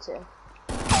you want to.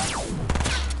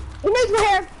 He knows we're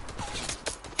here.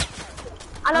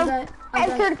 And I'm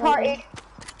third party.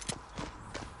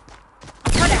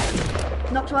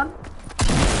 Knocked one.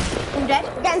 All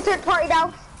dead. Getting third party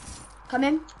now. Come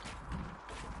in.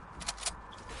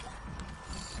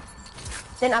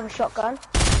 Didn't have a shotgun.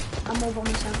 I'm all by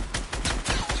myself.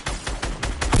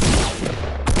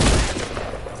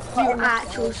 You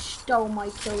actually stole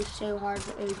my kills so hard,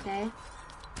 okay?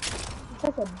 It's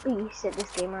like a beast at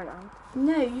this game right now.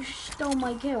 No, you stole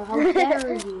my kill. How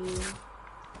dare you?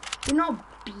 You're not a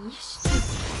beast.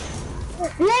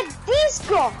 Let this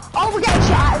go! Oh, we're getting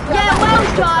shot at. Yeah, well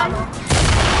done!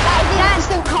 That is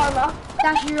instant karma.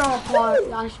 That's your fault.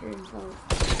 That's your fault.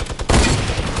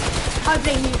 I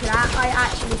blame you for that. I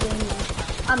actually blame you.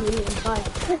 I'm leaving. Bye.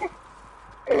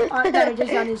 Alright, then I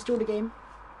just uninstalled the game.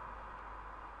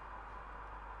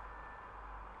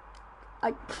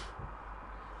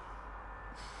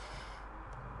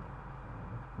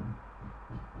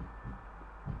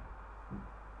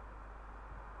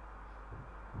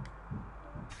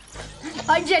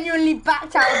 I genuinely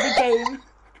backed out of the game.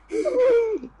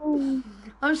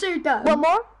 I'm so done. One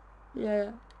more?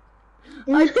 Yeah.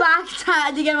 I backed out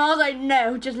of the game. I was like,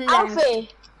 no, just left. Alfie,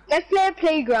 let's play a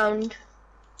playground.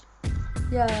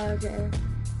 Yeah, okay.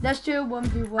 Let's do a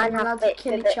 1v1. We're allowed to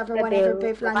kill each other whenever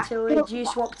both land till you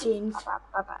swap teams.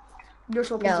 You're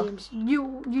swapping teams.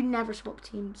 You never swap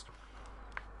teams.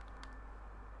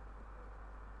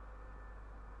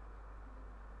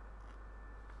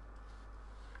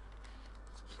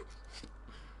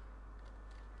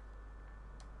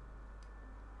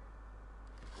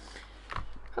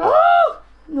 Oh!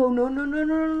 No.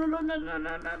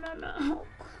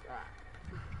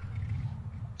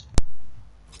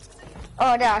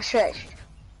 Oh, no, I switched.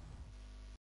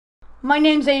 My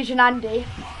name's Asian Andy.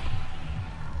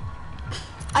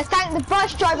 I thanked the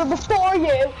bus driver before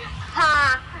you.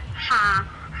 Ha, ha,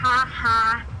 ha,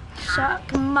 ha.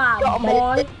 Suck my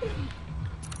boy.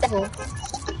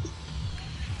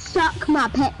 Suck my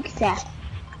picture.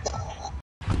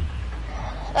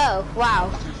 Oh,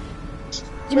 wow.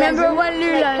 Do you remember when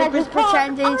Lula was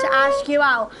pretending to ask you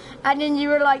out and then you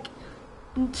were like,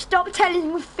 stop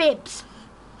telling me fibs?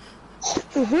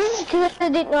 Because I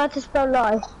didn't know how to spell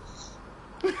lie.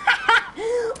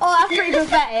 Oh, that's pretty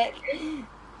pathetic.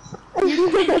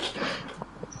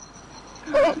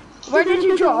 Where did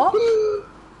you drop?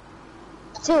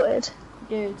 Tilted.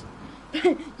 Good.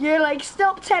 You're like,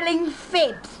 stop telling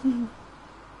fibs.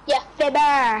 Yeah, fibber.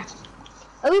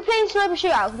 Are we playing sniper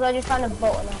shootout? Because I just found a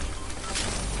bolt on it.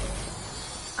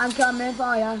 I'm coming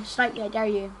for you. Snipe me, I dare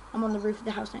you. I'm on the roof of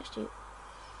the house next to you.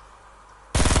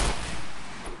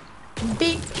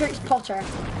 Beatrix Potter.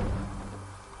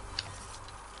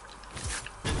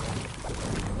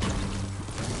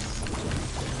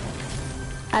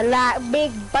 I like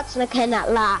big butts and I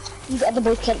cannot lie. These other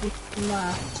boys can't be.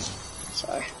 Nah.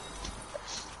 Sorry.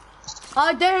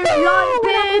 I don't like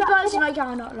big butts and I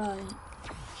cannot lie.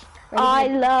 I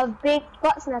love big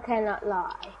butts and I cannot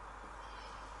lie.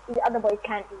 These other boys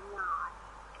can't deny.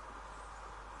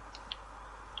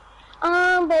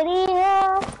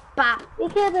 Unbelievable. Bap. We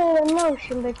give an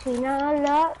emotion between our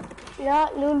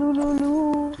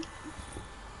loo.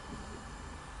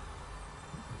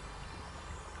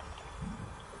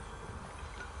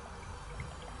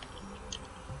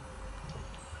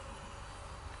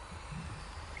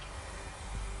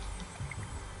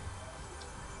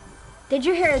 Did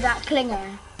you hear that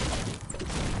clinger?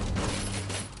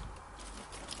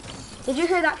 Did you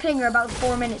hear that clinger about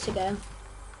 4 minutes ago?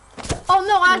 Oh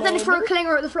no, I accidentally threw a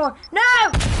clinger at the floor. No!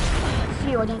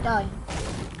 Phew, I didn't die.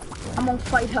 I'm on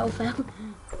 5 health now.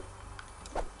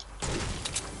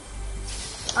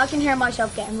 I can hear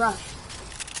myself getting rushed.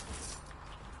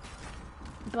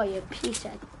 By a piece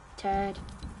of turd.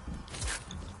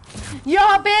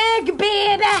 You're big,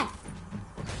 baby!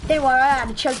 Don't worry, I had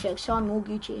a choke, so I'm all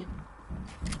Gucci.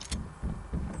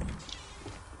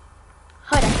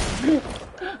 Hold on.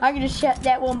 I'm gonna shut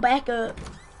that one back up.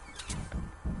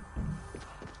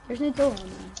 There's no door on there.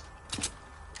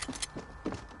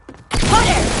 Hold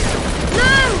it!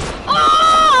 No!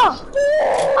 Oh!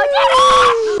 I did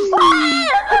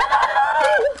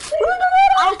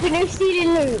it! Alfie, no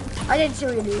stealing loot. I didn't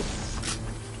steal your loot.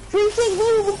 Please take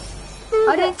loot.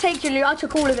 I didn't take your loot, I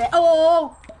took all of it.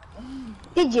 Oh!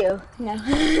 Did you? No.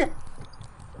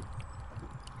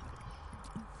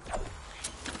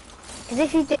 Because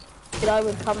if you did, I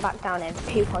would come back down and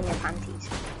poop on your panties.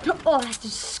 Oh, that's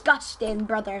disgusting,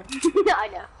 brother.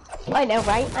 I know,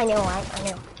 right? I know.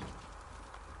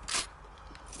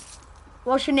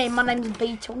 What's your name? My name's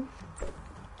Beetle.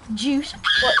 Juice.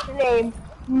 What's your name?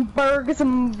 Burgers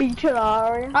and Beetle.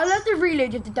 I love the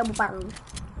reload of the double barrel.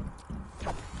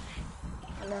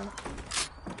 I know.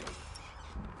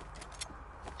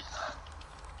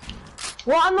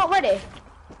 What? I'm not ready.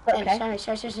 Okay. Oh,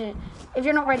 sorry. If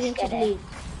you're not ready, then just leave.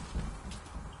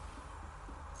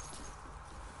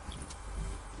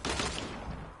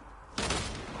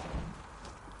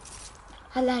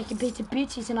 I like a bit of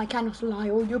beauties and I cannot lie,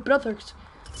 all your brothers.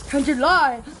 Can't you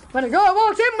lie? When a girl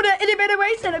walks in with an itty bitty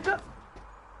waist and a go.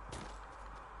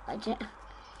 Legit.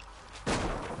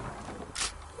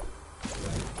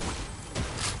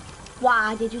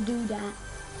 Why did you do that?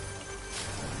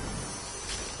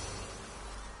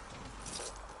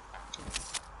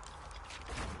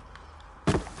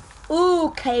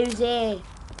 Ooh, cozy.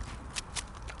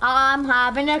 I'm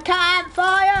having a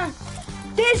campfire.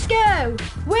 Disco!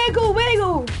 Wiggle,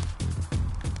 wiggle!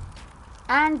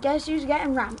 And guess who's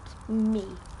getting ramped? Me.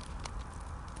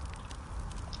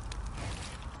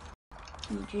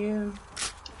 I need you.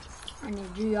 I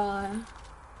need you.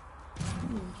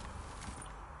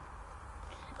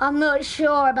 I'm not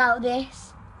sure about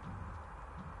this.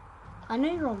 I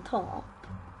know you're on top.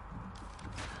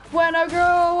 When a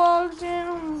girl walks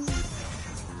in.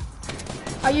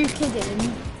 Are you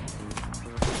kidding?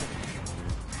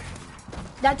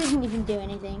 That didn't even do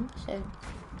anything, so.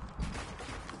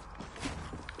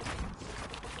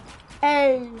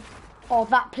 Hey! Oh,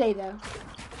 that play though.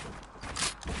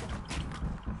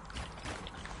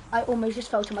 I almost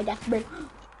just fell to my death.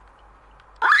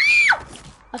 Ah!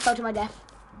 I fell to my death.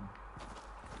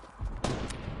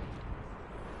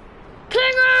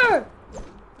 Clinger!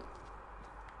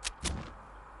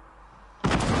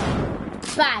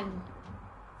 Bang!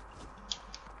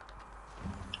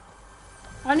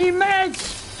 I need meds!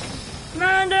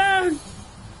 Man down!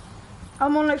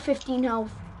 I'm on like 15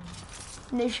 health.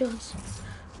 No shields.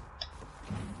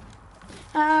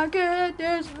 How could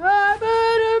this happen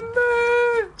to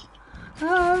me?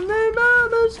 I made my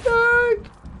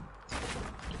mistake!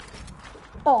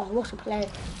 Oh, what a play.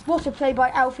 What a play by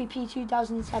Alfie P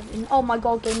 2007. Oh my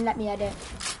god, game, let me edit.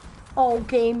 Oh,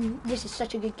 game, this is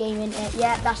such a good game, isn't it?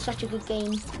 Yeah, that's such a good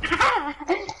game.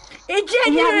 It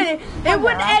genuinely, it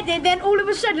wouldn't edit, then all of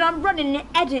a sudden I'm running and it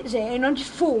edits it and I'm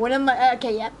just full and I'm like,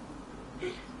 okay, yeah.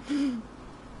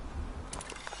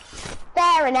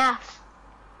 Fair enough.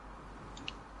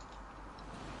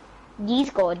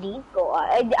 D-scored.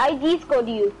 I D-scored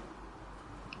you.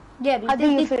 Yeah, but How do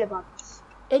you feel about this?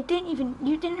 It didn't even,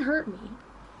 you didn't hurt me.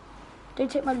 Don't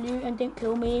take my loot and don't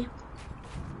kill me.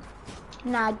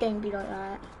 Nah, don't be like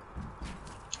that.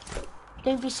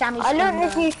 Don't be Sammy I learned Slumber.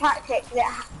 this new tactic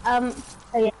that, oh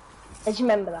yeah, I just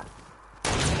remember that.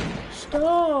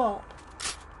 Stop.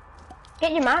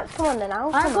 Get your mats, come on then,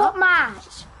 Al. I've got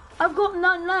mats. I've got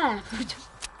none left.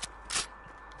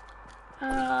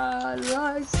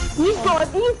 He's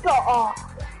got, oh.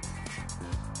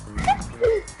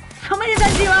 How many of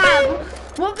them do you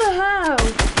have? What the hell?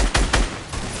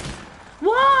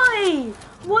 Why?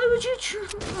 Why would you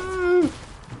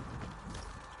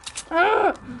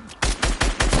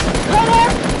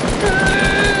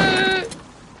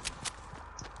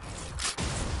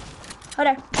Hold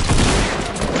on.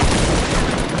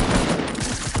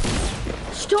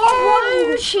 Stop! Why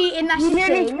are you cheating? That's the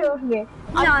nearly thing. killed me.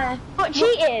 No. What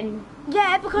cheating?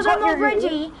 Yeah, because I'm not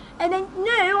ready. And then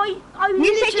no, I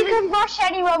You said you could rush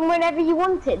anyone whenever you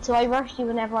wanted, so I rushed you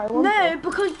whenever I wanted. No,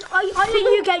 because I let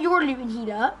you get your loot and heat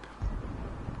up.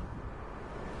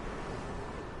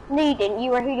 No, you didn't.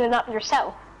 You were healing up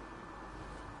yourself.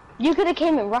 You could have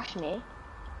came and rushed me.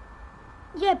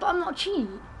 Yeah, but I'm not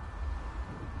cheating.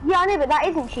 Yeah, I know, but that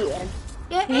isn't cheating.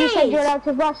 Yeah, You said you're allowed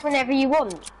to rush whenever you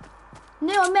want.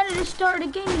 No, I meant at the start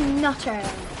of the game, you nutter.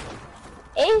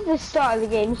 It is the start of the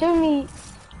game. It's only.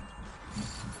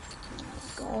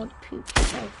 God, poop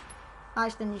yourself.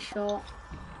 Accidentally shot.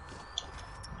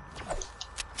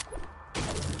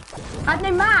 I had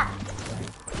no mat.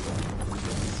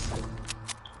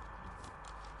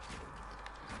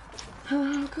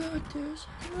 Oh god, there's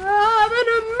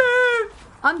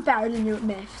I'm better than you at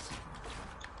myths.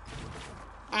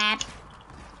 Bap.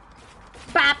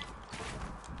 Bap.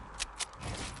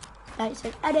 Like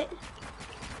said, edit.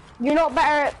 You're not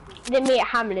better than me at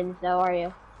Hamlin's, though, are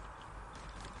you?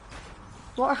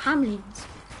 What are Hamlins?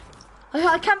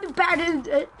 I can't be better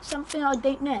than something I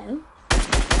don't know.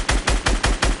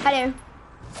 Hello.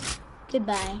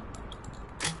 Goodbye.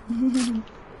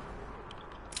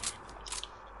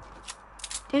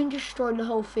 Don't destroy the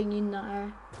whole thing in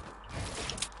there.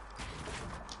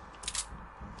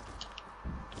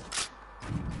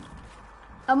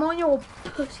 I'm on your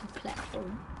pussy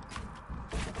platform.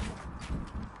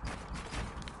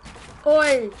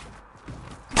 Oi!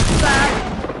 Back!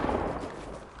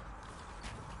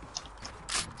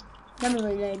 Let me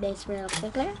reload this real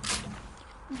quickly.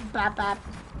 Bap bap.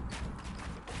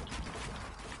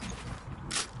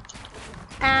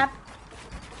 App.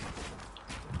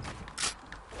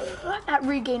 That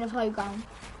regain of high ground.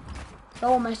 It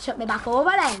almost took me back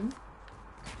over then.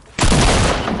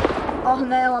 Oh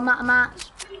no, I'm out of mats.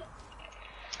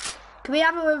 Can we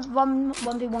have a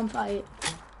 1v1 fight?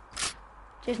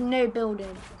 Just no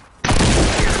building.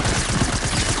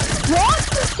 What?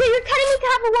 So you're telling me to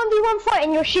have a 1v1 fight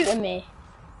and you're shooting me?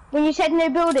 When you said no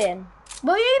building?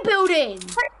 What are you building?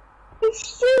 It's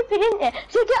stupid, isn't it?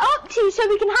 So get up to so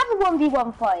we can have a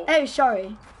 1v1 fight. Oh,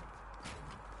 sorry.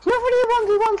 It's not really a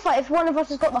 1v1 fight if one of us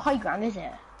has got the high ground, is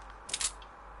it?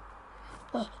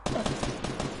 I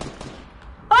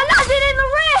landed in the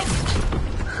rift!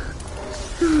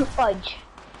 Fudge.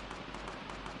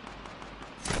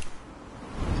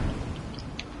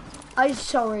 I'm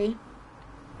sorry.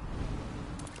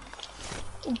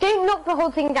 Don't knock the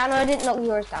whole thing down, or I didn't knock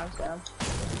yours down, so.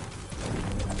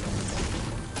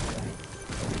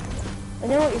 I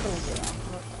know what you're gonna do.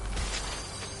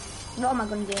 What am I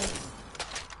gonna do?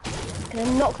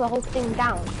 Gonna knock the whole thing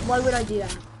down. Why would I do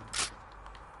that?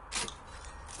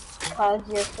 Because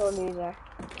you're still a loser.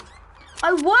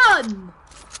 I won!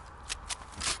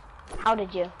 How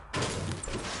did you?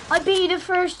 I beat you the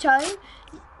first time.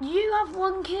 You have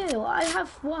 1 kill. I have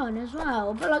 1 as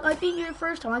well. But like, I beat you the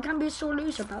first time. I can't be a sore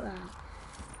loser about that.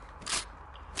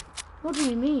 What do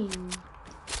you mean?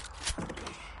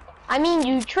 I mean,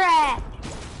 you trash.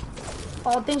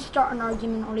 Oh, don't start an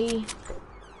argument, Ollie.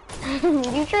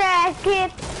 You trash,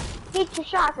 kid. Hit your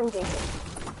shots and take it.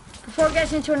 Before it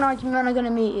gets into an argument, I'm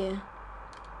gonna meet you.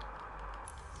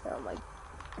 Oh my.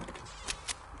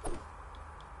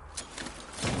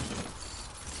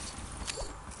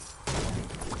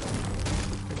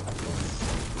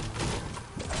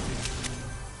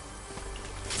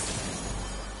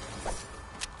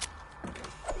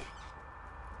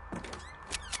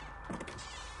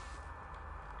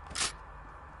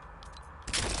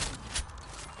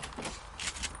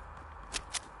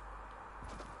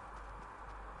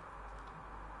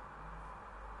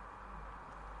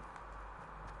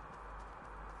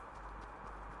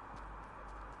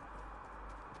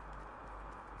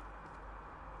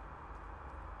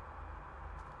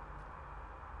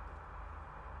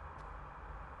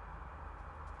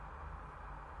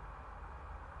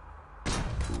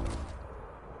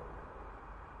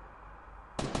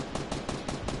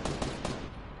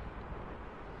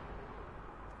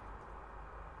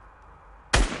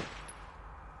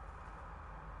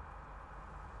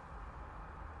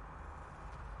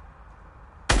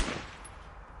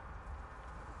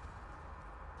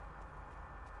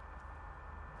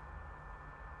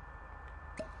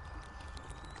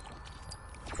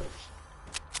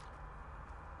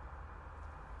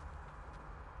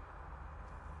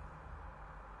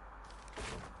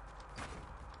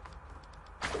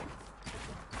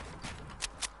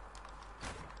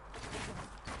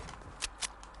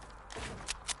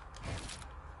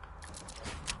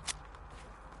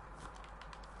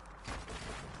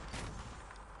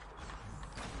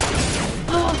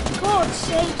 God's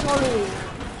sake, Ollie.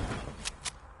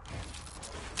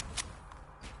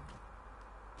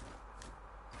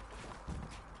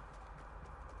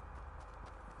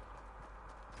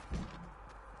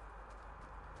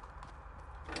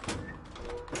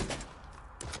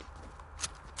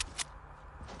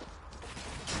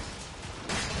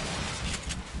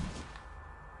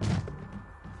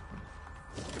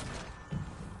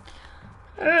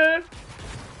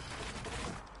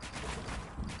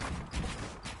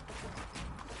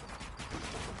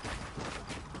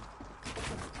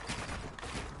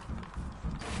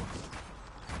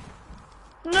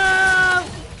 No!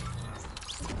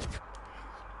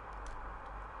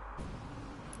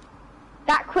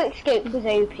 That quick scope was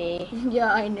OP.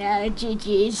 Yeah, I know.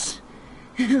 GG's.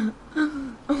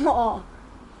 Oh.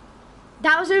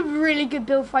 That was a really good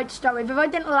build fight to start with. If I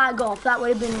didn't lag off, that would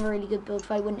have been a really good build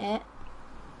fight, wouldn't it?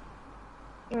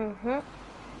 Mm-hmm.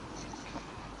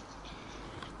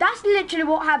 That's literally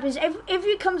what happens. If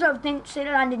you comes up and sit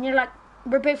around and you're like,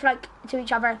 we're both like to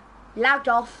each other, lagged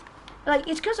off. Like,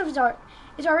 it's because of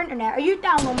it's our internet. Are you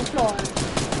down on the floor?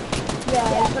 Yeah,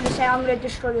 I was going to say, I'm going to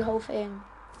destroy the whole thing.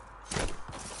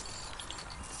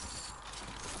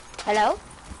 Hello?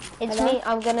 It's Hello? me.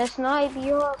 I'm gonna snipe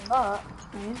your butt.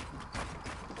 Mm.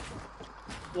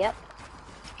 Yep.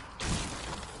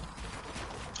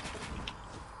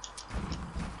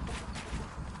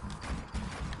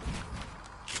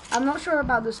 I'm not sure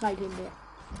about the sniping bit.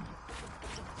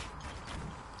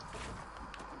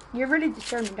 You're really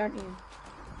determined, aren't you?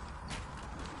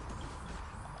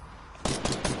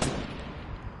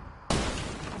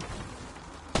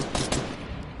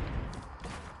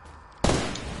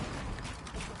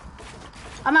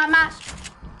 I'm at match.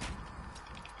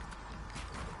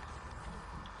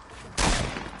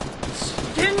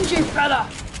 Stingy fella.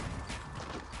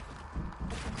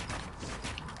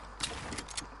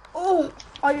 Oh,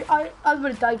 I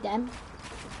would have died then.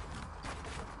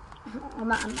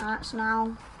 I'm at a max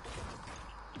now.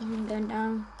 I'm going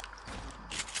down.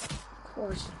 Of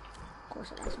course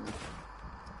it doesn't.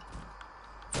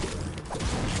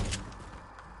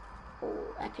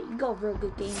 Oh, Epic, you got a real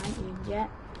good game, ain't you, Jet?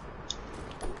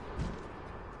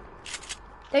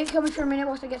 Don't kill me for a minute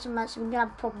whilst I get some mats, so we can have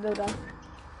a proper build up.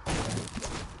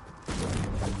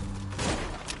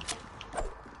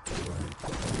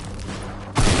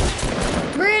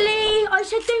 Really? I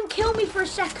said don't kill me for a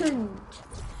second.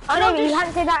 I know, you had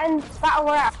to say that in Battle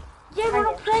Royale. Yeah, we're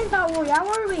not playing Battle Royale,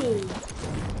 are we?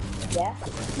 Yeah.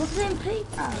 We're playing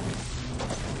Playground.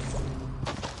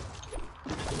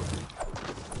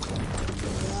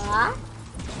 What?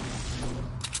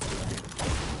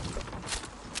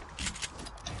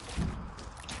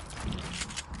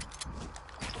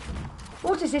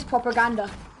 What is this propaganda?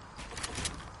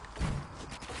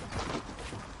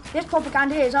 This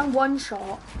propaganda is on one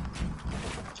shot.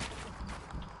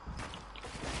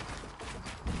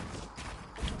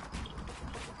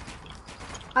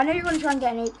 I know you're going to try and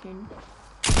get an opening.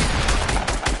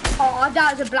 Oh,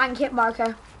 that was a blank hit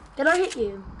marker. Did I hit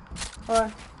you?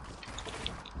 Or...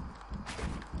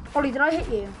 Ollie, did I hit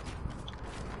you?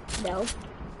 No.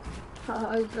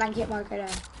 Oh, it was a blank hit marker there.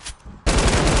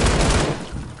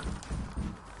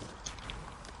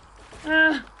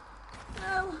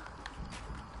 No.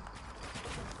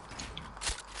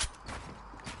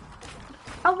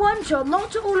 A one shot, not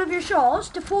to all of your shots,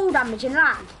 to full damage and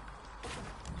lag.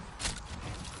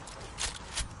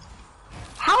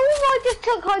 How have I just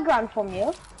took high ground from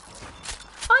you?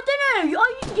 I don't know,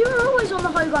 you were always on the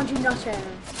high ground, you nutter.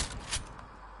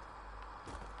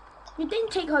 You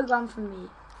didn't take high ground from me.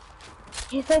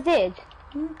 Yes, I did.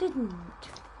 You didn't.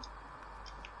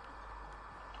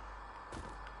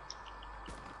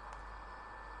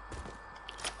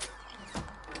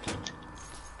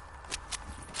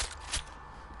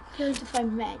 Going to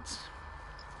find meds.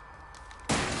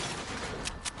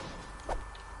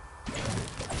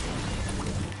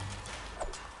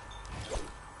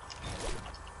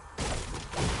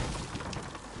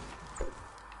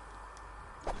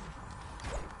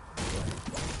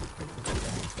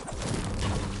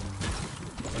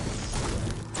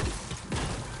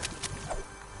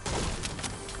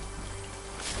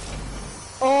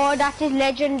 Oh, that is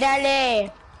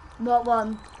legendary. What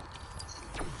one?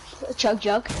 Chug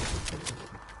jug.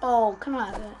 Oh, can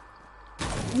I have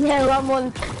it? No, I'm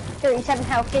on 37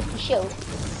 health, 50 shield.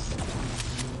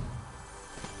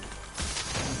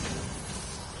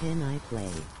 Can I play?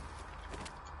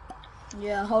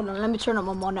 Yeah, hold on, let me turn up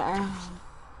my monitor.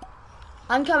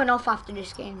 I'm coming off after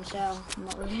this game, so I'm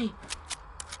not really.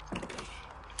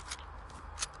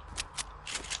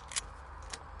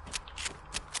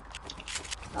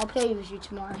 I'll play with you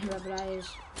tomorrow, whoever that is.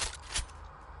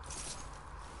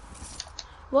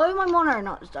 Why is my monitor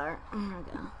not start? There we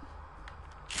go.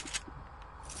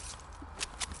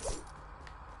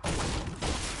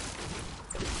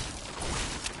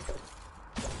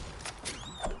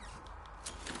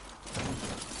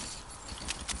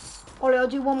 Ollie, I'll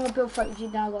do one more build fight with you,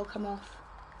 then I'll come off.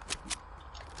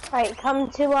 Right, come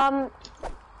to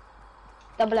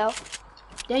double L.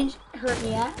 Don't hurt me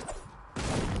yet.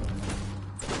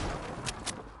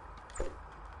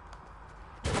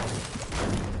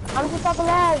 I'm to double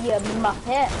L, you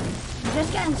muppet. I'm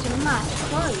just getting some match,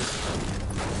 Christ.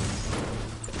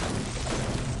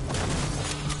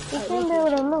 You can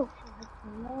build a move.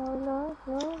 No.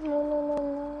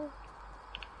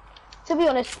 To be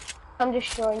honest, I'm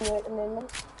destroying you at the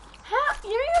moment. How?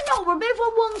 You're not, we're both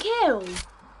on 1 kill.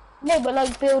 No, but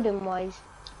like building wise.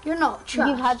 You're not, trash.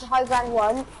 You've had high ground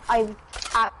 1, I've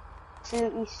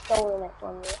absolutely stolen it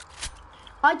from you.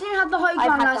 I didn't have the high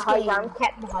ground last game. I've had the high ground,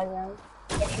 kept the high ground.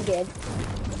 Yes, you did.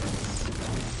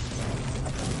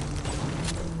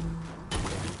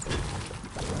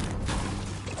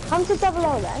 Come to double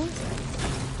O then.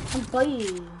 I'm by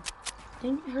you.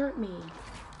 Don't hurt me.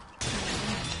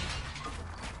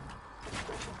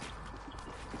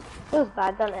 Feels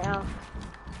bad, doesn't it, Al?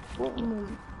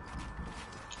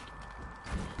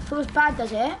 Feels bad,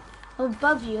 does it? I'm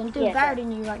above you and doing better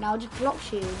than you right now. I just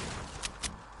blocked you.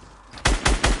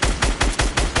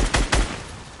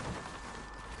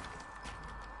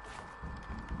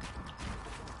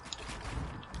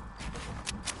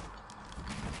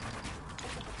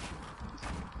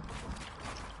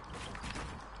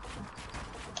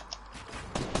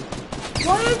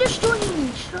 Why are you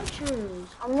destroying structures?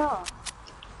 I'm not.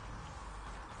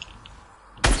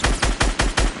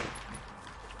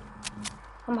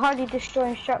 I'm hardly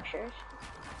destroying structures.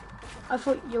 I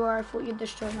thought you were. I thought you'd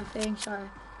destroy my thing. Sorry.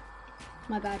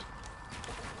 My bad.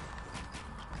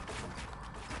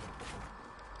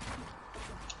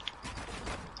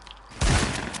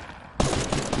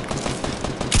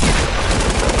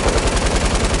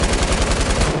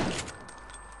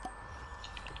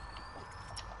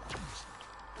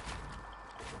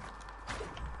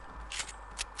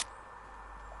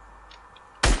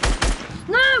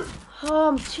 Oh,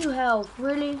 I'm 2 health.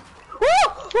 Really? Why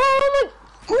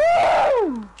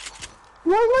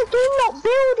am I doing not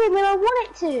building when I want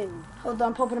it to? Hold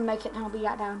on, popping and make it and I'll be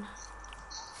that down.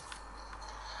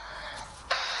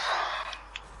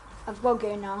 I've got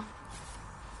going now.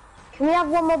 Can we have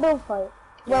one more build fight?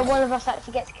 Where one of us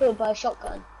actually gets killed by a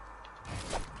shotgun?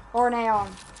 Or an AR.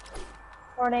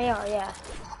 Or an AR, yeah.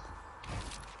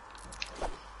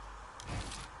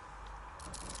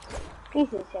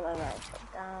 Pieces in my mouth.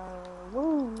 Shotgun.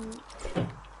 Woo.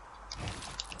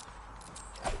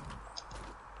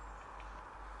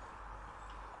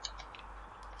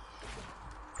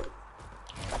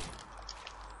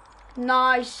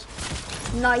 Nice.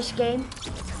 Nice game.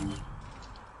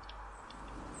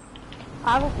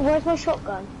 Where's my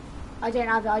shotgun? I don't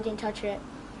have it, I didn't touch it.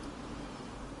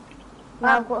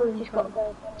 Now I've got a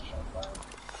shotgun.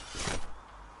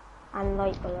 And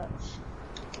light bullets.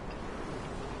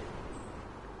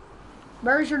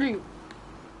 Where's your loot?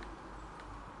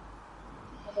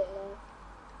 I don't know.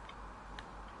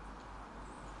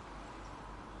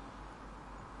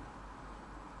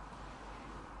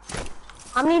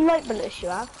 How many light bullets you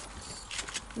have?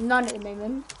 None at the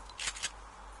moment.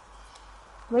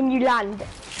 When you land.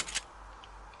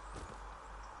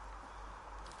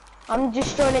 I'm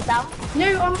just throwing it down.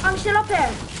 No, I'm still up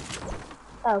here.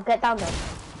 Oh, get down then.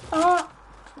 Oh,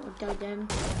 died then.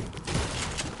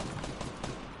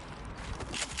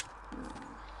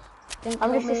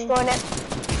 I'm just destroying it.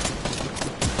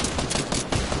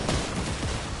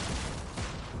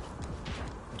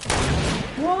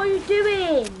 What are you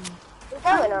doing? We're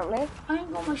going, aren't we? I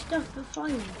ain't got my stuff to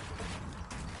find.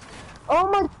 Oh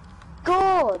my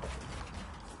god!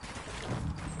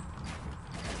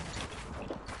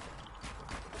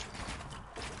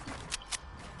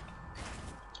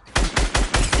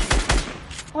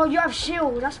 Oh, you have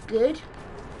shield, that's good.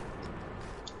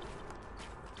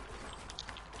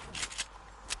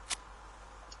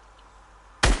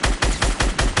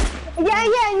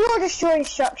 Yeah, you're destroying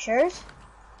structures.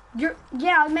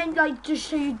 Yeah, I meant like just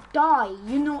so you die.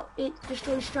 You not it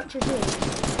destroys structures here.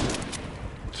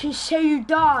 To so you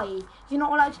die. You're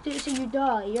not allowed to do it so you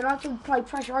die. You're allowed to apply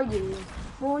pressure, are you?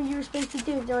 What you're supposed to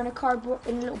do if they're in a cardboard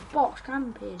in a little box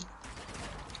camping.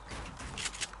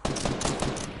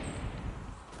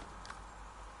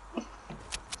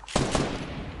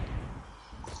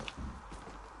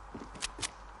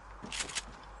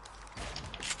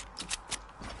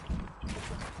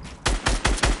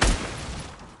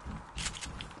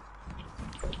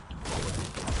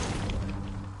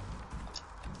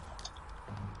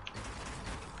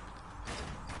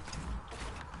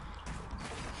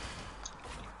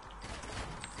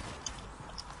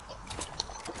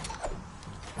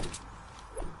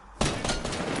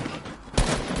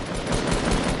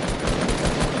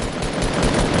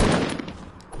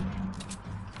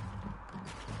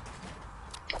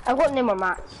 I've got no more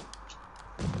mats.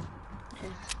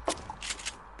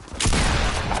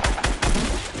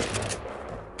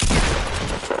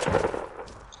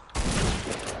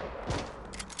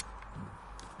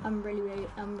 I'm really weak.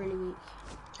 I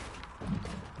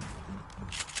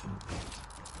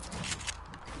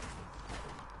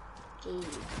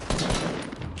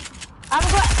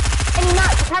haven't got any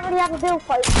mats. I can't really have a build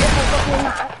fight if I've got no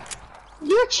mats.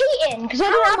 You're cheating because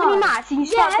I don't have any mats and you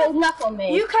start building up on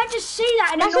me. You can't just say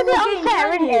that in a That's a normal bit game,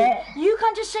 unfair, can isn't you? it? You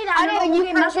can't just say that in a normal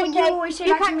game. That's what you always say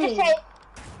that to me.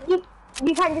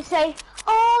 You can't just say,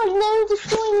 oh no,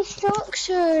 destroying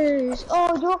structures.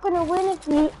 Oh, you're gonna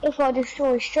win if I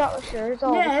destroy structures.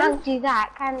 Oh, you can't do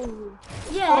that, can you?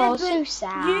 Yeah, oh, but so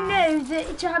sad. you know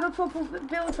that to have a proper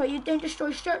build fight, you don't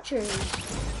destroy structures.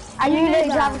 And you know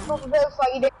to have a proper build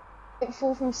fight, you don't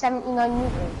fall from 79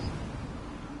 meters.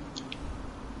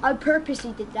 I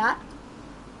purposely did that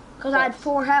because I had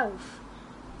 4 health.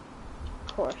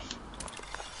 Of course.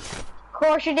 Of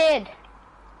course you did.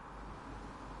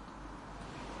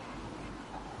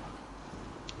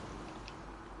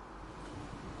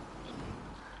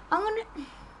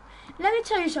 Let me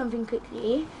tell you something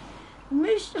quickly.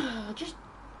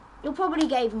 You'll probably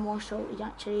get even more salty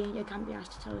actually. You can't be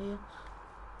asked to tell you.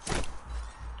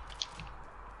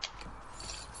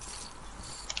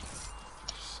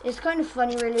 It's kind of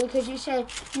funny really because you said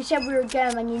we were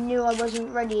going and you knew I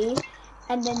wasn't ready,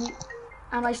 and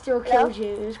I still killed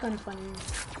you. It was kind of funny.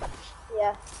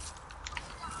 Yeah.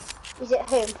 Is it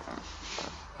him?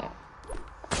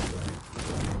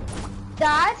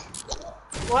 Dad?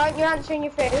 Why aren't you answering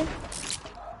your phone?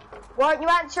 Why aren't you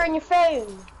answering your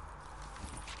phone?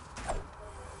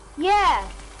 Yeah.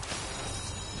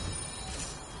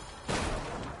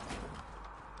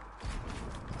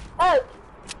 Oh.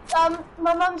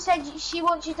 my mum said she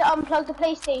wants you to unplug the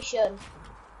PlayStation.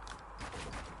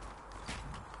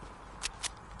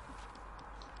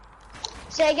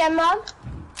 Say again, Mum?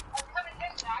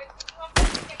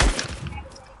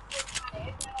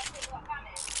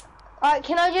 Alright,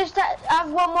 can I just have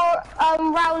one more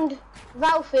round,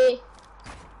 Ralphie? Right,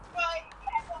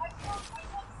 yeah, but I thought by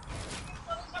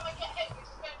the time I get home, which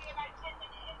is going to be about 10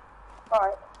 minutes.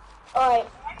 Alright.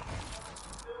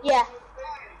 Yeah.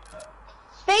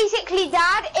 Basically,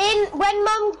 Dad,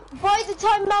 by the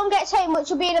time Mum gets home, which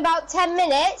will be in about 10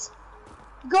 minutes,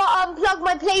 got to unplug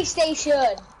my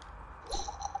PlayStation.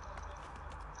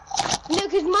 No,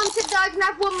 because Mum said that I can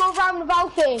have one more round with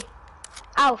Alfie.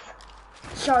 Alf.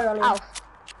 Sorry, Ollie. Alf.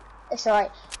 It's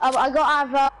alright. I got to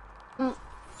have,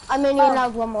 I'm only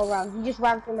allowed one more round. You just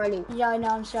ran through my loot. Yeah, I know,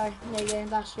 I'm sorry. There you go,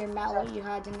 that's your metal you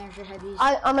had, and there's your heavies.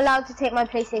 I'm allowed to take my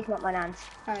PlayStation up my nan's.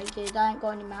 Alright, good. I ain't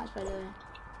got any mats, by the way.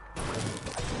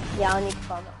 Yeah, I need to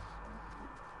farm it.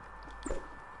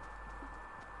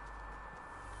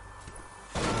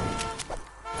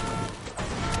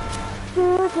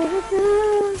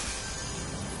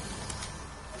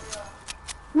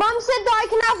 Mum said that I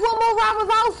can have one more round with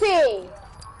Alfie.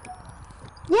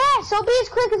 Yes, I'll be as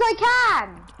quick as I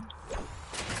can.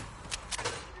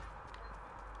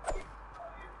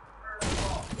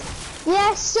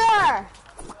 Yes, sir.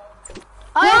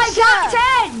 Yes,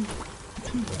 Captain!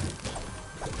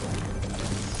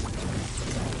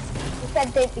 You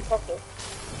said don't be fucking.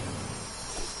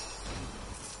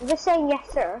 I'm just saying yes,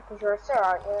 sir, because you're a sir,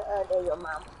 aren't you? They're your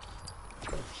mom.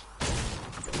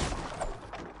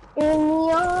 In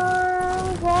the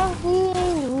arms of the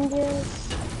angels.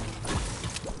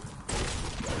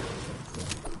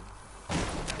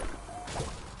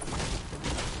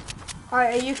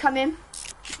 Alright, are you coming?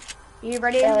 Are you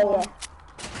ready? Yeah.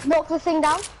 Knock the thing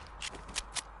down.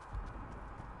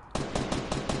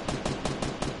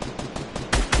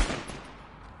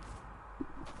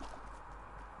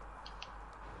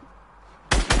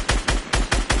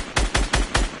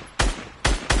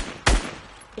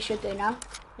 It should do now,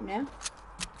 you know.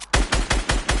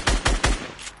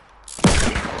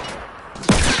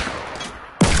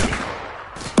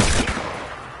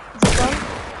 Is it gone?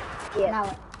 Yeah. Now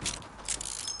it.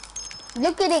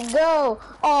 Look at it go!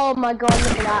 Oh my god,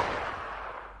 look at that.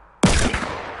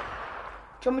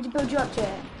 Do you want me to build you up to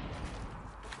it?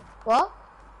 What?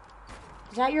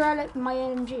 Is that my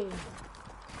LMG?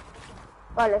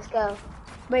 Right, let's go.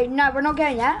 Wait, no, we're not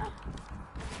going yet.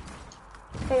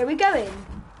 Wait, are we going?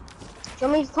 Do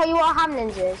you want me to tell you what a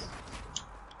Hamlin's is?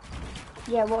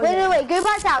 Yeah, what is it? Wait, go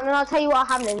back down and I'll tell you what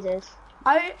a Hamlin's is.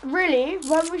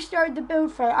 When we started the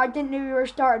build for it, I didn't know we were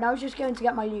starting. I was just going to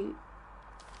get my loot.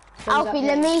 Alfie,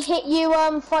 let me hit you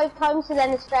 5 times so then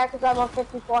it's fair because I'm on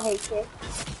 54 HP.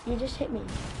 You just hit me.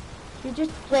 You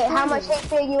just Wait, how much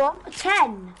HP are you on?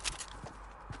 10.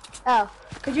 Oh.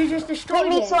 Because you just destroyed Hit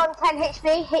me it. till I'm 10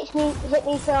 HP. Hit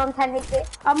me till I'm 10 HP.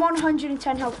 I'm on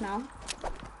 110 health now.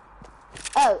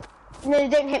 Oh. No,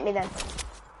 don't hit me then.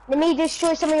 Let me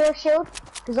destroy some of your shield.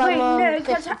 Because I'm on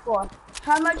 54.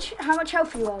 How much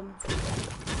health are you on?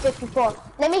 54.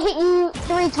 Let me hit you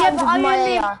 3 times with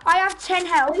my AR. I have 10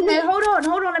 health. No, hold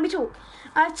on, let me talk.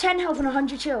 I have 10 health and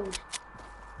 100 shield.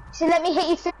 So let me hit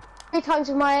you 3 times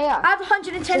with my AR. I have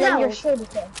 110 so health. Then your shield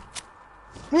is in.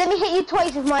 Let me hit you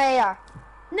twice with my AR.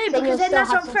 No, because then that's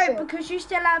unfair because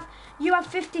you have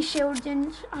 50 shield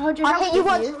and 100 health. I'll hit you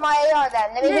once with my AR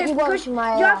then. Let me hit you once with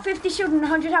my AR. You have 50 shield and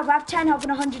 100 health. I have 10 health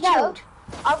and 100 shield.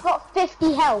 I've got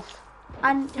 50 health.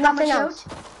 And how much shield?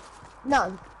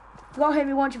 None. You got to hit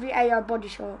me once with your AR body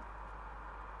shot.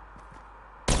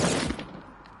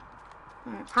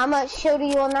 Right. How much shield are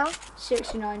you on now?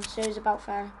 69, so it's about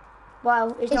fair.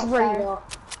 Well, it's not really fair.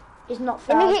 Not. It's not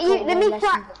fair. Let me hit you. Let me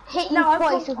hit you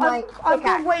twice with my. I've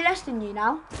got way less than you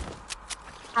now.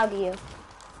 How do you?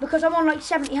 Because I'm on like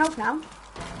 70 health now.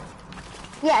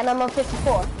 Yeah, and I'm on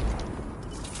 54.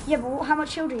 Yeah, but how much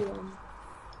shield are you on?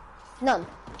 None.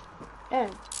 Oh.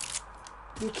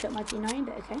 You killed my D9,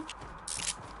 but okay.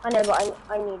 I know, but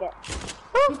I need it.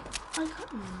 I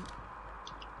can't.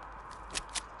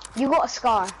 You got a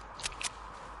scar.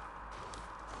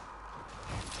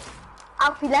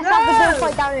 Alfie, let's have the bull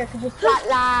fight down here because you're flat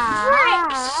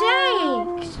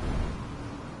Frick's sakes!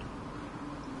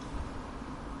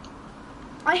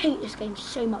 I hate this game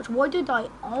so much. Why did I?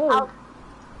 Oh.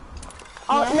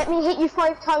 Let me hit you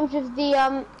 5 times with the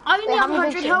I only have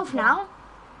 100 health now.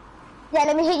 Yeah,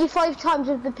 let me hit you 5 times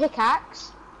with the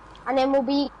pickaxe, and then we'll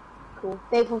be cool.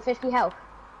 Both on 50 health.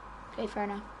 Okay, fair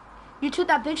enough. You took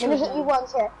that big shield. Let me hit you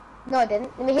once here. No, I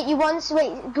didn't. Let me hit you once.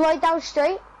 Wait, glide down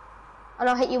straight. And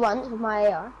I'll hit you once with my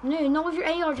AR. No, not with your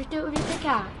AR, just do it with your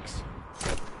pickaxe.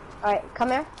 Alright,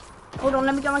 come here. Hold on,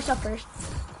 let me get my stuff first.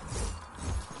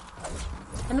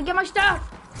 Let me get my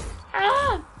stuff!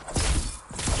 Ah!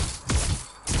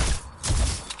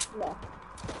 Yeah.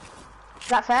 Is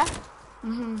that fair?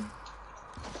 Mm-hmm.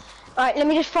 Alright, let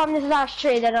me just farm this last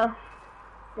tree, then I'll...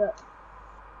 Look.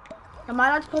 Am I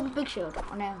allowed to pop a big shield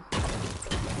or no?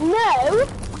 No!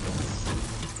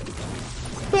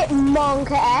 Bit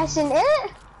monk-ass, isn't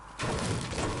it?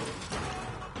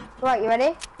 Right, you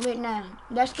ready? Wait, no.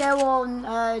 Let's go on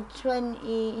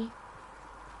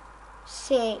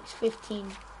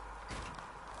 26:15.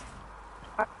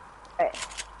 Right.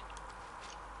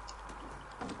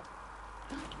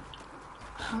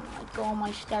 Oh my god,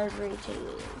 my stairs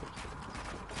rated.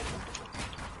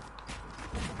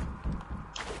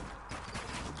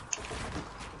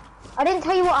 I didn't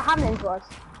tell you what Hamlin's was.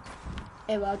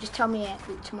 Oh well, just tell me it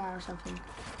tomorrow or something.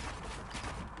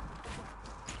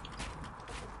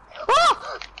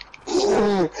 Oh!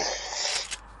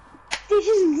 This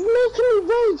is making me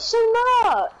rage so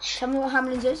much. Tell me what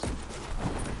Hamlin's is.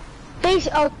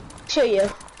 I'll show you.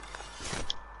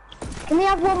 Can we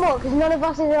have one more? Because none of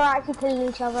us are actually killing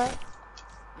each other.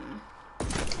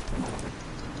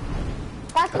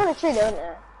 That's kind of true though, isn't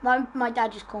it? My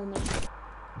dad just called me.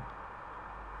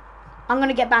 I'm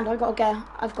gonna get banned, I've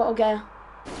gotta go.